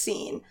particular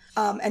scene.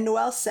 And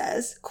Noelle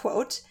says,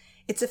 quote,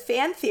 "It's a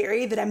fan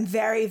theory that I'm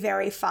very,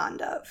 very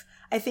fond of.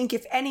 I think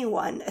if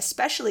anyone,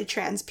 especially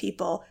trans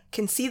people,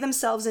 can see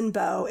themselves in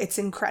Bo, it's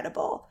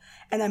incredible.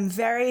 And I'm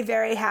very,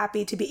 very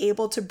happy to be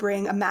able to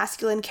bring a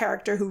masculine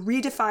character who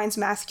redefines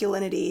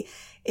masculinity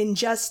in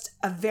just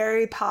a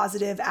very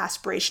positive,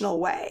 aspirational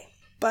way.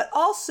 But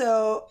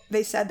also,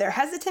 they said they're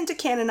hesitant to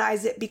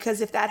canonize it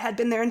because if that had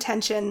been their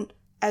intention,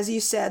 as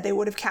you said, they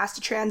would have cast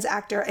a trans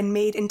actor and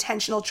made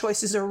intentional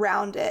choices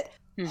around it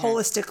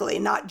holistically,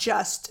 not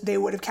just they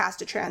would have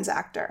cast a trans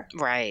actor."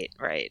 Right.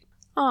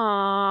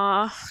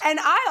 Aww. And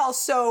I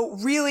also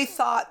really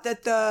thought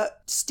that the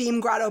Steam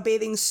Grotto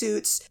bathing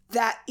suits,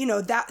 that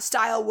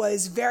style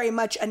was very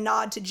much a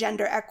nod to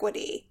gender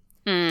equity.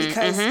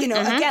 Because,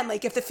 again,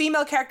 like if the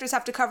female characters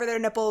have to cover their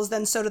nipples,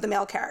 then so do the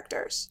male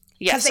characters.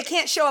 Because they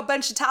can't show a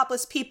bunch of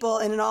topless people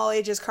in an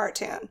all-ages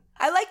cartoon.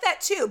 I like that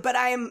too, but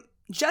I'm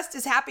just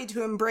as happy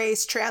to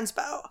embrace trans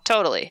Bo.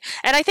 Totally.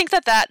 And I think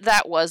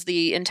that was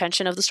the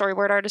intention of the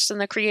storyboard artists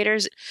and the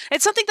creators.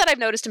 It's something that I've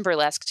noticed in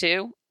burlesque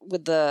too,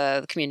 with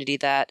the community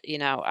that,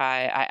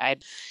 I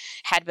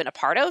had been a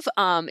part of,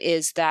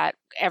 is that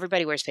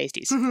everybody wears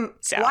pasties. Mm-hmm.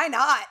 So. Why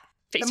not?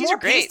 Pasties the more are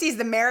great. pasties,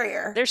 the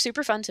merrier. They're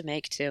super fun to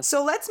make too.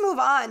 So let's move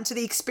on to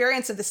the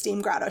experience of the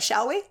Steam Grotto,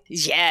 shall we?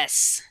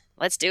 Yes.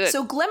 Let's do it.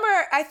 So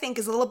Glimmer, I think,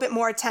 is a little bit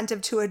more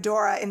attentive to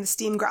Adora in the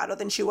Steam Grotto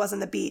than she was on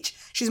the beach.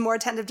 She's more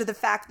attentive to the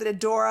fact that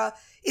Adora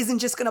isn't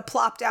just going to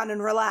plop down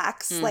and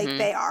relax like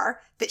they are,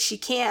 that she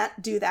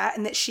can't do that,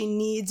 and that she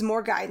needs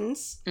more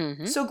guidance.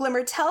 So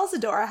Glimmer tells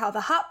Adora how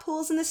the hot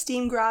pools in the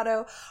Steam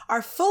Grotto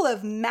are full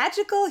of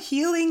magical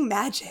healing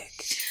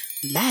magic.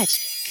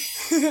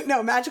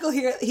 Magical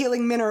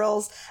healing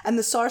minerals, and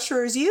the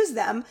sorcerers use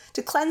them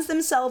to cleanse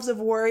themselves of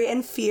worry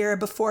and fear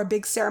before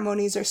big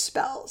ceremonies or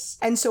spells.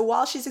 And so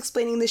while she's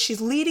explaining this, she's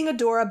leading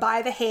Adora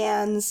by the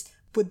hands,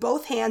 with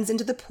both hands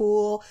into the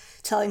pool,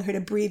 telling her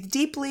to breathe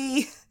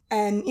deeply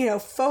and,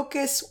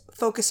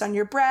 focus on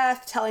your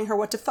breath, telling her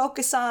what to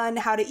focus on,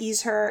 how to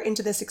ease her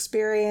into this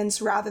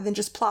experience rather than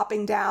just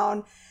plopping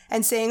down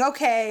and saying,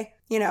 okay,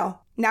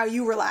 now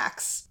you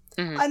relax.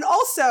 And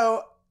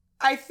also,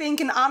 I think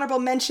an honorable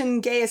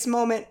mention gayest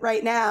moment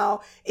right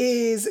now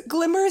is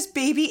Glimmer's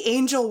baby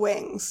angel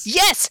wings.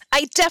 Yes,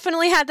 I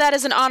definitely had that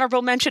as an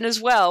honorable mention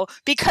as well,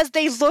 because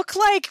they look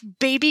like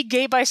baby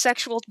gay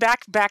bisexual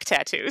back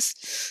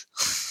tattoos.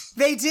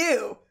 They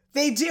do.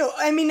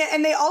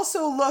 And they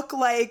also look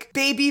like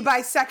baby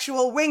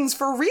bisexual wings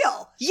for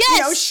real.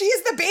 Yes! She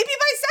is the baby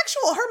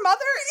bisexual. Her mother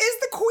is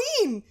the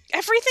queen.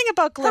 Everything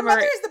about Glimmer. Her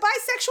mother is the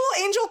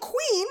bisexual angel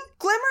queen.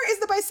 Glimmer is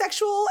the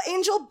bisexual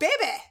angel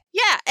baby.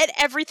 Yeah, and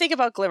everything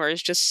about Glimmer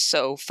is just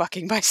so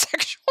fucking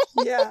bisexual.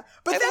 Yeah.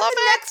 But then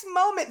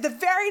the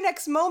very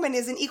next moment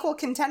is an equal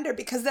contender,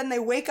 because then they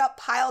wake up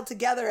piled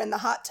together in the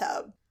hot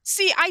tub.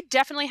 See, I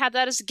definitely had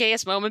that as the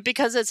gayest moment,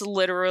 because it's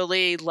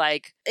literally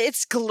like,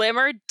 it's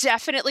Glimmer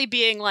definitely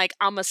being like,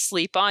 I'm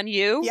asleep on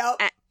you. Yep.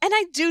 And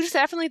I do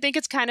definitely think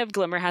it's kind of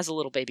Glimmer has a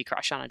little baby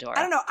crush on Adora.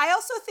 I don't know. I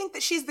also think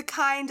that she's the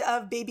kind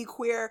of baby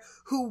queer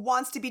who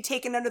wants to be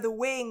taken under the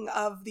wing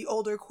of the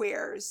older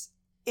queers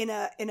in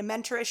a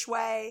mentorish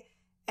way.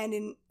 And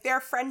in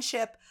their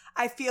friendship,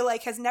 I feel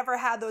like has never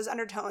had those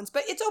undertones,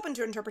 but it's open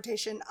to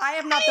interpretation. I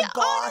am not the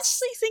boss. I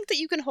honestly think that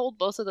you can hold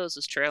both of those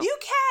as true. You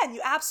can.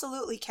 You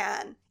absolutely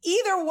can.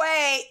 Either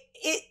way,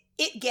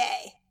 it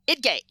gay.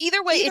 It gay.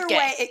 Either way,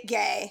 it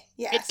gay.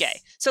 Yes. It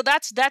gay. So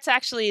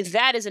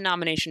that is a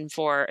nomination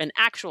for an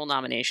actual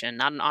nomination,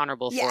 not an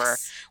honorable for.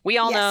 We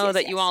all know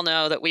that you all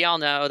know that we all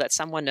know that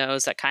someone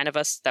knows that kind of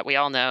us that we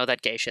all know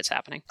that gay shit's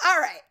happening. All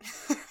right.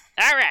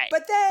 All right.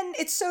 But then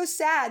it's so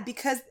sad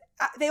because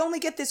they only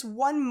get this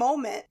one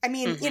moment. I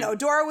mean,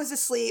 Dora was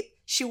asleep.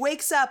 She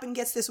wakes up and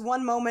gets this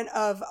one moment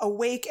of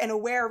awake and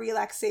aware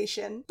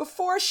relaxation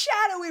before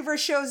Shadow Weaver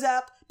shows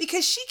up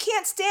because she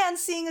can't stand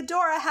seeing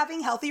Adora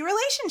having healthy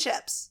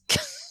relationships.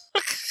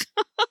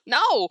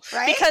 No,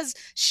 right? Because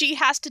she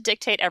has to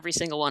dictate every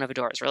single one of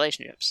Adora's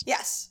relationships.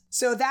 Yes.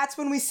 So that's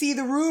when we see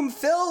the room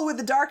fill with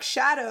the dark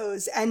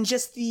shadows and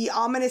just the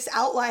ominous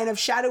outline of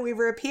Shadow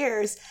Weaver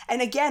appears.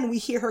 And again, we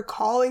hear her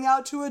calling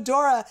out to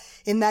Adora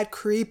in that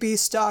creepy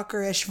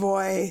stalkerish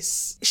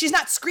voice. She's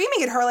not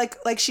screaming at her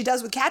like she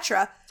does with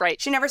Catra.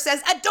 Right. She never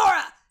says,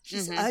 Adora!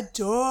 She's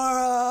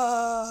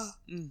Adora,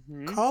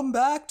 come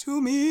back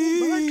to me.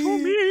 Come back to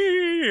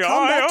me.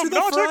 Come back to the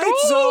fright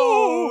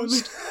zone.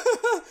 ghost.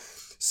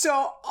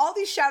 So all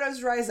these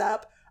shadows rise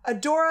up.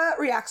 Adora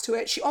reacts to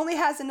it. She only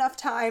has enough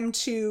time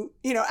to,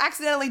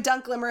 accidentally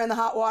dunk Glimmer in the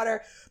hot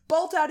water,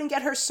 bolt out and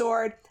get her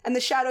sword, and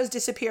the shadows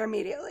disappear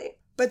immediately.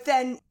 But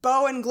then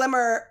Bo and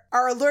Glimmer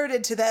are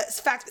alerted to the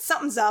fact that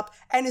something's up,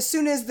 and as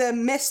soon as the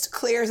mist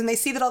clears and they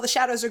see that all the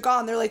shadows are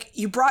gone, they're like,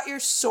 you brought your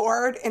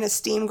sword in a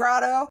steam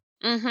grotto?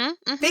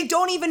 They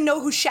don't even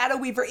know who Shadow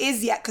Weaver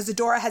is yet because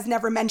Adora has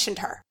never mentioned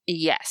her.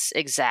 Yes,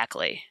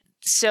 exactly.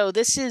 So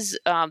this is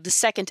the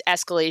second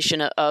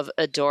escalation of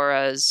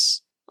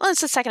Adora's... Well,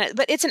 it's the second,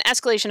 but it's an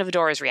escalation of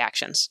Adora's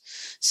reactions.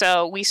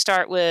 So we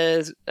start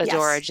with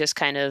Adora just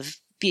kind of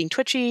being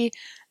twitchy,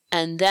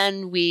 and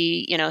then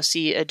we,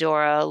 see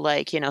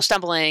Adora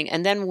stumbling,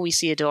 and then we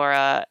see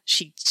Adora,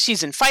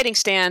 she's in fighting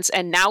stance,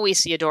 and now we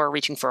see Adora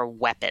reaching for a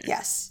weapon.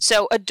 Yes.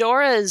 So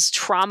Adora's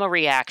trauma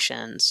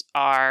reactions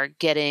are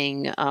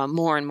getting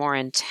more and more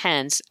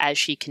intense as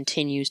she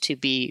continues to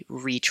be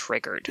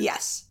re-triggered.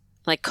 Yes.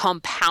 Like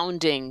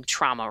compounding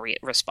trauma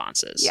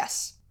responses.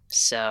 Yes.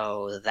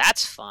 So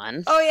that's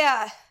fun. Oh,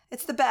 yeah.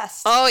 It's the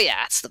best. Oh,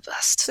 yeah. It's the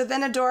best. So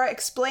then Adora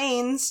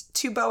explains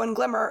to Bo and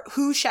Glimmer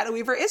who Shadow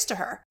Weaver is to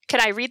her. Can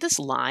I read this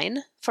line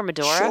from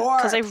Adora? Sure.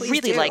 Because I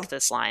really do. like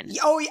this line.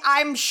 Oh,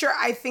 I'm sure.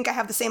 I think I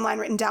have the same line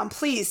written down.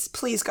 Please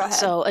go ahead.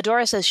 So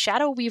Adora says,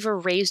 Shadow Weaver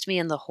raised me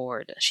in the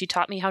Horde. She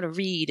taught me how to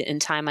read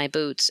and tie my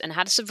boots and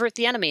how to subvert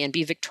the enemy and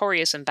be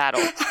victorious in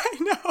battle. I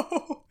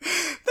know.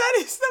 That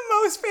is the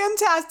most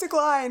fantastic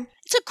line.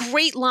 It's a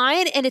great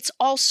line, and it's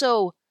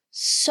also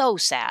so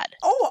sad.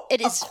 Oh,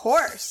 it is of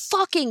course.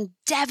 Fucking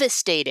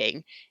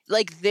devastating.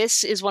 Like,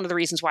 this is one of the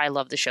reasons why I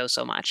love the show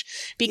so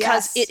much.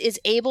 Because it is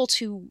able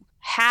to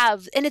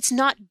have, and it's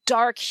not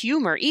dark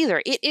humor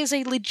either. It is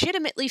a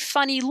legitimately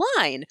funny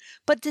line.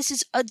 But this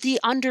is, the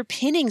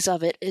underpinnings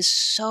of it is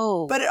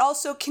so... But it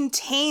also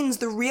contains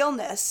the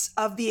realness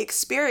of the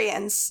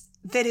experience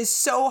that is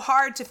so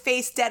hard to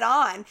face dead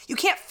on. You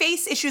can't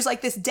face issues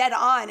like this dead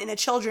on in a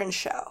children's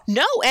show.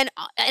 No, and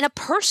a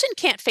person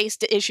can't face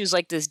the issues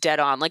like this dead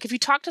on. Like, if you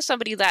talk to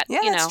somebody that,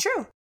 that's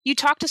true. You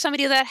talk to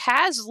somebody that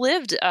has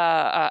lived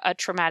a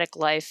traumatic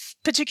life,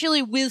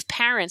 particularly with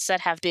parents that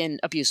have been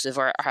abusive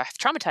or have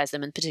traumatized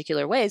them in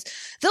particular ways,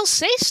 they'll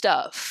say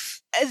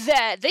stuff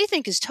that they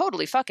think is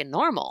totally fucking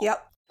normal.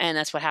 Yep. And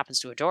that's what happens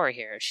to Adora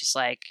here. She's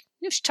like,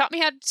 she taught me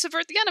how to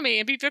subvert the enemy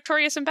and be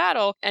victorious in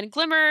battle. And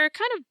Glimmer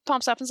kind of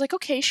pumps up and is like,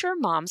 okay, sure,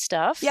 mom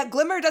stuff. Yeah,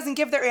 Glimmer doesn't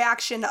give the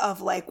reaction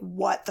of like,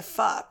 what the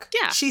fuck?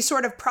 Yeah. She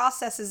sort of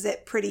processes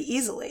it pretty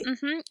easily.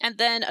 Mm-hmm. And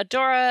then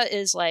Adora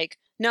is like,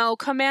 no,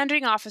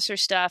 commanding officer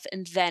stuff,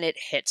 and then it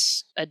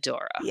hits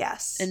Adora.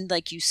 Yes. And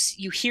like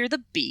you hear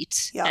the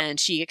beat, and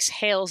she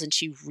exhales and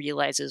she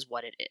realizes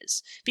what it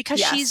is.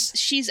 Because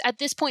she's at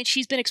this point,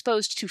 she's been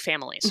exposed to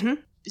families.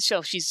 Mm-hmm.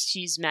 So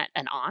she's met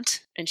an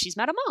aunt and she's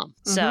met a mom.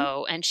 Mm-hmm.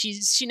 So, and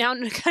she now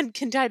can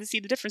kind of see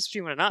the difference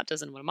between what an aunt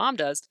does and what a mom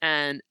does,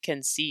 and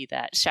can see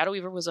that Shadow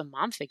Weaver was a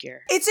mom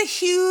figure. It's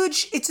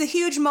a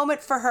huge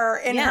moment for her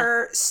in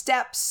her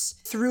steps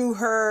through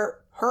her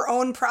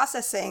own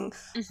processing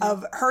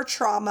of her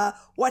trauma,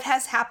 what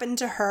has happened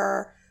to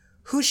her,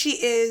 who she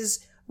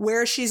is,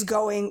 where she's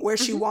going, where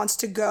she wants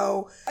to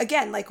go.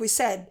 Again, like we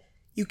said,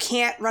 you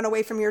can't run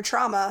away from your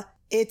trauma.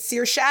 It's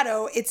your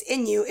shadow. It's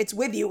in you. It's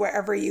with you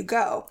wherever you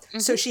go.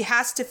 So she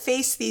has to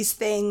face these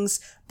things.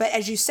 But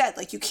as you said,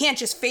 like, you can't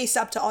just face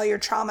up to all your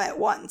trauma at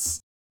once.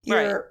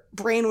 Your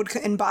brain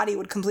and body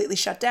would completely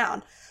shut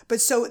down.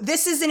 But so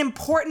this is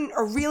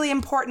a really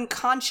important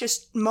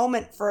conscious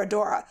moment for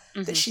Adora,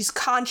 that she's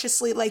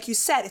consciously, like you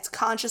said, it's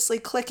consciously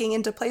clicking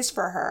into place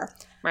for her,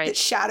 that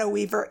Shadow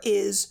Weaver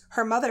is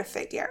her mother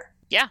figure.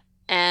 Yeah.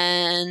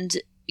 And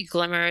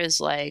Glimmer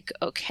is like,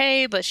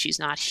 okay, but she's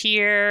not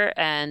here.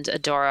 And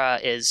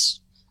Adora is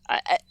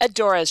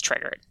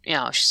triggered.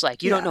 She's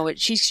like, you don't know what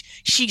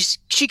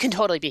she can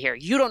totally be here.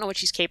 You don't know what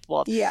she's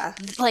capable of. Yeah.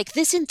 Like,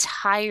 this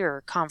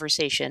entire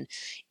conversation,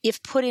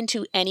 if put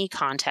into any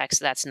context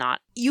that's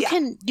not, you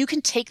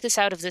can take this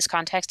out of this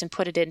context and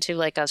put it into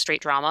like a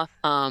straight drama,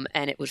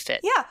 and it would fit.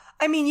 Yeah.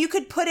 I mean, you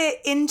could put it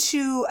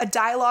into a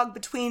dialogue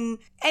between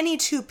any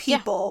two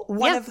people,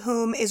 one of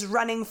whom is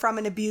running from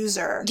an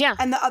abuser,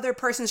 and the other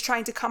person's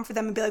trying to comfort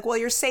them and be like, well,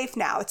 you're safe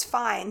now. It's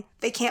fine.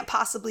 They can't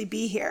possibly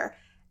be here.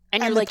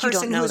 And you're the like, you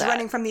don't person know who's that.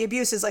 running from the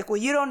abuse is like, well,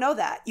 you don't know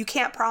that. You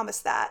can't promise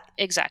that.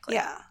 Exactly.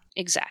 Yeah.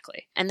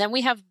 Exactly. And then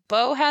we have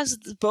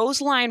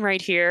Bo's line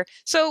right here.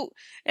 So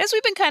as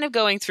we've been kind of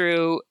going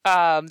through,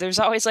 there's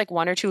always like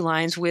one or two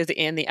lines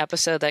within the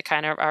episode that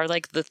kind of are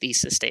like the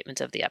thesis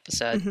statement of the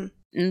episode.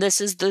 And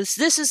this is the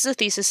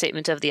thesis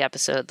statement of the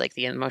episode, like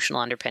the emotional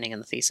underpinning of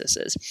the thesis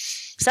is.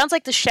 Sounds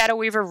like the Shadow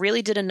Weaver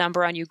really did a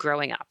number on you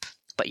growing up,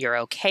 but you're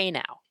okay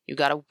now. You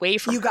got away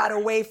from her. You got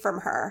away from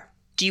her.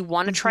 Do you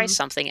want to try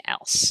something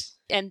else?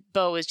 And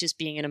Bo is just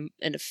being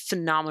a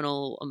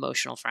phenomenal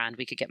emotional friend.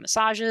 We could get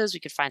massages. We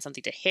could find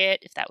something to hit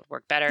if that would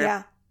work better.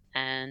 Yeah.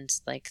 And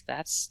like,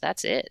 that's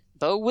it.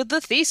 Bo with the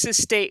thesis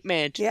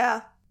statement.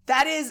 Yeah.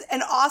 That is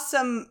an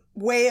awesome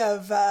way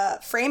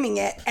of framing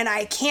it, and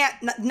I can't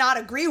not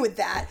agree with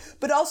that.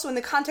 But also in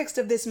the context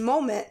of this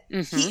moment,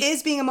 he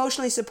is being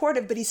emotionally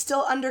supportive, but he's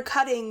still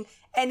undercutting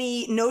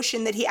any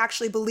notion that he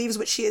actually believes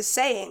what she is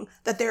saying,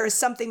 that there is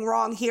something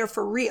wrong here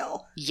for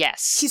real.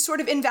 Yes. He's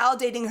sort of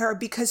invalidating her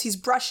because he's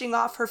brushing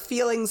off her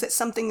feelings that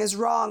something is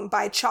wrong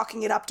by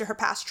chalking it up to her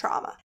past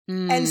trauma.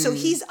 And so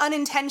he's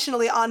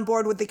unintentionally on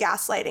board with the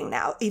gaslighting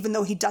now, even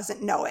though he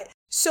doesn't know it.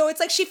 So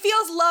it's like she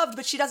feels loved,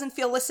 but she doesn't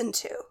feel listened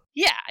to.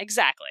 Yeah,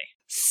 exactly.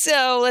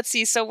 So let's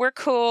see. So we're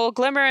cool.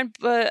 Glimmer and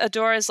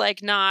Adora's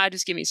like, nah,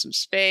 just give me some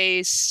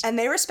space. And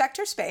they respect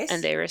her space.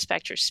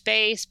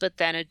 But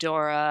then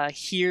Adora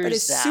hears But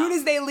as soon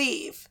as they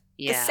leave,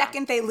 the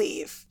second they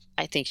leave,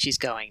 I think she's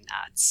going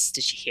nuts.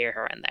 Did you hear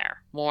her in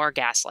there? More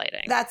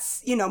gaslighting.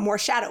 That's, more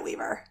Shadow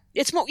Weaver.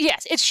 It's more,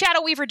 yes, it's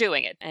Shadow Weaver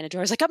doing it. And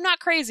Adora's like, I'm not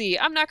crazy.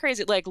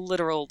 Like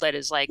literal, that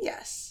is like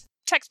yes.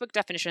 Textbook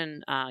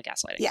definition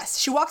gaslighting. Yes.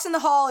 She walks in the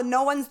hall and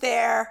no one's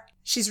there.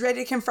 She's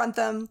ready to confront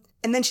them.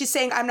 And then she's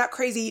saying, I'm not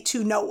crazy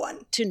to no one.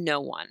 To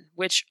no one,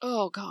 which,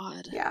 oh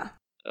God. Yeah.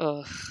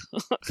 Ugh.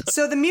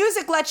 So the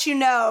music lets you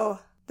know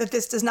that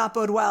this does not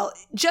bode well,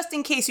 just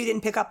in case you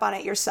didn't pick up on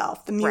it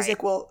yourself. The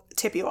music will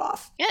tip you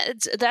off. Yeah,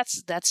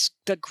 that's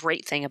the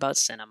great thing about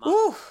cinema.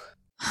 Ooh.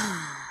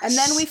 And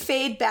then we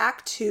fade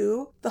back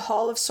to the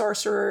Hall of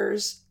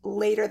Sorcerers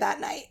later that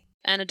night.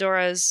 And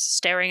Adora's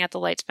staring at the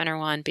light spinner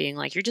one, being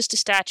like, you're just a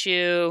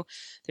statue.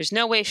 There's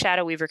no way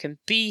Shadow Weaver can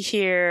be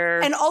here.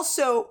 And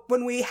also,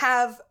 when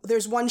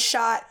there's one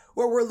shot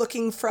where we're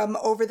looking from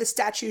over the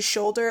statue's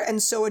shoulder,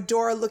 and so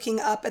Adora looking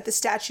up at the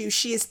statue,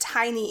 she is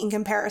tiny in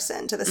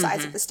comparison to the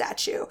size of the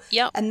statue.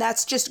 Yep. And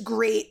that's just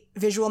great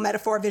visual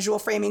metaphor, visual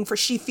framing for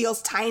she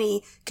feels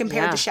tiny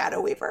compared to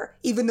Shadow Weaver,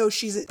 even though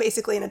she's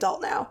basically an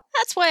adult now.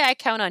 That's why I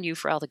count on you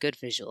for all the good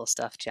visual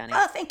stuff, Jenny.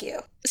 Oh, thank you.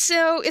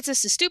 So it's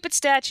just a stupid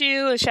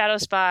statue, a shadow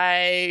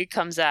spy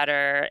comes at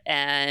her,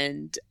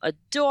 and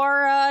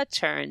Adora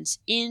turns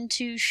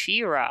into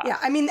She-Ra. Yeah,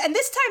 I mean, and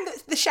this time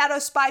the shadow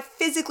spy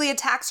physically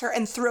attacks her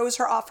and throws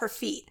her off her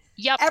feet.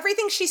 Yep.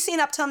 Everything she's seen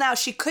up till now,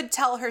 she could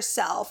tell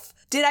herself,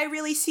 did I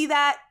really see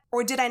that?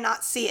 Or did I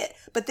not see it?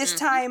 But this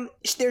time,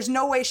 there's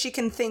no way she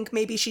can think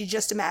maybe she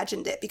just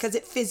imagined it because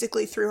it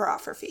physically threw her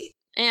off her feet.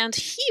 And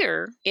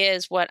here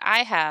is what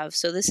I have.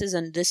 So this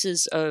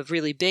is a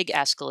really big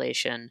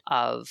escalation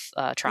of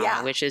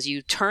trauma, which is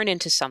you turn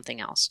into something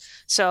else.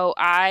 So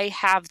I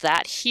have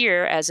that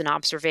here as an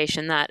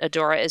observation that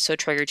Adora is so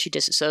triggered she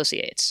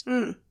disassociates.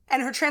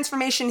 And her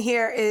transformation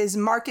here is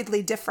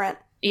markedly different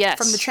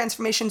from the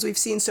transformations we've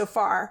seen so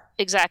far.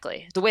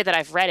 Exactly. The way that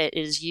I've read it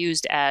is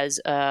used as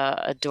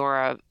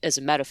Adora as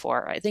a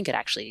metaphor. I think it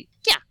actually,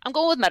 I'm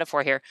going with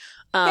metaphor here,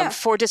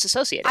 for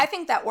disassociating. I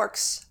think that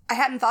works. I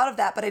hadn't thought of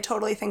that, but I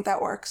totally think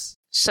that works.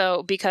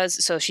 So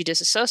she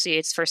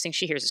disassociates, first thing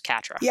she hears is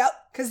Catra. Yep.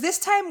 Because this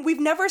time we've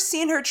never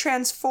seen her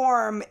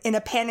transform in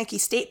a panicky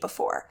state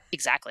before.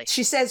 Exactly.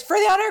 She says, for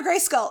the honor of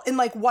Grayskull, in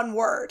like one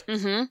word.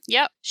 Mm-hmm.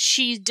 Yep.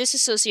 She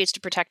disassociates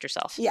to protect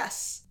herself.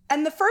 Yes.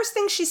 And the first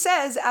thing she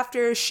says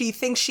after she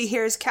thinks she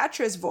hears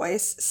Catra's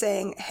voice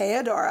saying, hey,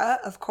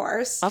 Adora, of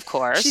course. Of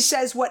course. She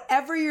says,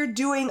 whatever you're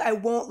doing, I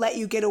won't let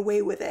you get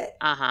away with it.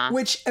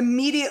 Which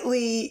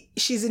immediately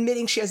she's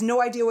admitting she has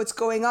no idea what's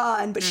going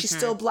on, but she's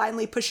still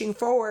blindly pushing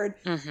forward,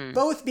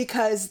 both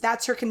because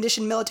that's her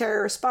conditioned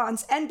military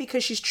response and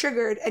because she's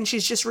triggered and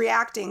she's just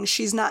reacting.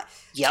 She's not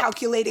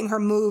calculating her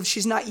moves.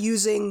 She's not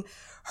using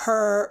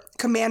her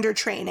commander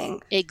training.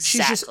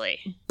 Exactly.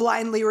 She's just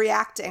blindly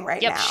reacting now.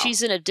 Yep,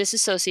 she's in a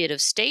disassociative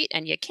state,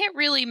 and you can't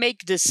really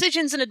make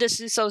decisions in a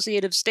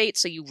disassociative state,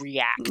 so you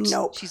react.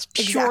 Nope. She's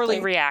purely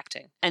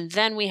reacting. And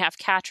then we have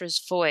Catra's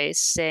voice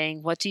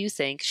saying, what do you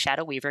think?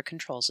 Shadow Weaver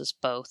controls us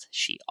both.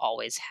 She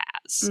always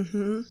has.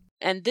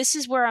 And this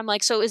is where I'm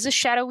like, so is this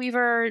Shadow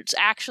Weaver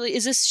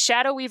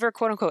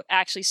quote unquote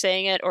actually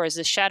saying it, or is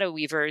this Shadow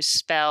Weaver's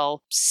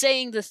spell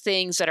saying the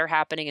things that are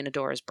happening in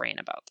Adora's brain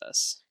about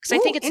this? Because I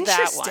think it's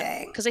that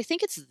one. Because I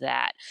think it's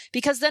that.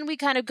 Because then we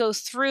kind of go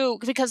through,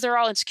 because they're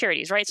all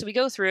insecurities, right? So we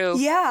go through.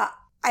 Yeah,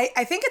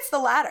 I think it's the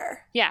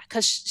latter. Yeah,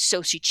 because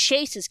so she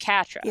chases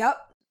Catra. Yep.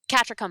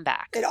 Catra come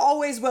back. It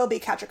always will be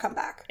Catra come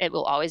back. It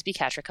will always be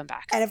Catra come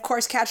back. And of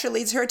course, Catra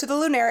leads her to the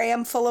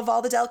lunarium full of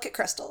all the delicate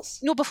crystals.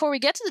 No, before we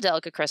get to the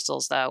delicate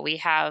crystals, though,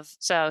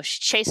 so she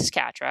chases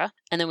Catra,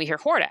 and then we hear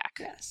Hordak.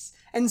 Yes.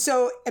 And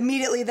so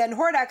immediately then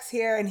Hordak's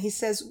here, and he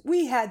says,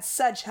 we had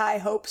such high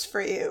hopes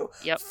for you.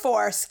 Yep.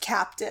 Force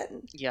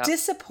Captain. Yep.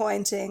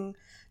 Disappointing.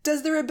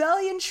 Does the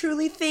rebellion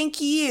truly think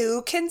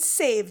you can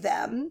save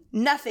them?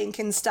 Nothing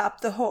can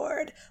stop the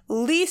Horde.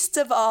 Least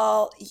of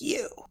all,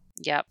 you.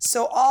 Yep.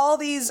 So all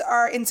these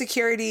are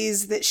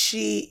insecurities that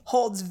she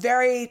holds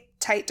very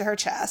tight to her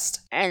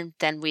chest. And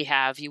then we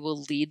have, you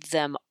will lead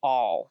them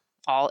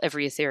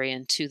every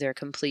Etherian, to their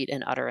complete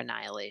and utter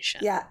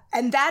annihilation. Yeah.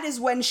 And that is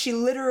when she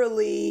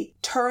literally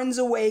turns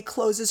away,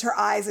 closes her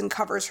eyes, and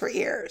covers her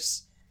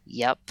ears.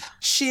 Yep.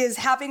 She is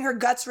having her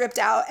guts ripped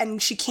out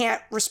and she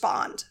can't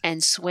respond.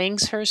 And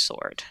swings her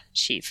sword.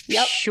 She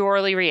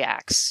purely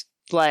reacts.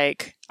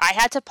 Like, I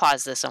had to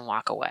pause this and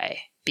walk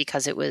away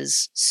because it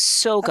was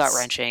so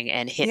gut-wrenching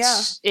and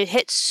it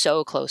hit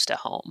so close to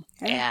home.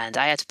 Yeah. And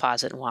I had to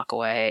pause it and walk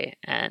away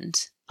and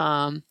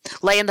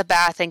lay in the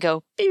bath and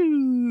go,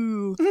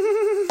 boo.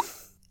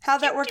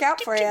 How'd that work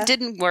out for you?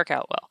 Didn't work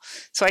out well.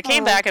 So I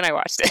came back and I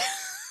watched it.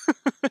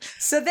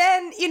 So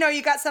then,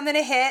 you got something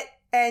to hit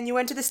and you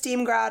went to the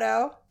steam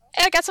grotto.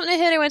 I got something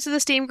to hit. I went to the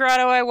steam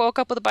grotto. I woke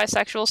up with a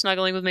bisexual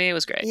snuggling with me. It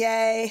was great.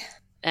 Yay.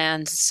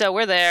 And so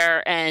we're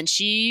there, and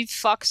she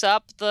fucks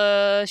up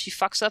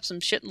some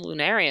shit in the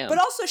lunarium. But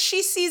also,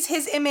 she sees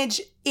his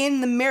image in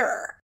the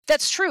mirror.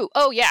 That's true.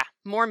 Oh yeah,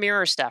 more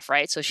mirror stuff,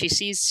 right? So she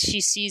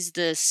sees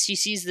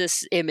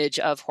this image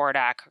of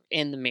Hordak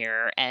in the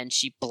mirror, and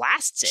she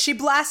blasts it.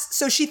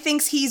 So she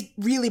thinks he's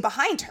really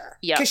behind her.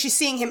 Yeah, because she's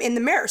seeing him in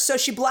the mirror. So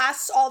she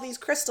blasts all these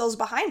crystals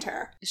behind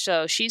her.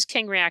 So she's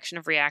King Reaction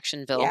of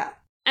Reactionville. Yeah.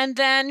 And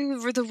then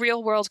the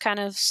real world kind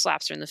of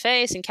slaps her in the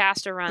face, and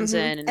Castor runs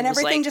in. And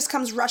everything just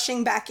comes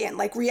rushing back in.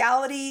 Like,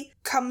 reality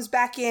comes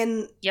back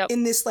in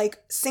in this, like,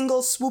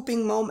 single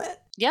swooping moment.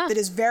 Yeah. That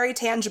is very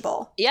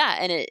tangible. Yeah,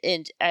 and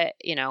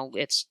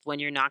it's when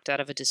you're knocked out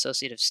of a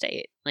dissociative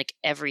state. Like,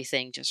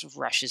 everything just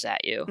rushes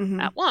at you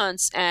at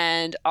once,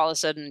 and all of a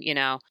sudden,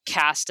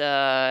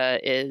 Casta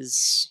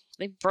is...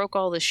 They broke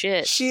all the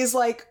shit. She's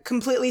like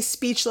completely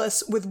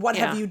speechless with what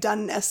have you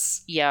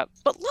done-ness. Yeah.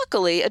 But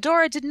luckily,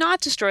 Adora did not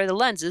destroy the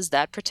lenses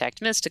that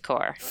protect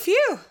Mysticor.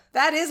 Phew.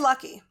 That is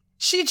lucky.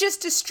 She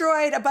just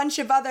destroyed a bunch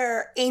of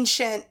other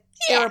ancient,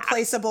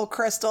 irreplaceable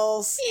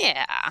crystals.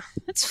 Yeah.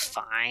 That's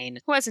fine.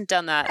 Who hasn't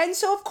done that? And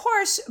so, of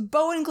course,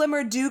 Bow and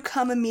Glimmer do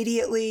come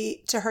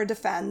immediately to her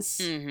defense.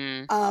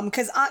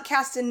 Because Aunt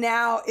Casta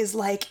now is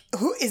like,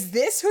 who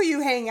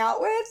you hang out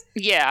with?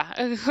 Yeah.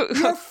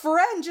 Your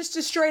friend just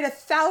destroyed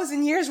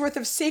 1,000 years worth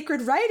of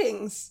sacred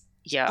writings.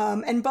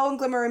 Yeah. And Bow and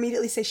Glimmer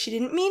immediately say she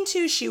didn't mean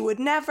to, she would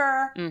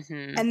never.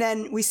 And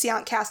then we see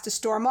Aunt Casta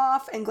storm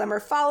off, and Glimmer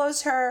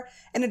follows her,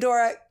 and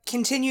Adora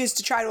continues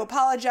to try to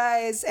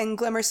apologize, and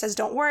Glimmer says,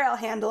 don't worry, I'll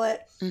handle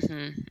it.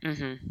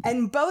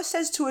 And Bow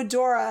says to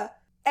Adora,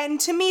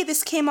 and to me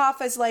this came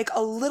off as like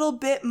a little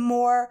bit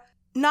more,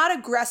 not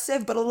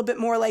aggressive, but a little bit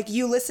more like,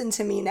 you listen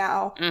to me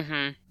now.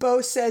 Bow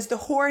says, the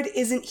Horde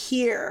isn't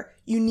here,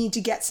 you need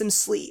to get some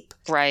sleep.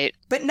 Right.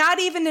 But not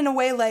even in a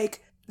way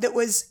like that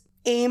was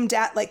aimed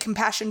at like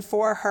compassion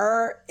for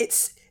her.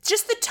 It's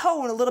just the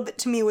tone a little bit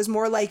to me was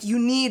more like, you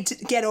need to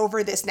get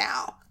over this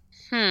now.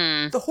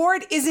 The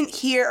Horde isn't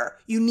here.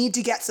 You need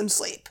to get some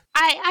sleep.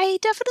 I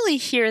definitely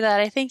hear that.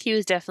 I think he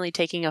was definitely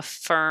taking a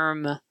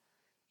firm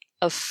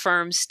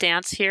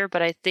stance here,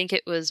 but I think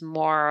it was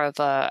more of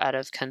out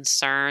of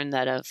concern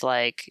than of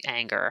like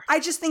anger.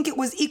 I just think it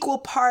was equal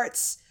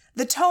parts.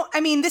 The tone,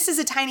 I mean, this is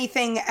a tiny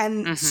thing,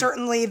 and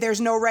certainly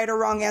there's no right or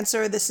wrong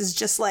answer. This is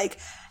just like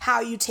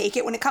how you take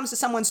it. When it comes to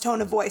someone's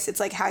tone of voice, it's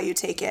like how you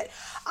take it.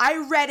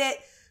 I read it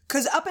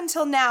because up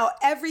until now,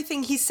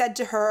 everything he said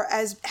to her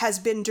has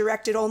been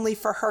directed only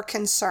for her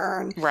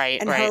concern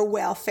and her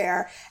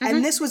welfare.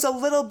 And this was a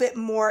little bit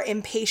more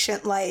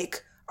impatient,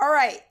 like, all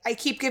right, I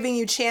keep giving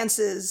you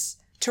chances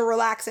to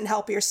relax and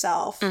help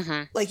yourself.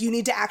 Like, you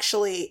need to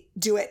actually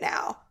do it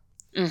now.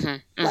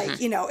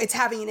 Like, it's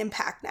having an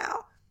impact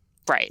now.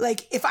 Right.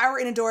 Like, if I were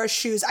in Adora's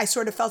shoes, I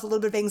sort of felt a little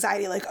bit of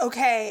anxiety. Like,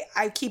 okay,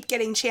 I keep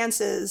getting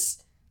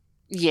chances.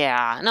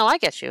 Yeah. No, I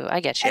get you.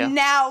 And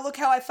now look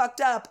how I fucked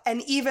up.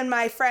 And even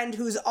my friend,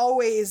 who's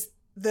always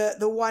the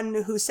one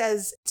who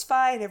says, it's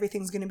fine,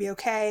 everything's going to be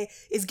okay,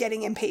 is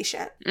getting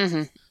impatient.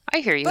 I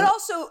hear you. But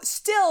also,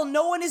 still,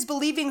 no one is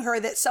believing her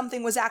that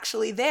something was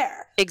actually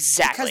there.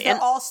 Exactly. Because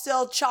they're all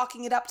still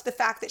chalking it up to the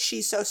fact that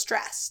she's so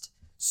stressed.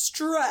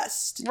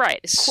 Right.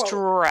 Quote.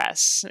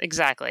 Stress.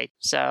 Exactly.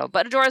 So,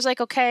 but Adora's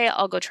like, okay,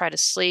 I'll go try to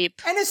sleep.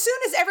 And as soon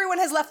as everyone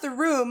has left the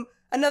room,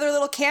 another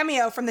little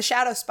cameo from the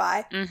Shadow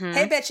Spy.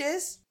 Hey,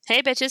 bitches.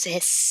 Hey, bitches.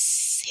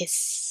 Hiss.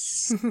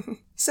 Hiss.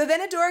 So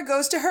then Adora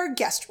goes to her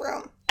guest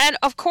room. And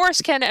of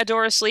course, can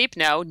Adora sleep?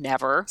 No,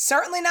 never.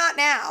 Certainly not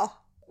now.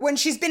 When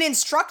she's been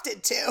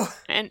instructed to.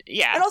 And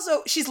yeah. And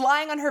also, she's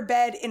lying on her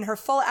bed in her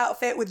full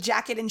outfit with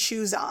jacket and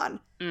shoes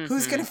on.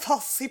 Who's going to fall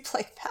asleep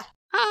like that?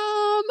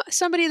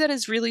 Somebody that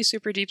is really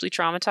super deeply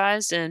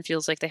traumatized and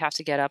feels like they have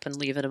to get up and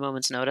leave at a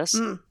moment's notice.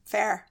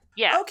 Fair.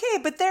 Yeah. Okay,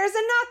 but there's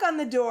a knock on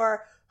the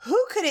door.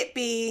 Who could it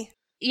be?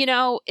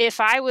 If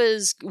I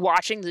was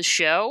watching the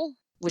show,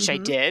 which I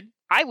did,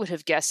 I would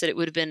have guessed that it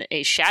would have been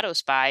a shadow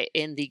spy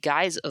in the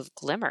guise of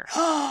Glimmer.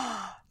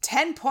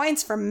 10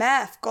 points for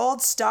Meph.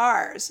 Gold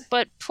stars.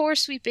 But poor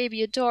sweet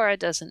baby Adora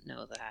doesn't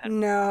know that.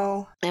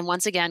 No. And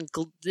once again,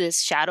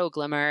 this shadow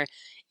Glimmer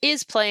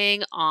is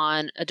playing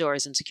on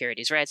Adora's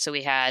insecurities, right? So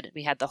we had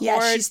the Horde.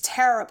 Yeah, she's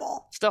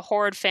terrible. The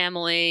Horde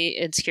family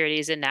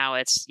insecurities, and now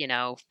it's,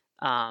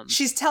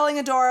 she's telling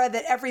Adora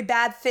that every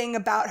bad thing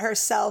about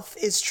herself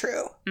is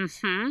true.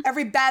 Mm-hmm.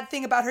 Every bad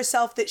thing about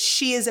herself that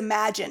she is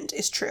imagined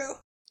is true.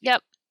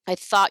 Yep. I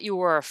thought you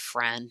were a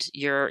friend.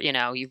 You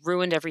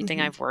ruined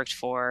everything I've worked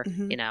for.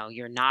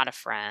 You're not a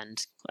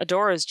friend.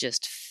 Adora's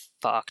just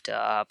fucked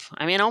up.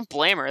 I mean, I don't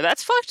blame her.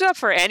 That's fucked up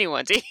for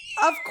anyone to hear.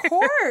 Of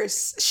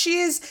course.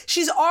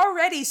 She's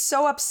already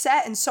so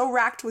upset and so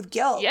racked with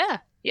guilt.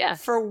 Yeah.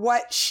 For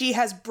what she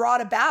has brought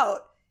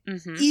about.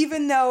 Mm-hmm.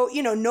 Even though,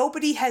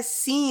 nobody has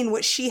seen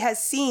what she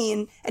has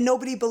seen and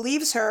nobody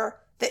believes her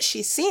that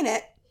she's seen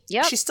it.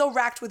 Yep. She's still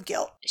racked with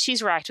guilt.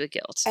 She's racked with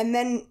guilt. And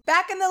then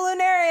back in the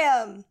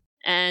Lunarium.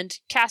 And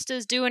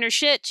Casta's doing her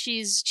shit.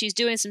 She's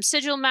doing some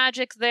sigil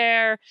magic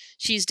there.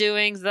 She's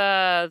doing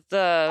the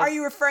Are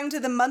you referring to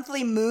the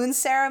monthly moon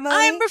ceremony?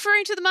 I'm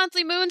referring to the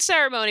monthly moon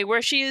ceremony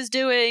where she's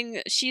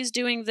doing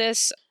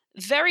this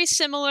very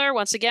similar.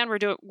 Once again,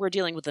 we're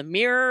dealing with the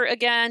mirror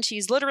again.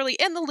 She's literally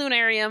in the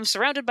Lunarium,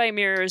 surrounded by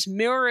mirrors,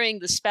 mirroring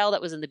the spell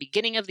that was in the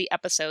beginning of the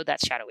episode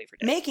that Shadow Weaver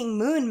did. Making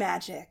moon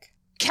magic.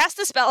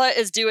 Castaspella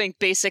is doing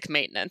basic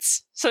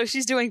maintenance. So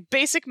she's doing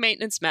basic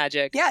maintenance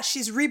magic. Yeah,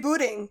 she's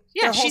rebooting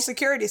their whole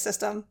security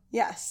system.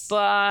 Yes.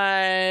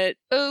 But,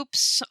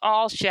 oops,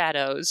 all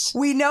shadows.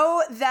 We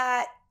know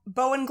that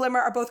Bow and Glimmer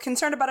are both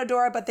concerned about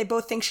Adora, but they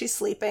both think she's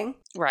sleeping.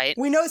 Right.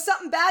 We know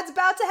something bad's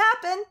about to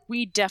happen.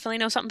 We definitely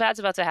know something bad's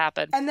about to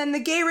happen. And then the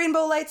gay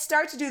rainbow lights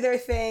start to do their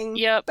thing.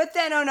 Yep. But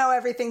then, oh no,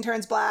 everything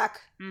turns black.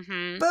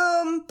 Mm-hmm.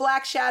 Boom,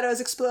 black shadows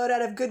explode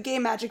out of Good Gay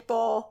Magic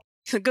Bowl.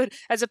 Good,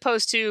 as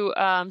opposed to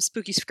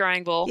Spooky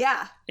Scrying Bowl.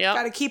 Yeah.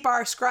 Got to keep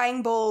our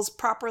scrying bowls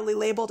properly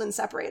labeled and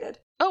separated.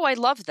 Oh, I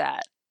love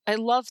that. I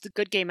love the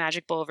Good Gay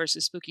Magic Bowl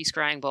versus Spooky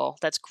Scrying Bowl.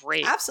 That's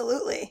great.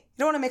 Absolutely. You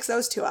don't want to mix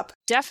those two up.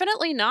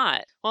 Definitely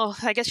not. Well,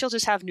 I guess you'll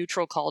just have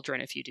Neutral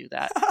Cauldron if you do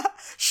that.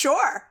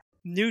 Sure.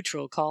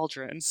 Neutral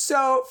Cauldron.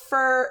 So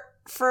for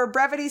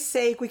brevity's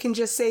sake, we can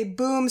just say,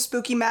 boom,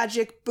 spooky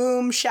magic,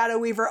 boom, Shadow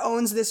Weaver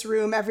owns this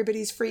room,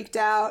 everybody's freaked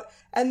out,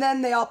 and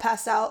then they all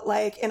pass out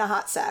like in a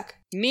hot sack.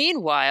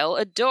 Meanwhile,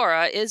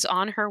 Adora is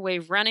on her way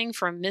running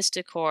from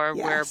Mysticor,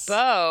 where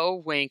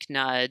Bow, wink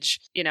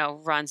nudge,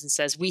 runs and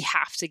says, we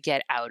have to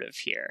get out of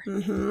here.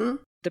 Mm-hmm.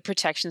 The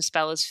protection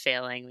spell is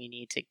failing. We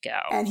need to go.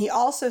 And he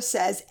also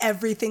says,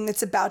 everything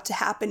that's about to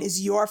happen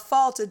is your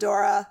fault,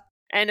 Adora.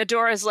 And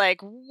Adora's like,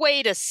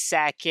 wait a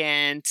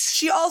second.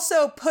 She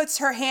also puts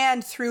her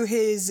hand through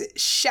his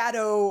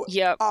shadow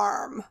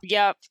arm.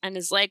 Yep. And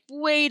is like,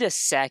 wait a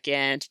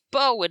second.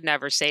 Bo would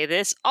never say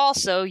this.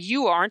 Also,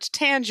 you aren't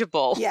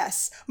tangible.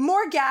 Yes.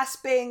 More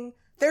gasping.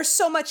 There's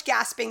so much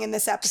gasping in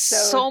this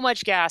episode. So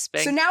much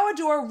gasping. So now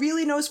Adora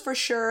really knows for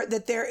sure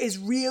that there is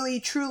really,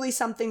 truly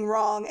something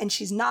wrong, and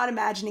she's not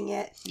imagining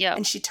it. Yep.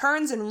 And she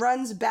turns and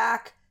runs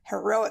back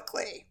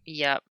heroically.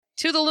 Yep.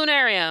 To the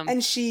Lunarium.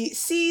 And she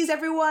sees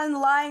everyone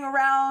lying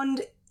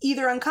around,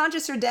 either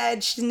unconscious or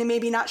dead. She's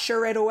maybe not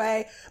sure right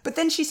away. But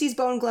then she sees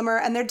Bow and Glimmer,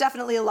 and they're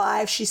definitely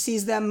alive. She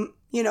sees them,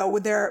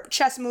 with their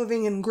chests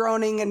moving and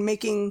groaning and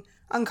making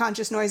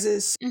unconscious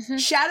noises. Mm-hmm.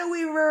 Shadow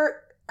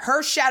Weaver,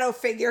 her shadow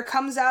figure,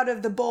 comes out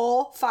of the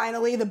bowl,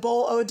 finally, the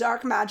bowl o'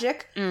 dark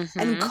magic,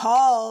 and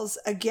calls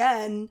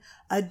again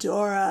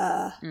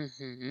Adora.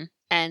 Mm-hmm.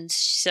 And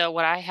so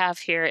what I have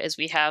here is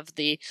we have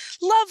the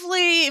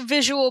lovely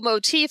visual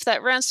motif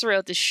that runs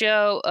throughout the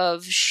show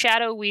of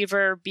Shadow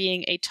Weaver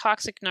being a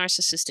toxic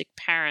narcissistic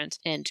parent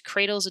and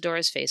cradles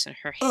Adora's face in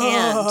her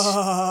hand.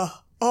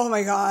 Oh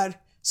my god.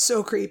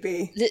 So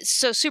creepy.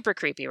 So super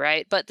creepy,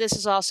 right? But this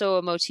is also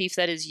a motif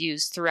that is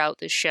used throughout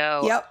the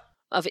show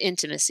of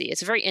intimacy.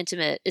 It's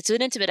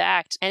an intimate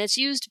act, and it's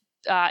used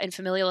in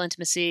familial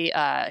intimacy.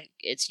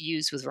 It's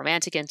used with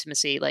romantic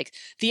intimacy. Like,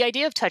 the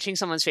idea of touching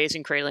someone's face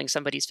and cradling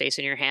somebody's face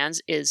in your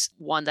hands is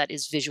one that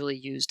is visually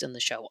used in the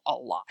show a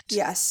lot.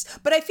 Yes.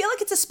 But I feel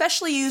like it's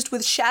especially used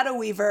with Shadow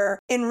Weaver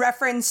in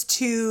reference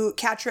to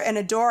Catra and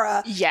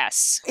Adora.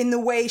 Yes. In the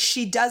way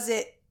she does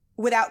it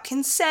without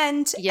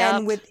consent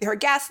and with her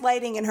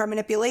gaslighting and her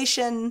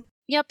manipulation.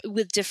 Yep,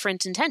 with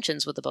different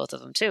intentions with the both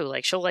of them too.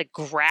 Like, she'll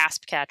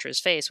grasp Catra's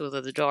face with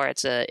the door.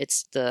 It's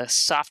the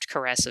soft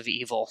caress of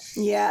evil.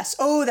 Yes.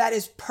 Oh, that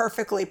is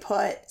perfectly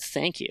put.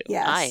 Thank you.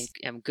 Yes. I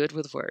am good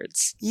with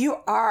words. You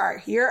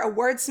are. You're a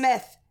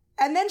wordsmith.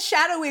 And then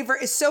Shadow Weaver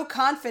is so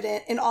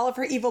confident in all of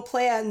her evil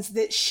plans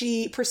that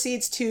she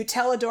proceeds to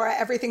tell Adora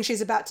everything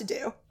she's about to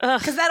do.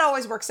 Because that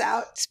always works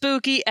out.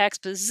 Spooky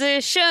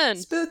exposition.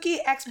 Spooky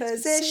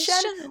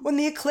exposition. When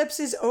the eclipse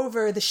is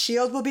over, the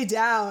shield will be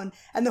down,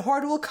 and the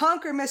Horde will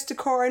conquer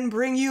Mysticor and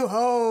bring you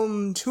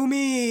home to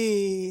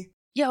me.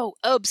 Yo,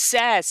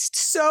 obsessed.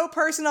 So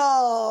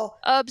personal.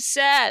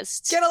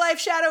 Obsessed. Get a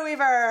life, Shadow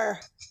Weaver.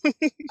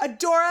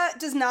 Adora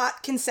does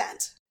not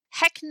consent.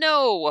 Heck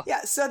no.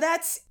 Yeah, so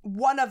that's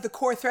one of the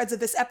core threads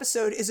of this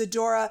episode is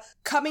Adora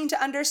coming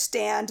to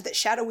understand that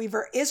Shadow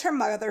Weaver is her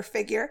mother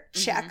figure.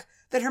 Check.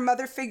 that her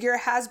mother figure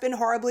has been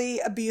horribly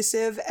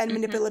abusive and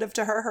manipulative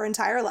to her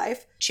entire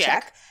life.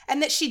 Check.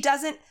 And that she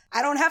doesn't,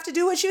 I don't have to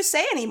do what you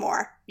say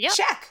anymore. Yep.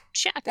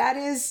 Check. That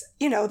is,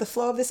 the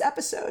flow of this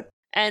episode.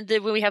 And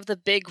then when we have the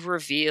big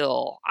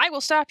reveal, I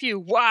will stop you.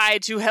 Why?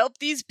 To help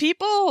these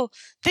people?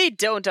 They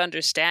don't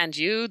understand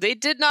you. They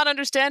did not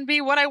understand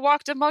me when I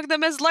walked among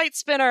them as Light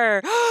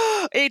Spinner.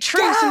 A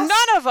truth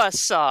none of us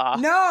saw.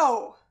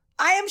 No.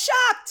 I am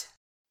shocked.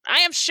 I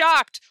am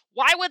shocked.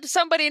 Why would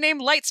somebody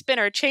named Light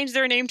Spinner change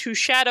their name to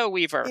Shadow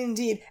Weaver?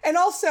 Indeed. And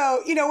also,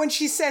 when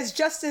she says,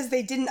 just as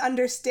they didn't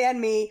understand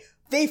me,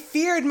 they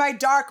feared my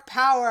dark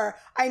power.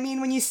 I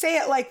mean, when you say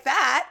it like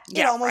that,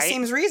 it almost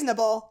seems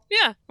reasonable.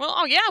 Yeah. Well,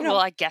 well,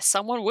 I guess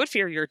someone would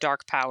fear your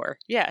dark power.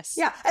 Yes.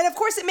 Yeah. And of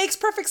course, it makes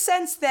perfect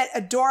sense that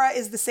Adora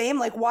is the same.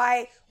 Like,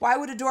 why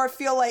would Adora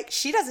feel like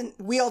she doesn't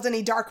wield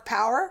any dark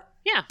power?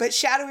 Yeah. But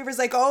Shadow Weaver's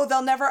like, oh,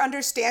 they'll never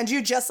understand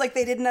you, just like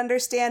they didn't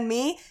understand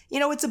me.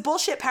 It's a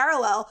bullshit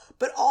parallel,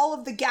 but all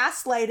of the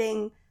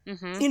gaslighting,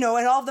 and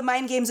all of the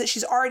mind games that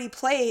she's already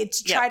played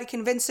to try to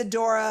convince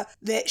Adora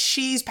that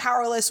she's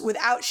powerless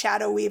without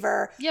Shadow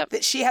Weaver,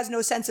 that she has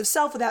no sense of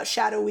self without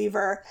Shadow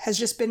Weaver, has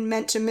just been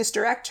meant to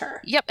misdirect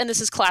her. Yep, and this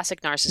is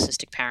classic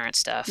narcissistic parent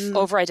stuff.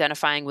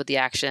 Over-identifying with the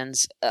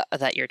actions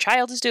that your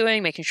child is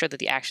doing, making sure that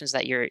the actions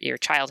that your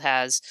child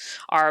has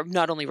are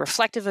not only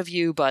reflective of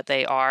you, but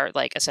they are,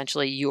 like,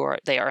 essentially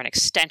they are an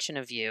extension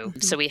of you.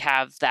 So we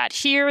have that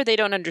here. They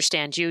don't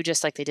understand you,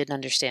 just like they didn't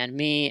understand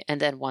me. And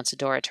then once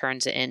Adora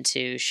turns it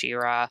into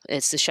She-Ra,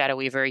 it's the Shadow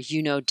Weaver.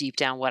 You know deep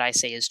down what I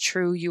say is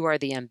true. You are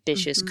the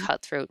ambitious,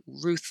 cutthroat,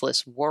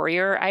 ruthless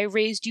warrior I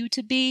raised you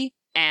to be.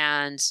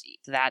 And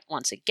that,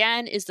 once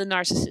again, is the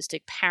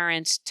narcissistic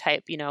parent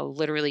type,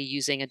 literally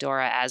using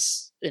Adora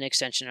as an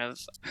extension of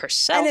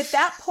herself. And at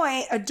that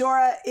point,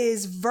 Adora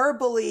is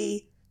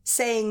verbally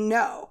saying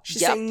no.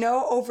 She's saying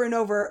no over and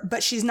over,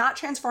 but she's not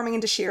transforming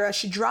into She-Ra.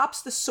 She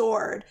drops the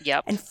sword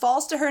and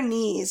falls to her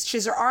knees. She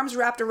has her arms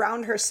wrapped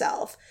around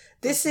herself.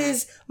 This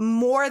is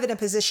more than a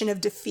position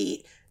of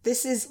defeat.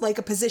 This is like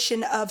a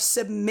position of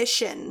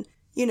submission.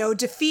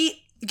 Defeat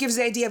gives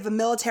the idea of a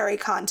military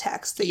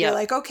context that you're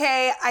like,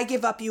 okay, I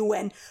give up, you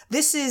win.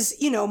 This is,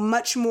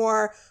 much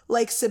more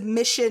like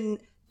submission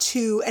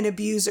to an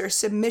abuser,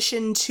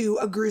 submission to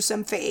a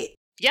gruesome fate.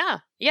 Yeah.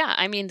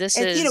 I mean, this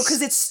is...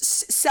 because it's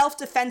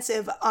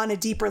self-defensive on a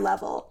deeper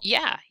level.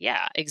 Yeah,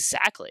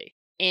 exactly.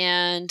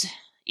 And...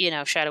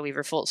 Shadow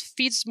Weaver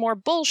feeds more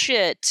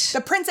bullshit.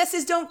 The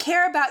princesses don't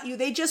care about you.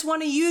 They just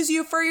want to use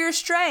you for your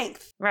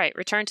strength. Right.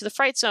 Return to the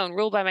Fright Zone.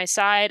 Rule by my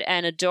side.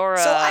 And Adora...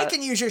 So I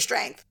can use your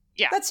strength.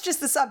 Yeah. That's just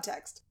the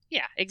subtext.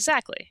 Yeah,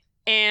 exactly.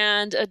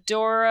 And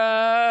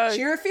Adora...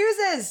 She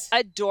refuses.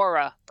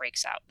 Adora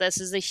breaks out. This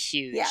is a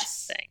huge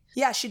thing.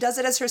 Yeah, she does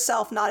it as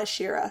herself, not as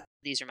She-Ra.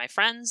 These are my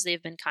friends.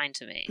 They've been kind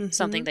to me.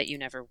 Something that you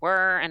never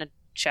were. And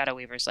Shadow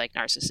Weaver's like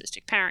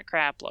narcissistic parent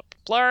crap, blurp,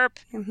 blurp.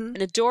 And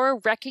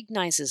Adora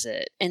recognizes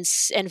it and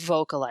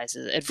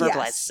vocalizes it,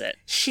 verbalizes it.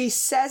 She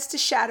says to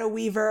Shadow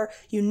Weaver,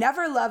 you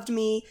never loved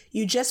me.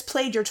 You just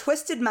played your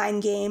twisted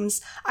mind games.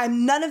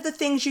 I'm none of the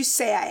things you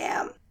say I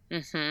am.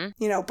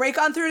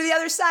 Break on through to the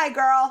other side,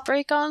 girl.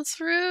 Break on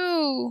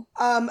through.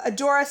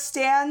 Adora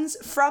stands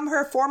from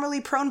her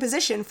formerly prone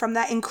position, from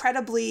that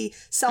incredibly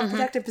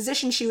self-protective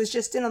position she was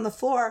just in on the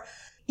floor.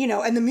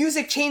 And the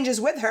music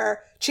changes with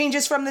her,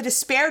 changes from the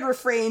despaired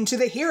refrain to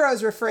the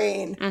hero's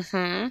refrain.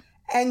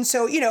 And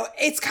so,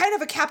 it's kind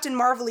of a Captain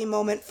Marvel-y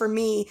moment for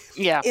me.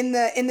 Yeah. In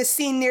the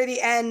scene near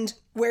the end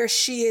where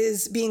she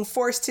is being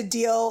forced to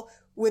deal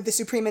with the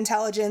Supreme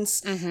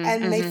Intelligence,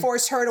 and they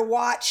force her to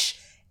watch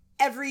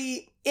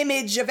every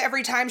image of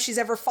every time she's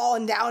ever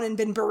fallen down and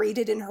been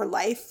berated in her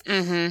life.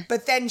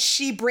 But then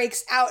she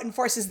breaks out and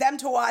forces them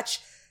to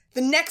watch. The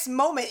next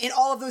moment in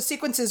all of those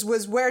sequences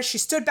was where she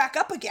stood back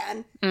up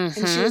again. And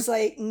she was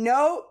like,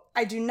 no,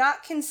 I do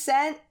not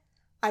consent.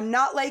 I'm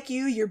not like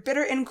you. You're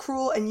bitter and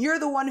cruel, and you're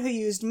the one who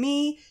used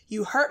me.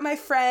 You hurt my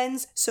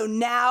friends, so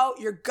now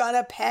you're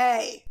gonna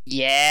pay.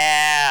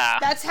 Yeah.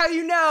 That's how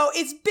you know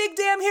it's big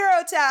damn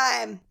hero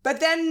time. But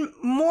then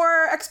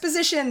more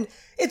exposition.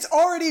 It's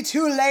already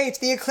too late.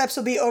 The eclipse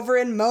will be over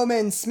in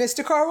moments.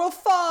 Mysticor will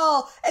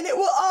fall, and it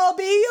will all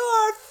be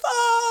your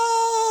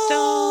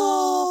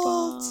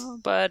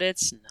fault. But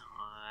it's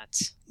not.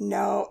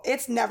 No,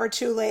 it's never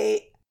too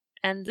late.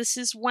 And this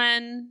is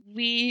when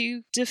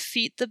we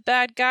defeat the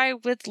bad guy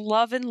with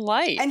love and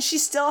light. And she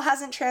still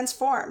hasn't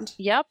transformed.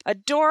 Yep.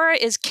 Adora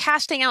is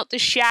casting out the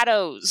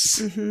shadows.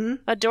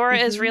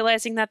 Adora is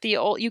realizing that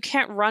you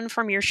can't run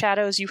from your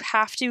shadows. You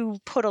have to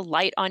put a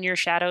light on your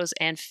shadows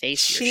and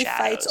face your shadows.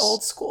 She fights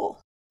old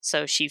school.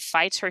 So she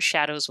fights her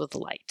shadows with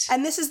light.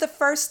 And this is the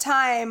first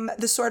time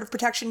the Sword of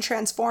Protection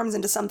transforms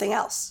into something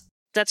else.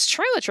 That's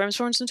true. It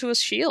transforms into a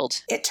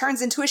shield. It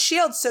turns into a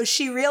shield, so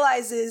she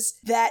realizes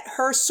that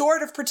her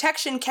Sword of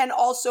Protection can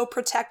also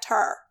protect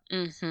her.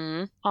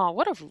 Mm-hmm. Oh,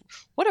 what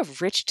a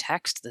rich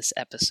text this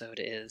episode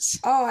is.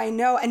 Oh, I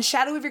know. And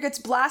Shadow Weaver gets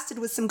blasted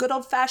with some good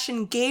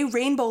old-fashioned gay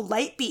rainbow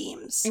light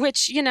beams.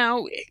 Which,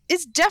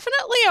 is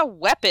definitely a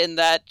weapon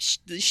that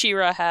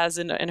She-Ra has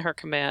in her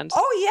command.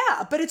 Oh,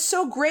 yeah, but it's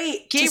so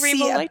great gay to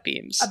rainbow see light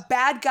beams. A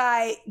bad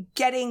guy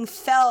getting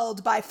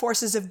felled by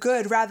forces of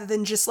good rather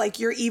than just like,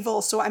 you're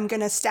evil, so I'm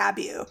gonna stab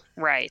you.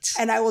 Right.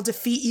 And I will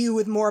defeat you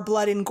with more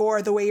blood and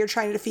gore the way you're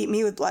trying to defeat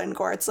me with blood and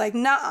gore. It's like,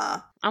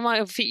 nah. I'm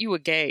gonna defeat you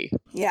with gay.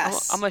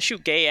 Yes. I'm gonna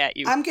shoot gay at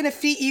you. I'm gonna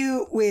defeat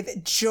you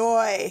with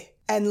joy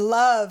and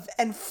love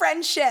and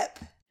friendship.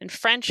 And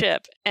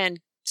friendship and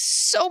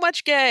so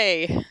much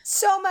gay.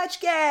 So much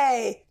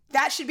gay.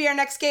 That should be our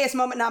next Gayest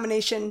Moment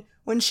nomination,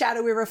 when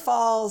Shadow Weaver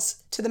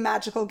falls to the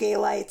magical gay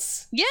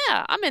lights.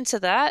 Yeah, I'm into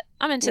that.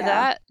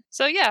 That.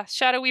 So yeah,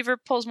 Shadow Weaver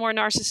pulls more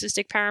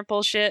narcissistic parent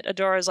bullshit.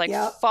 Adora's like,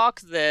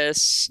 fuck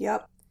this.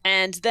 Yep.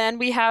 And then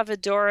we have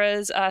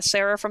Adora's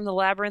Sarah from the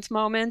Labyrinth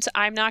moment.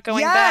 I'm not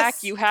going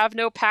back. You have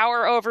no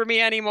power over me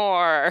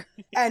anymore.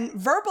 And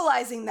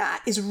verbalizing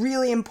that is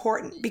really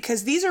important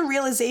because these are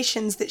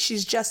realizations that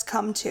she's just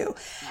come to.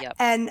 Yep.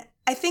 And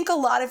I think a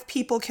lot of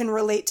people can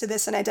relate to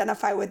this and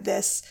identify with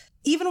this,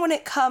 even when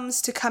it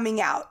comes to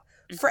coming out.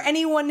 Mm-hmm. For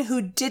anyone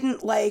who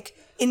didn't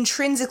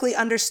intrinsically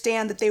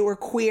understand that they were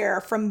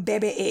queer from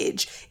bebe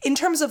age, in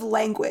terms of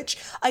language.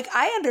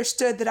 I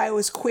understood that I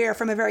was queer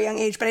from a very young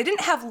age, but I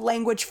didn't have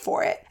language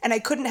for it, and I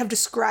couldn't have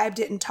described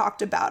it and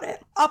talked about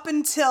it. Up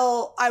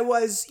until I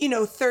was,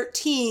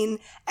 13,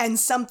 and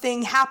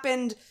something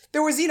happened.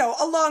 There was,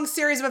 a long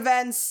series of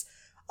events,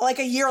 like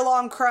a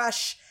year-long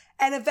crush,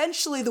 and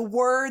eventually the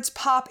words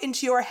pop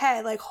into your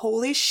head like,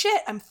 holy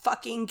shit, I'm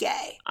fucking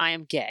gay. I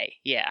am gay,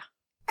 yeah.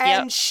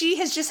 And she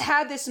has just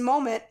had this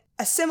moment,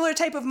 a similar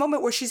type of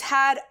moment where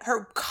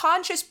her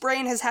conscious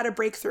brain has had a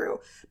breakthrough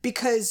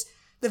because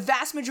the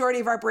vast majority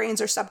of our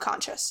brains are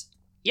subconscious.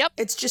 Yep.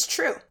 It's just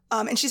true.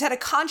 And she's had a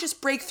conscious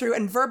breakthrough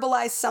and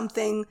verbalized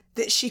something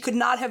that she could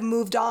not have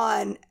moved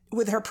on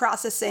with her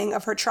processing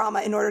of her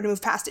trauma in order to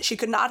move past it. She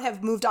could not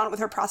have moved on with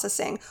her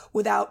processing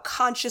without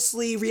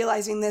consciously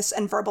realizing this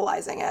and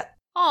verbalizing it.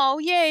 Oh,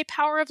 yay,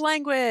 power of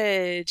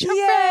language. Hooray!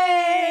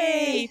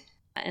 Yay!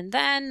 And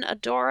then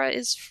Adora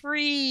is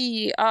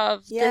free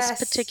of this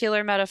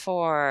particular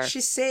metaphor. She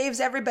saves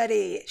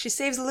everybody. She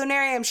saves the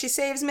Lunarium. She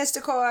saves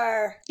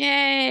Mysticor.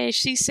 Yay!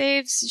 She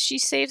saves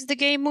the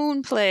gay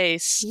moon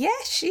place.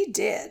 Yes, she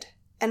did.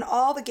 And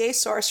all the gay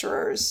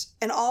sorcerers.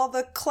 And all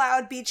the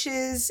cloud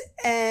beaches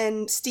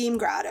and steam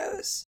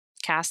grottos.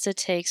 Casta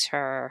takes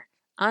her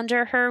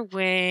under her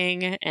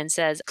wing and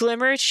says,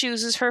 Glimmer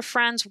chooses her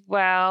friends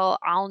well.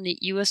 I'll knit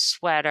you a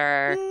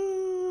sweater.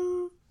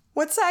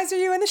 What size are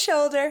you in the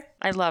shoulder?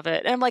 I love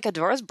it. And I'm like,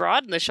 Adora's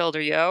broad in the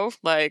shoulder, yo.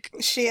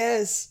 She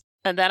is.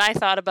 And then I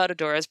thought about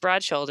Adora's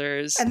broad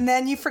shoulders. And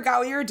then you forgot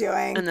what you were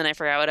doing. And then I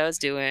forgot what I was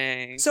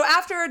doing. So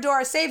after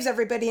Adora saves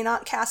everybody and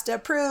Aunt Casta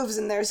approves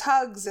and there's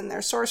hugs and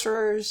there's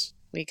sorcerers.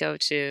 We go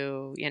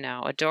to,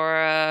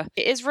 Adora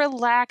is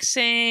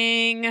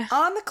relaxing.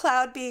 On the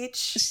cloud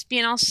beach. Just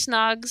being all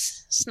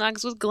snugs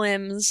with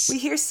Glims. We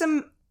hear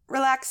some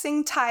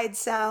relaxing tide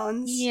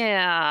sounds.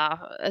 Yeah,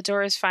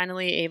 Adora's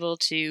finally able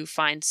to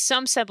find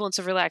some semblance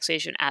of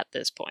relaxation at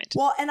this point.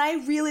 Well, and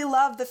I really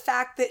love the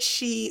fact that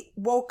she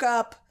woke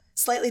up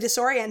slightly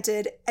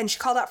disoriented and she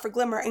called out for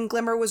Glimmer and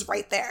Glimmer was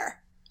right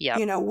there. Yep.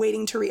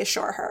 Waiting to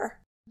reassure her.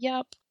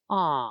 Yep.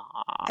 Aww.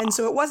 And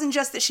so it wasn't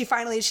just that she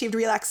finally achieved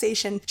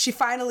relaxation. She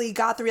finally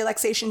got the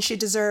relaxation she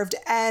deserved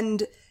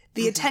and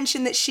the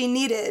attention that she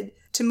needed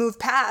to move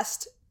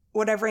past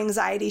whatever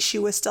anxiety she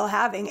was still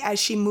having as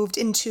she moved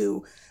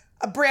into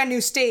a brand new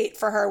state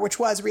for her, which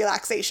was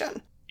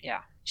relaxation.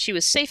 Yeah. She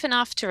was safe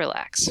enough to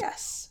relax.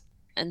 Yes.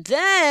 And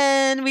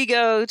then we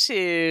go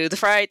to the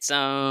Fright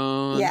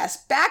Zone.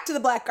 Yes. Back to the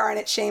Black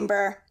Garnet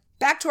Chamber.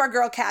 Back to our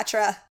girl,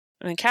 Catra.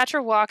 And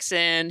Catra walks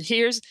in.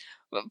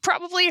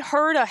 Probably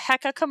heard a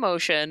heck of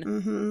commotion.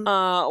 Mm-hmm.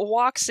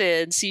 Walks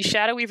in, sees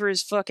Shadow Weaver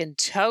is fucking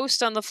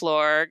toast on the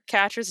floor.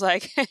 Catra's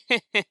like,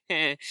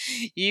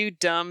 you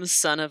dumb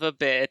son of a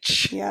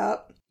bitch.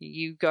 Yep.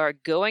 You are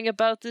going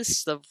about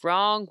this the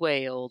wrong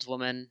way, old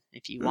woman.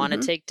 If you want to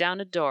take down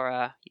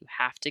Adora, you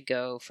have to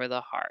go for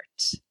the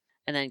heart.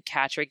 And then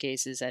Catra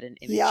gazes at an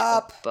image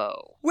of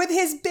Bo. With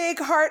his big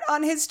heart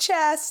on his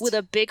chest. With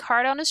a big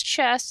heart on his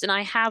chest, and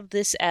I have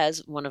this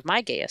as one of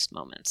my gayest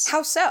moments.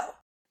 How so?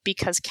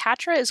 Because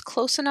Catra is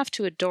close enough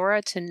to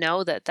Adora to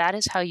know that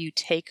is how you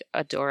take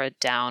Adora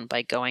down,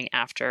 by going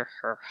after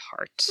her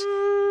heart.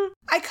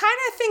 I kind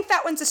of think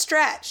that one's a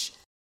stretch.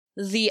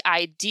 The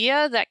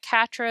idea that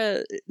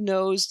Catra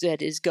knows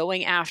that is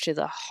going after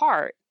the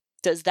heart,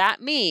 does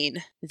that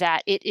mean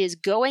that it is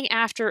going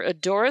after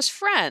Adora's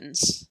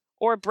friends,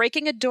 or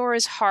breaking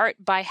Adora's heart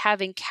by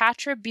having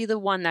Catra be the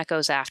one that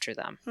goes after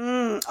them?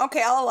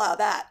 Okay, I'll allow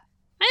that.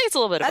 I think it's a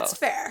little bit of both. That's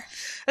fair.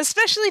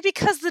 Especially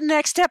because the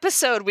next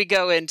episode we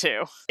go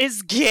into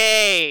is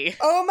gay.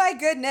 Oh my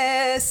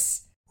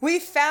goodness. We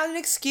found an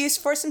excuse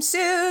for some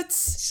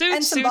suits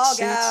and some ball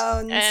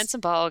gowns. And some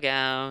ball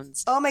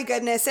gowns. Oh my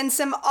goodness. And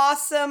some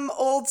awesome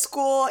old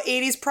school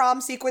 80s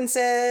prom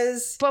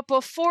sequences. But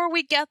before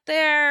we get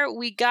there,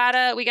 we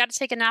gotta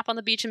take a nap on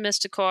the beach in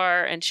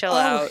Mystacor and chill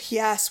out. Oh,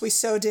 yes, we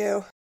so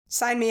do.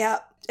 Sign me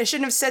up. I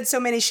shouldn't have said so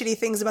many shitty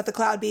things about the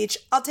Cloud Beach.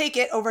 I'll take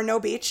it over No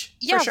Beach.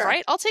 Yeah, for sure.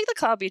 Right? I'll take the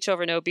Cloud Beach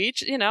over No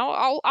Beach. You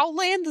know, I'll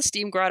lay in the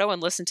Steam Grotto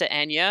and listen to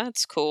Enya.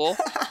 It's cool.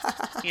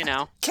 You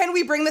know. Can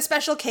we bring the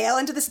special kale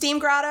into the Steam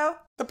Grotto?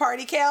 The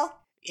party kale?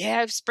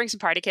 Yeah, just bring some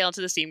party kale into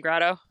the Steam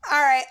Grotto.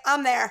 All right,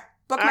 I'm there.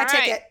 Book my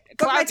ticket.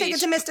 Book my ticket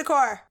to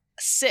Mystacor.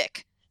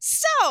 Sick.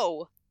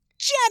 So,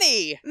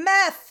 Jenny!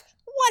 Meth!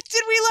 What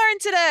did we learn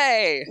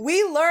today?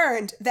 We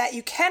learned that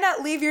you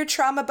cannot leave your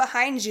trauma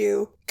behind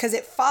you because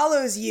it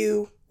follows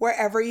you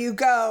wherever you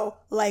go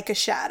like a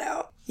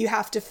shadow. You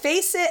have to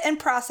face it and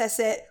process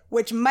it,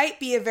 which might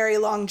be a very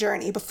long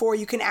journey before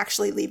you can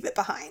actually leave it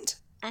behind.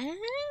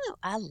 Oh,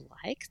 I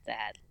like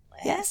that.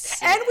 Yes.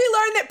 And we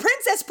learned that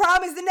Princess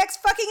Prom is the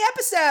next fucking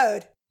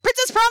episode.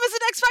 Princess Prom is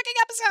the next fucking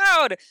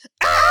episode!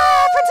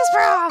 Ah, Princess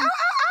Prom! Ow, ow,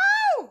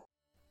 ow!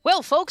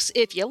 Well, folks,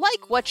 if you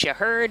like what you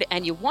heard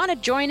and you want to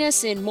join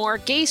us in more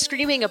gay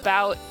screaming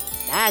about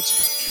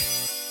magic,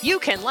 you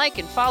can like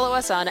and follow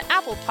us on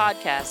Apple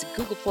Podcasts,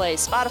 Google Play,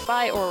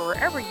 Spotify, or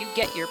wherever you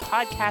get your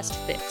podcast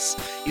fix.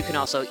 You can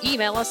also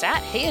email us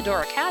at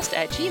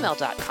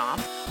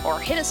heyadoracast@gmail.com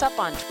or hit us up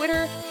on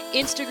Twitter,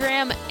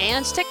 Instagram,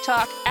 and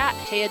TikTok at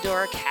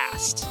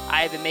heyadoracast.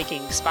 I have been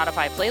making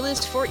Spotify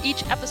playlists for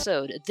each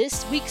episode.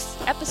 This week's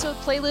episode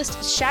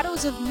playlist,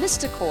 Shadows of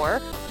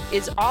Mystacor,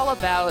 is all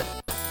about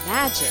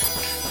magic.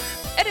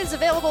 It is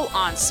available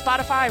on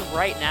Spotify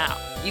right now.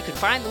 You can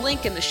find the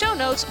link in the show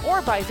notes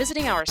or by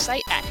visiting our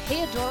site at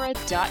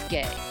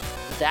heyadora.gay.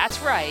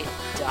 That's right,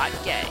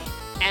 .gay.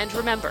 And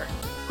remember,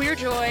 queer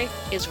joy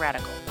is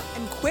radical.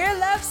 And queer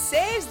love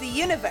saves the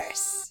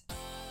universe.